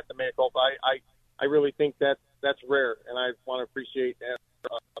issue that to mea culpa. I really think that's rare, and I want to appreciate that.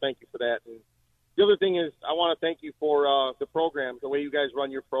 Thank you for that. And the other thing is, I want to thank you for the program, the way you guys run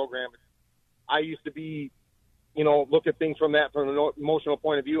your program. I used to be, look at things from an emotional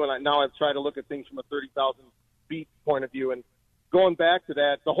point of view, and now I've tried to look at things from a 30,000 feet point of view. And going back to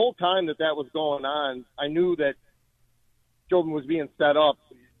that, the whole time that was going on, I knew that Chauvin was being set up.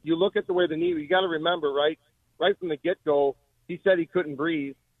 You look at the way you got to remember, right from the get-go, he said he couldn't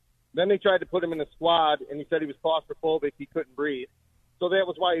breathe. Then they tried to put him in a squad, and he said he was claustrophobic, he couldn't breathe. So that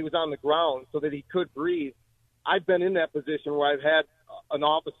was why he was on the ground, so that he could breathe. I've been in that position where I've had an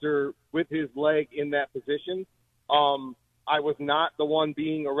officer with his leg in that position. I was not the one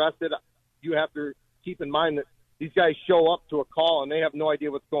being arrested. You have to keep in mind that these guys show up to a call, and they have no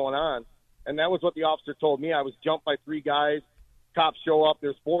idea what's going on. And that was what the officer told me. I was jumped by 3 guys. Cops show up.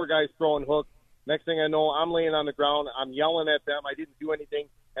 There's 4 guys throwing hooks. Next thing I know, I'm laying on the ground. I'm yelling at them. I didn't do anything.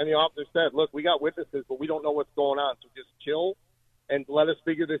 And the officer said, "Look, we got witnesses, but we don't know what's going on. So just chill and let us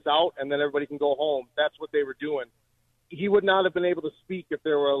figure this out, and then everybody can go home." That's what they were doing. He would not have been able to speak if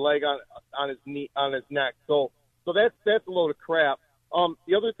there were a leg on his knee, on his neck. So that's a load of crap.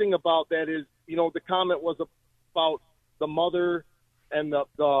 The other thing about that is, the comment was about the mother and the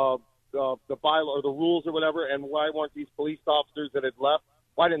bylaw or the rules or whatever, and why weren't these police officers that had left,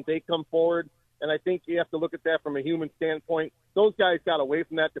 why didn't they come forward? And I think you have to look at that from a human standpoint. Those guys got away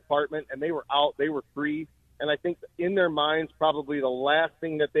from that department, and they were out. They were free. And I think in their minds, probably the last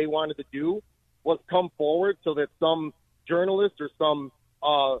thing that they wanted to do was come forward so that some journalist or some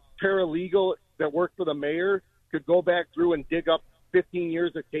paralegal that worked for the mayor could go back through and dig up 15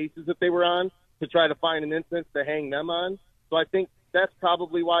 years of cases that they were on to try to find an instance to hang them on. So I think that's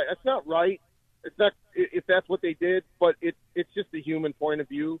probably why. It's not right. It's not if that's what they did, but it's just a human point of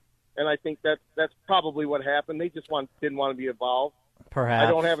view. And I think that's probably what happened. They just didn't want to be involved. Perhaps.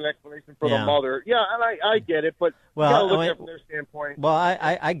 I don't have an explanation for the mother. Yeah, and I get it, but you got to look at it from their standpoint. Well,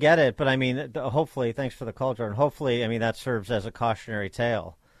 I get it, but I mean, hopefully, thanks for the call, Jordan. Hopefully, I mean, that serves as a cautionary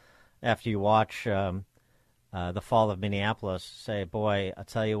tale after you watch the fall of Minneapolis. Say, boy, I'll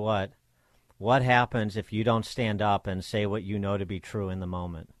tell you what happens if you don't stand up and say what you know to be true in the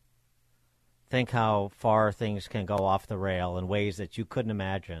moment? Think how far things can go off the rail in ways that you couldn't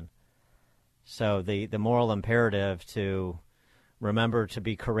imagine. So the moral imperative to remember to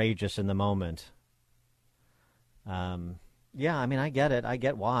be courageous in the moment. Yeah, I mean, I get it. I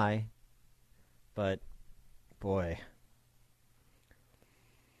get why. But, boy.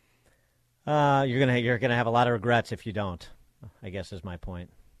 You're gonna have a lot of regrets if you don't, I guess is my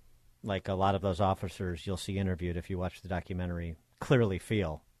point. Like a lot of those officers you'll see interviewed, if you watch the documentary, clearly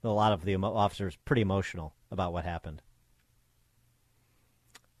feel. A lot of the officers pretty emotional about what happened.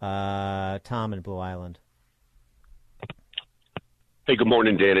 Tom in Blue Island. Hey, good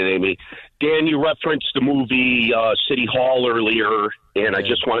morning, Dan and Amy. Dan, you referenced the movie City Hall earlier, and I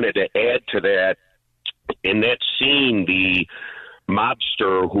just wanted to add to that. In that scene, the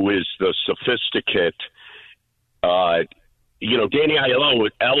mobster who is the sophisticate. Danny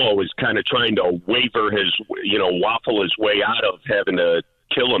Aiello is kind of trying to waffle his way out of having to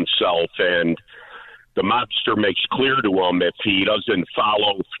kill himself, and the mobster makes clear to him if he doesn't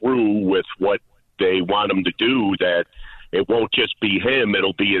follow through with what they want him to do, that it won't just be him,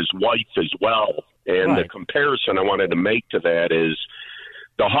 it'll be his wife as well. And The comparison I wanted to make to that is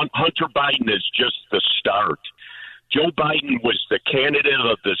the Hunter Biden is just the start. Joe Biden was the candidate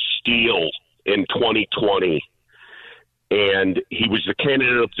of the steal in 2020. And he was the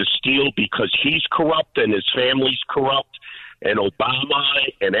candidate of the steal because he's corrupt and his family's corrupt, and Obama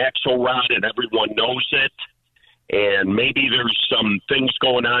and Axelrod and everyone knows it. And maybe there's some things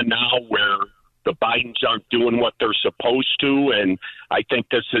going on now where the Bidens aren't doing what they're supposed to. And I think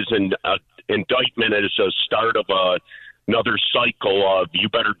this is an indictment as a start of another cycle of you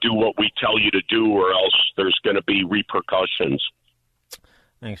better do what we tell you to do or else there's going to be repercussions.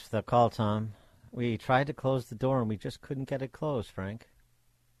 Thanks for the call, Tom. We tried to close the door, and we just couldn't get it closed, Frank.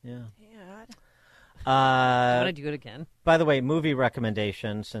 Yeah. I want to do it again. By the way, movie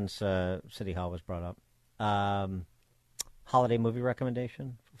recommendation, since City Hall was brought up. Holiday movie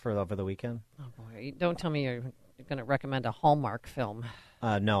recommendation for over the weekend? Oh, boy. Don't tell me you're going to recommend a Hallmark film.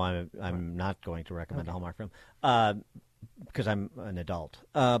 No, I'm not going to recommend a Hallmark film because I'm an adult.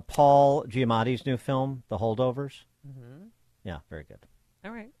 Paul Giamatti's new film, The Holdovers. Mm-hmm. Yeah, very good.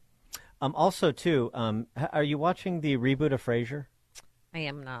 All right. Also, too, are you watching the reboot of Frasier? I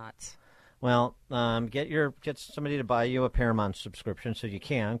am not. Well, get somebody to buy you a Paramount subscription so you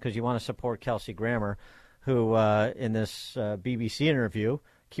can, because you want to support Kelsey Grammer, who in this BBC interview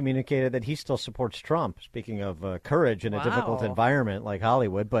communicated that he still supports Trump. Speaking of courage in a difficult environment like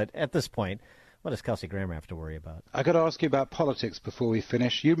Hollywood, but at this point, what does Kelsey Grammer have to worry about? I got to ask you about politics before we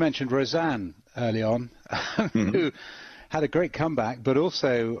finish. You mentioned Roseanne early on, who had a great comeback, but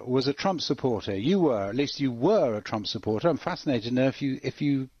also was a Trump supporter. You were a Trump supporter. I'm fascinated to know if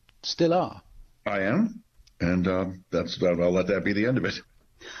you still are. I am, and I'll let that be the end of it.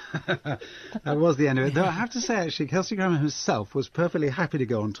 That was the end of it. Though I have to say, actually, Kelsey Grammer himself was perfectly happy to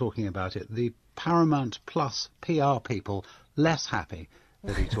go on talking about it. The Paramount Plus PR people, less happy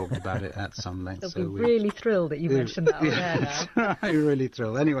that he talked about it at some length. They'll be really thrilled that you mentioned that on air now. I'm really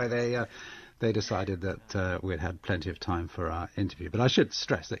thrilled. Anyway, they decided that we'd had plenty of time for our interview. But I should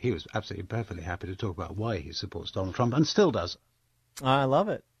stress that he was absolutely perfectly happy to talk about why he supports Donald Trump and still does. I love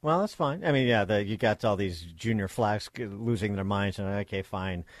it. Well, that's fine. I mean, yeah, you got all these junior flags losing their minds, and okay,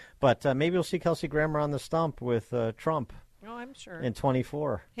 fine. But maybe we'll see Kelsey Grammer on the stump with Trump. Oh, I'm sure. In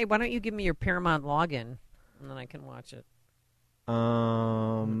 24. Hey, why don't you give me your Paramount login, and then I can watch it.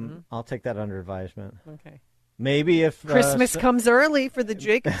 I'll take that under advisement. Okay. Maybe if Christmas comes early for the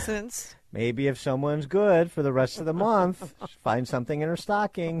Jacobsons. Maybe if someone's good for the rest of the month, find something in her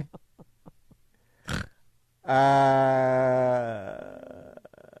stocking.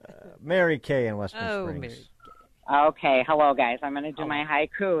 Mary Kay in Western Springs. Okay, hello guys. I'm going to do my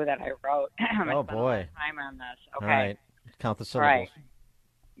haiku that I wrote. Oh boy! Time on this. Okay. All right. Count the syllables.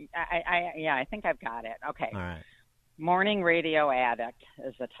 All right. I think I've got it. Okay. All right. Morning Radio Addict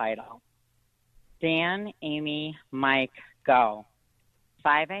is the title. Dan, Amy, Mike, go.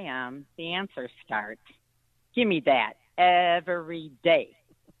 5 a.m. The answer starts. Give me that every day.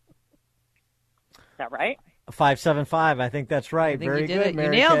 Is that right? 575. I think that's right. Very good,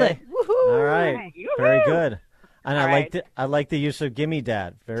 Mary You nailed Kay. it. Woohoo! All right. Woo-hoo! Very good. And All I like the use of "Gimme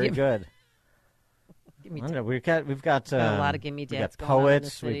Dad." Very good. We've got a lot of gimme dads. We've got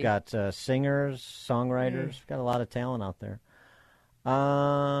poets. We've got singers, songwriters. We've got a lot of talent out there.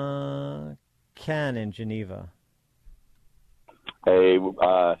 Ken in Geneva. Hey,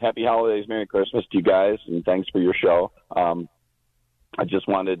 happy holidays, Merry Christmas to you guys, and thanks for your show. I just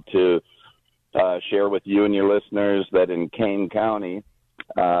wanted to share with you and your listeners that in Kane County,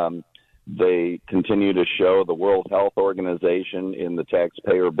 they continue to show the World Health Organization in the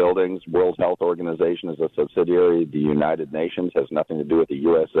taxpayer buildings. World Health Organization is a subsidiary of the United Nations, has nothing to do with the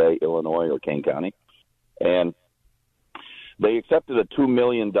USA, Illinois, or Kane County. And they accepted a $2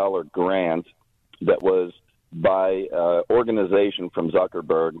 million grant that was by organization from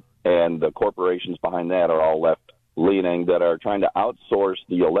Zuckerberg, and the corporations behind that are all left-leaning that are trying to outsource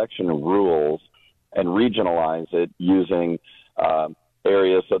the election rules and regionalize it using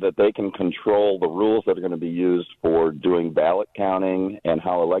areas so that they can control the rules that are going to be used for doing ballot counting and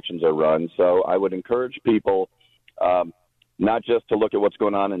how elections are run. So I would encourage people not just to look at what's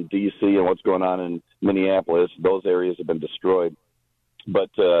going on in D.C. and what's going on in Minneapolis. Those areas have been destroyed. But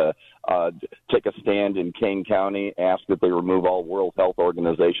take a stand in Kane County, ask that they remove all World Health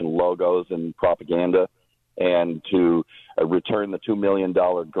Organization logos and propaganda, and to return the $2 million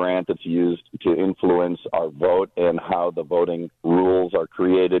grant that's used to influence our vote and how the voting rules are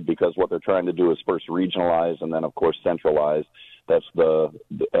created, because what they're trying to do is first regionalize and then, of course, centralize. That's the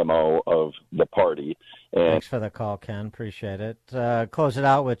MO of the party. And thanks for the call, Ken. Appreciate it. Close it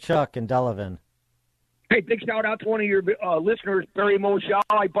out with Chuck and Delavan. Hey, big shout out to one of your listeners, Barry Moshal.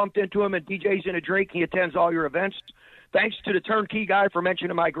 I bumped into him at DJ's in a Drake. He attends all your events. Thanks to the turnkey guy for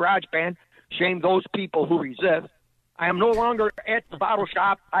mentioning my garage band. Shame those people who resist. I am no longer at the bottle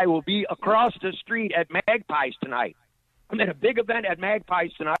shop. I will be across the street at Magpies tonight. I'm at a big event at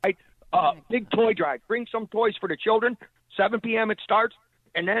Magpies tonight, big toy drive. Bring some toys for the children. 7 p.m. it starts,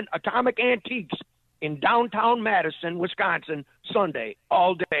 and then Atomic Antiques in downtown Madison, Wisconsin, Sunday,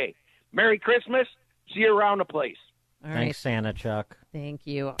 all day. Merry Christmas. See you around the place. All Thanks, Santa Chuck. Thank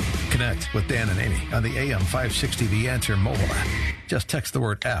you. Connect with Dan and Amy on the AM 560 The Answer mobile app. Just text the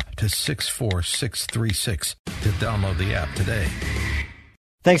word app to 64636 to download the app today.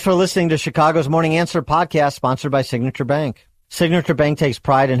 Thanks for listening to Chicago's Morning Answer podcast, sponsored by Signature Bank. Signature Bank takes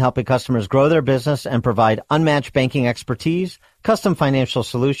pride in helping customers grow their business and provide unmatched banking expertise, custom financial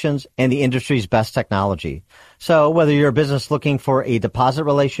solutions, and the industry's best technology. So whether you're a business looking for a deposit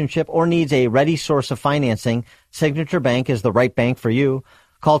relationship or needs a ready source of financing, Signature Bank is the right bank for you.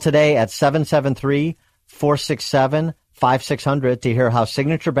 Call today at 773-467-5600 to hear how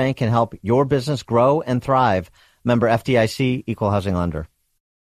Signature Bank can help your business grow and thrive. Member FDIC, Equal Housing Lender.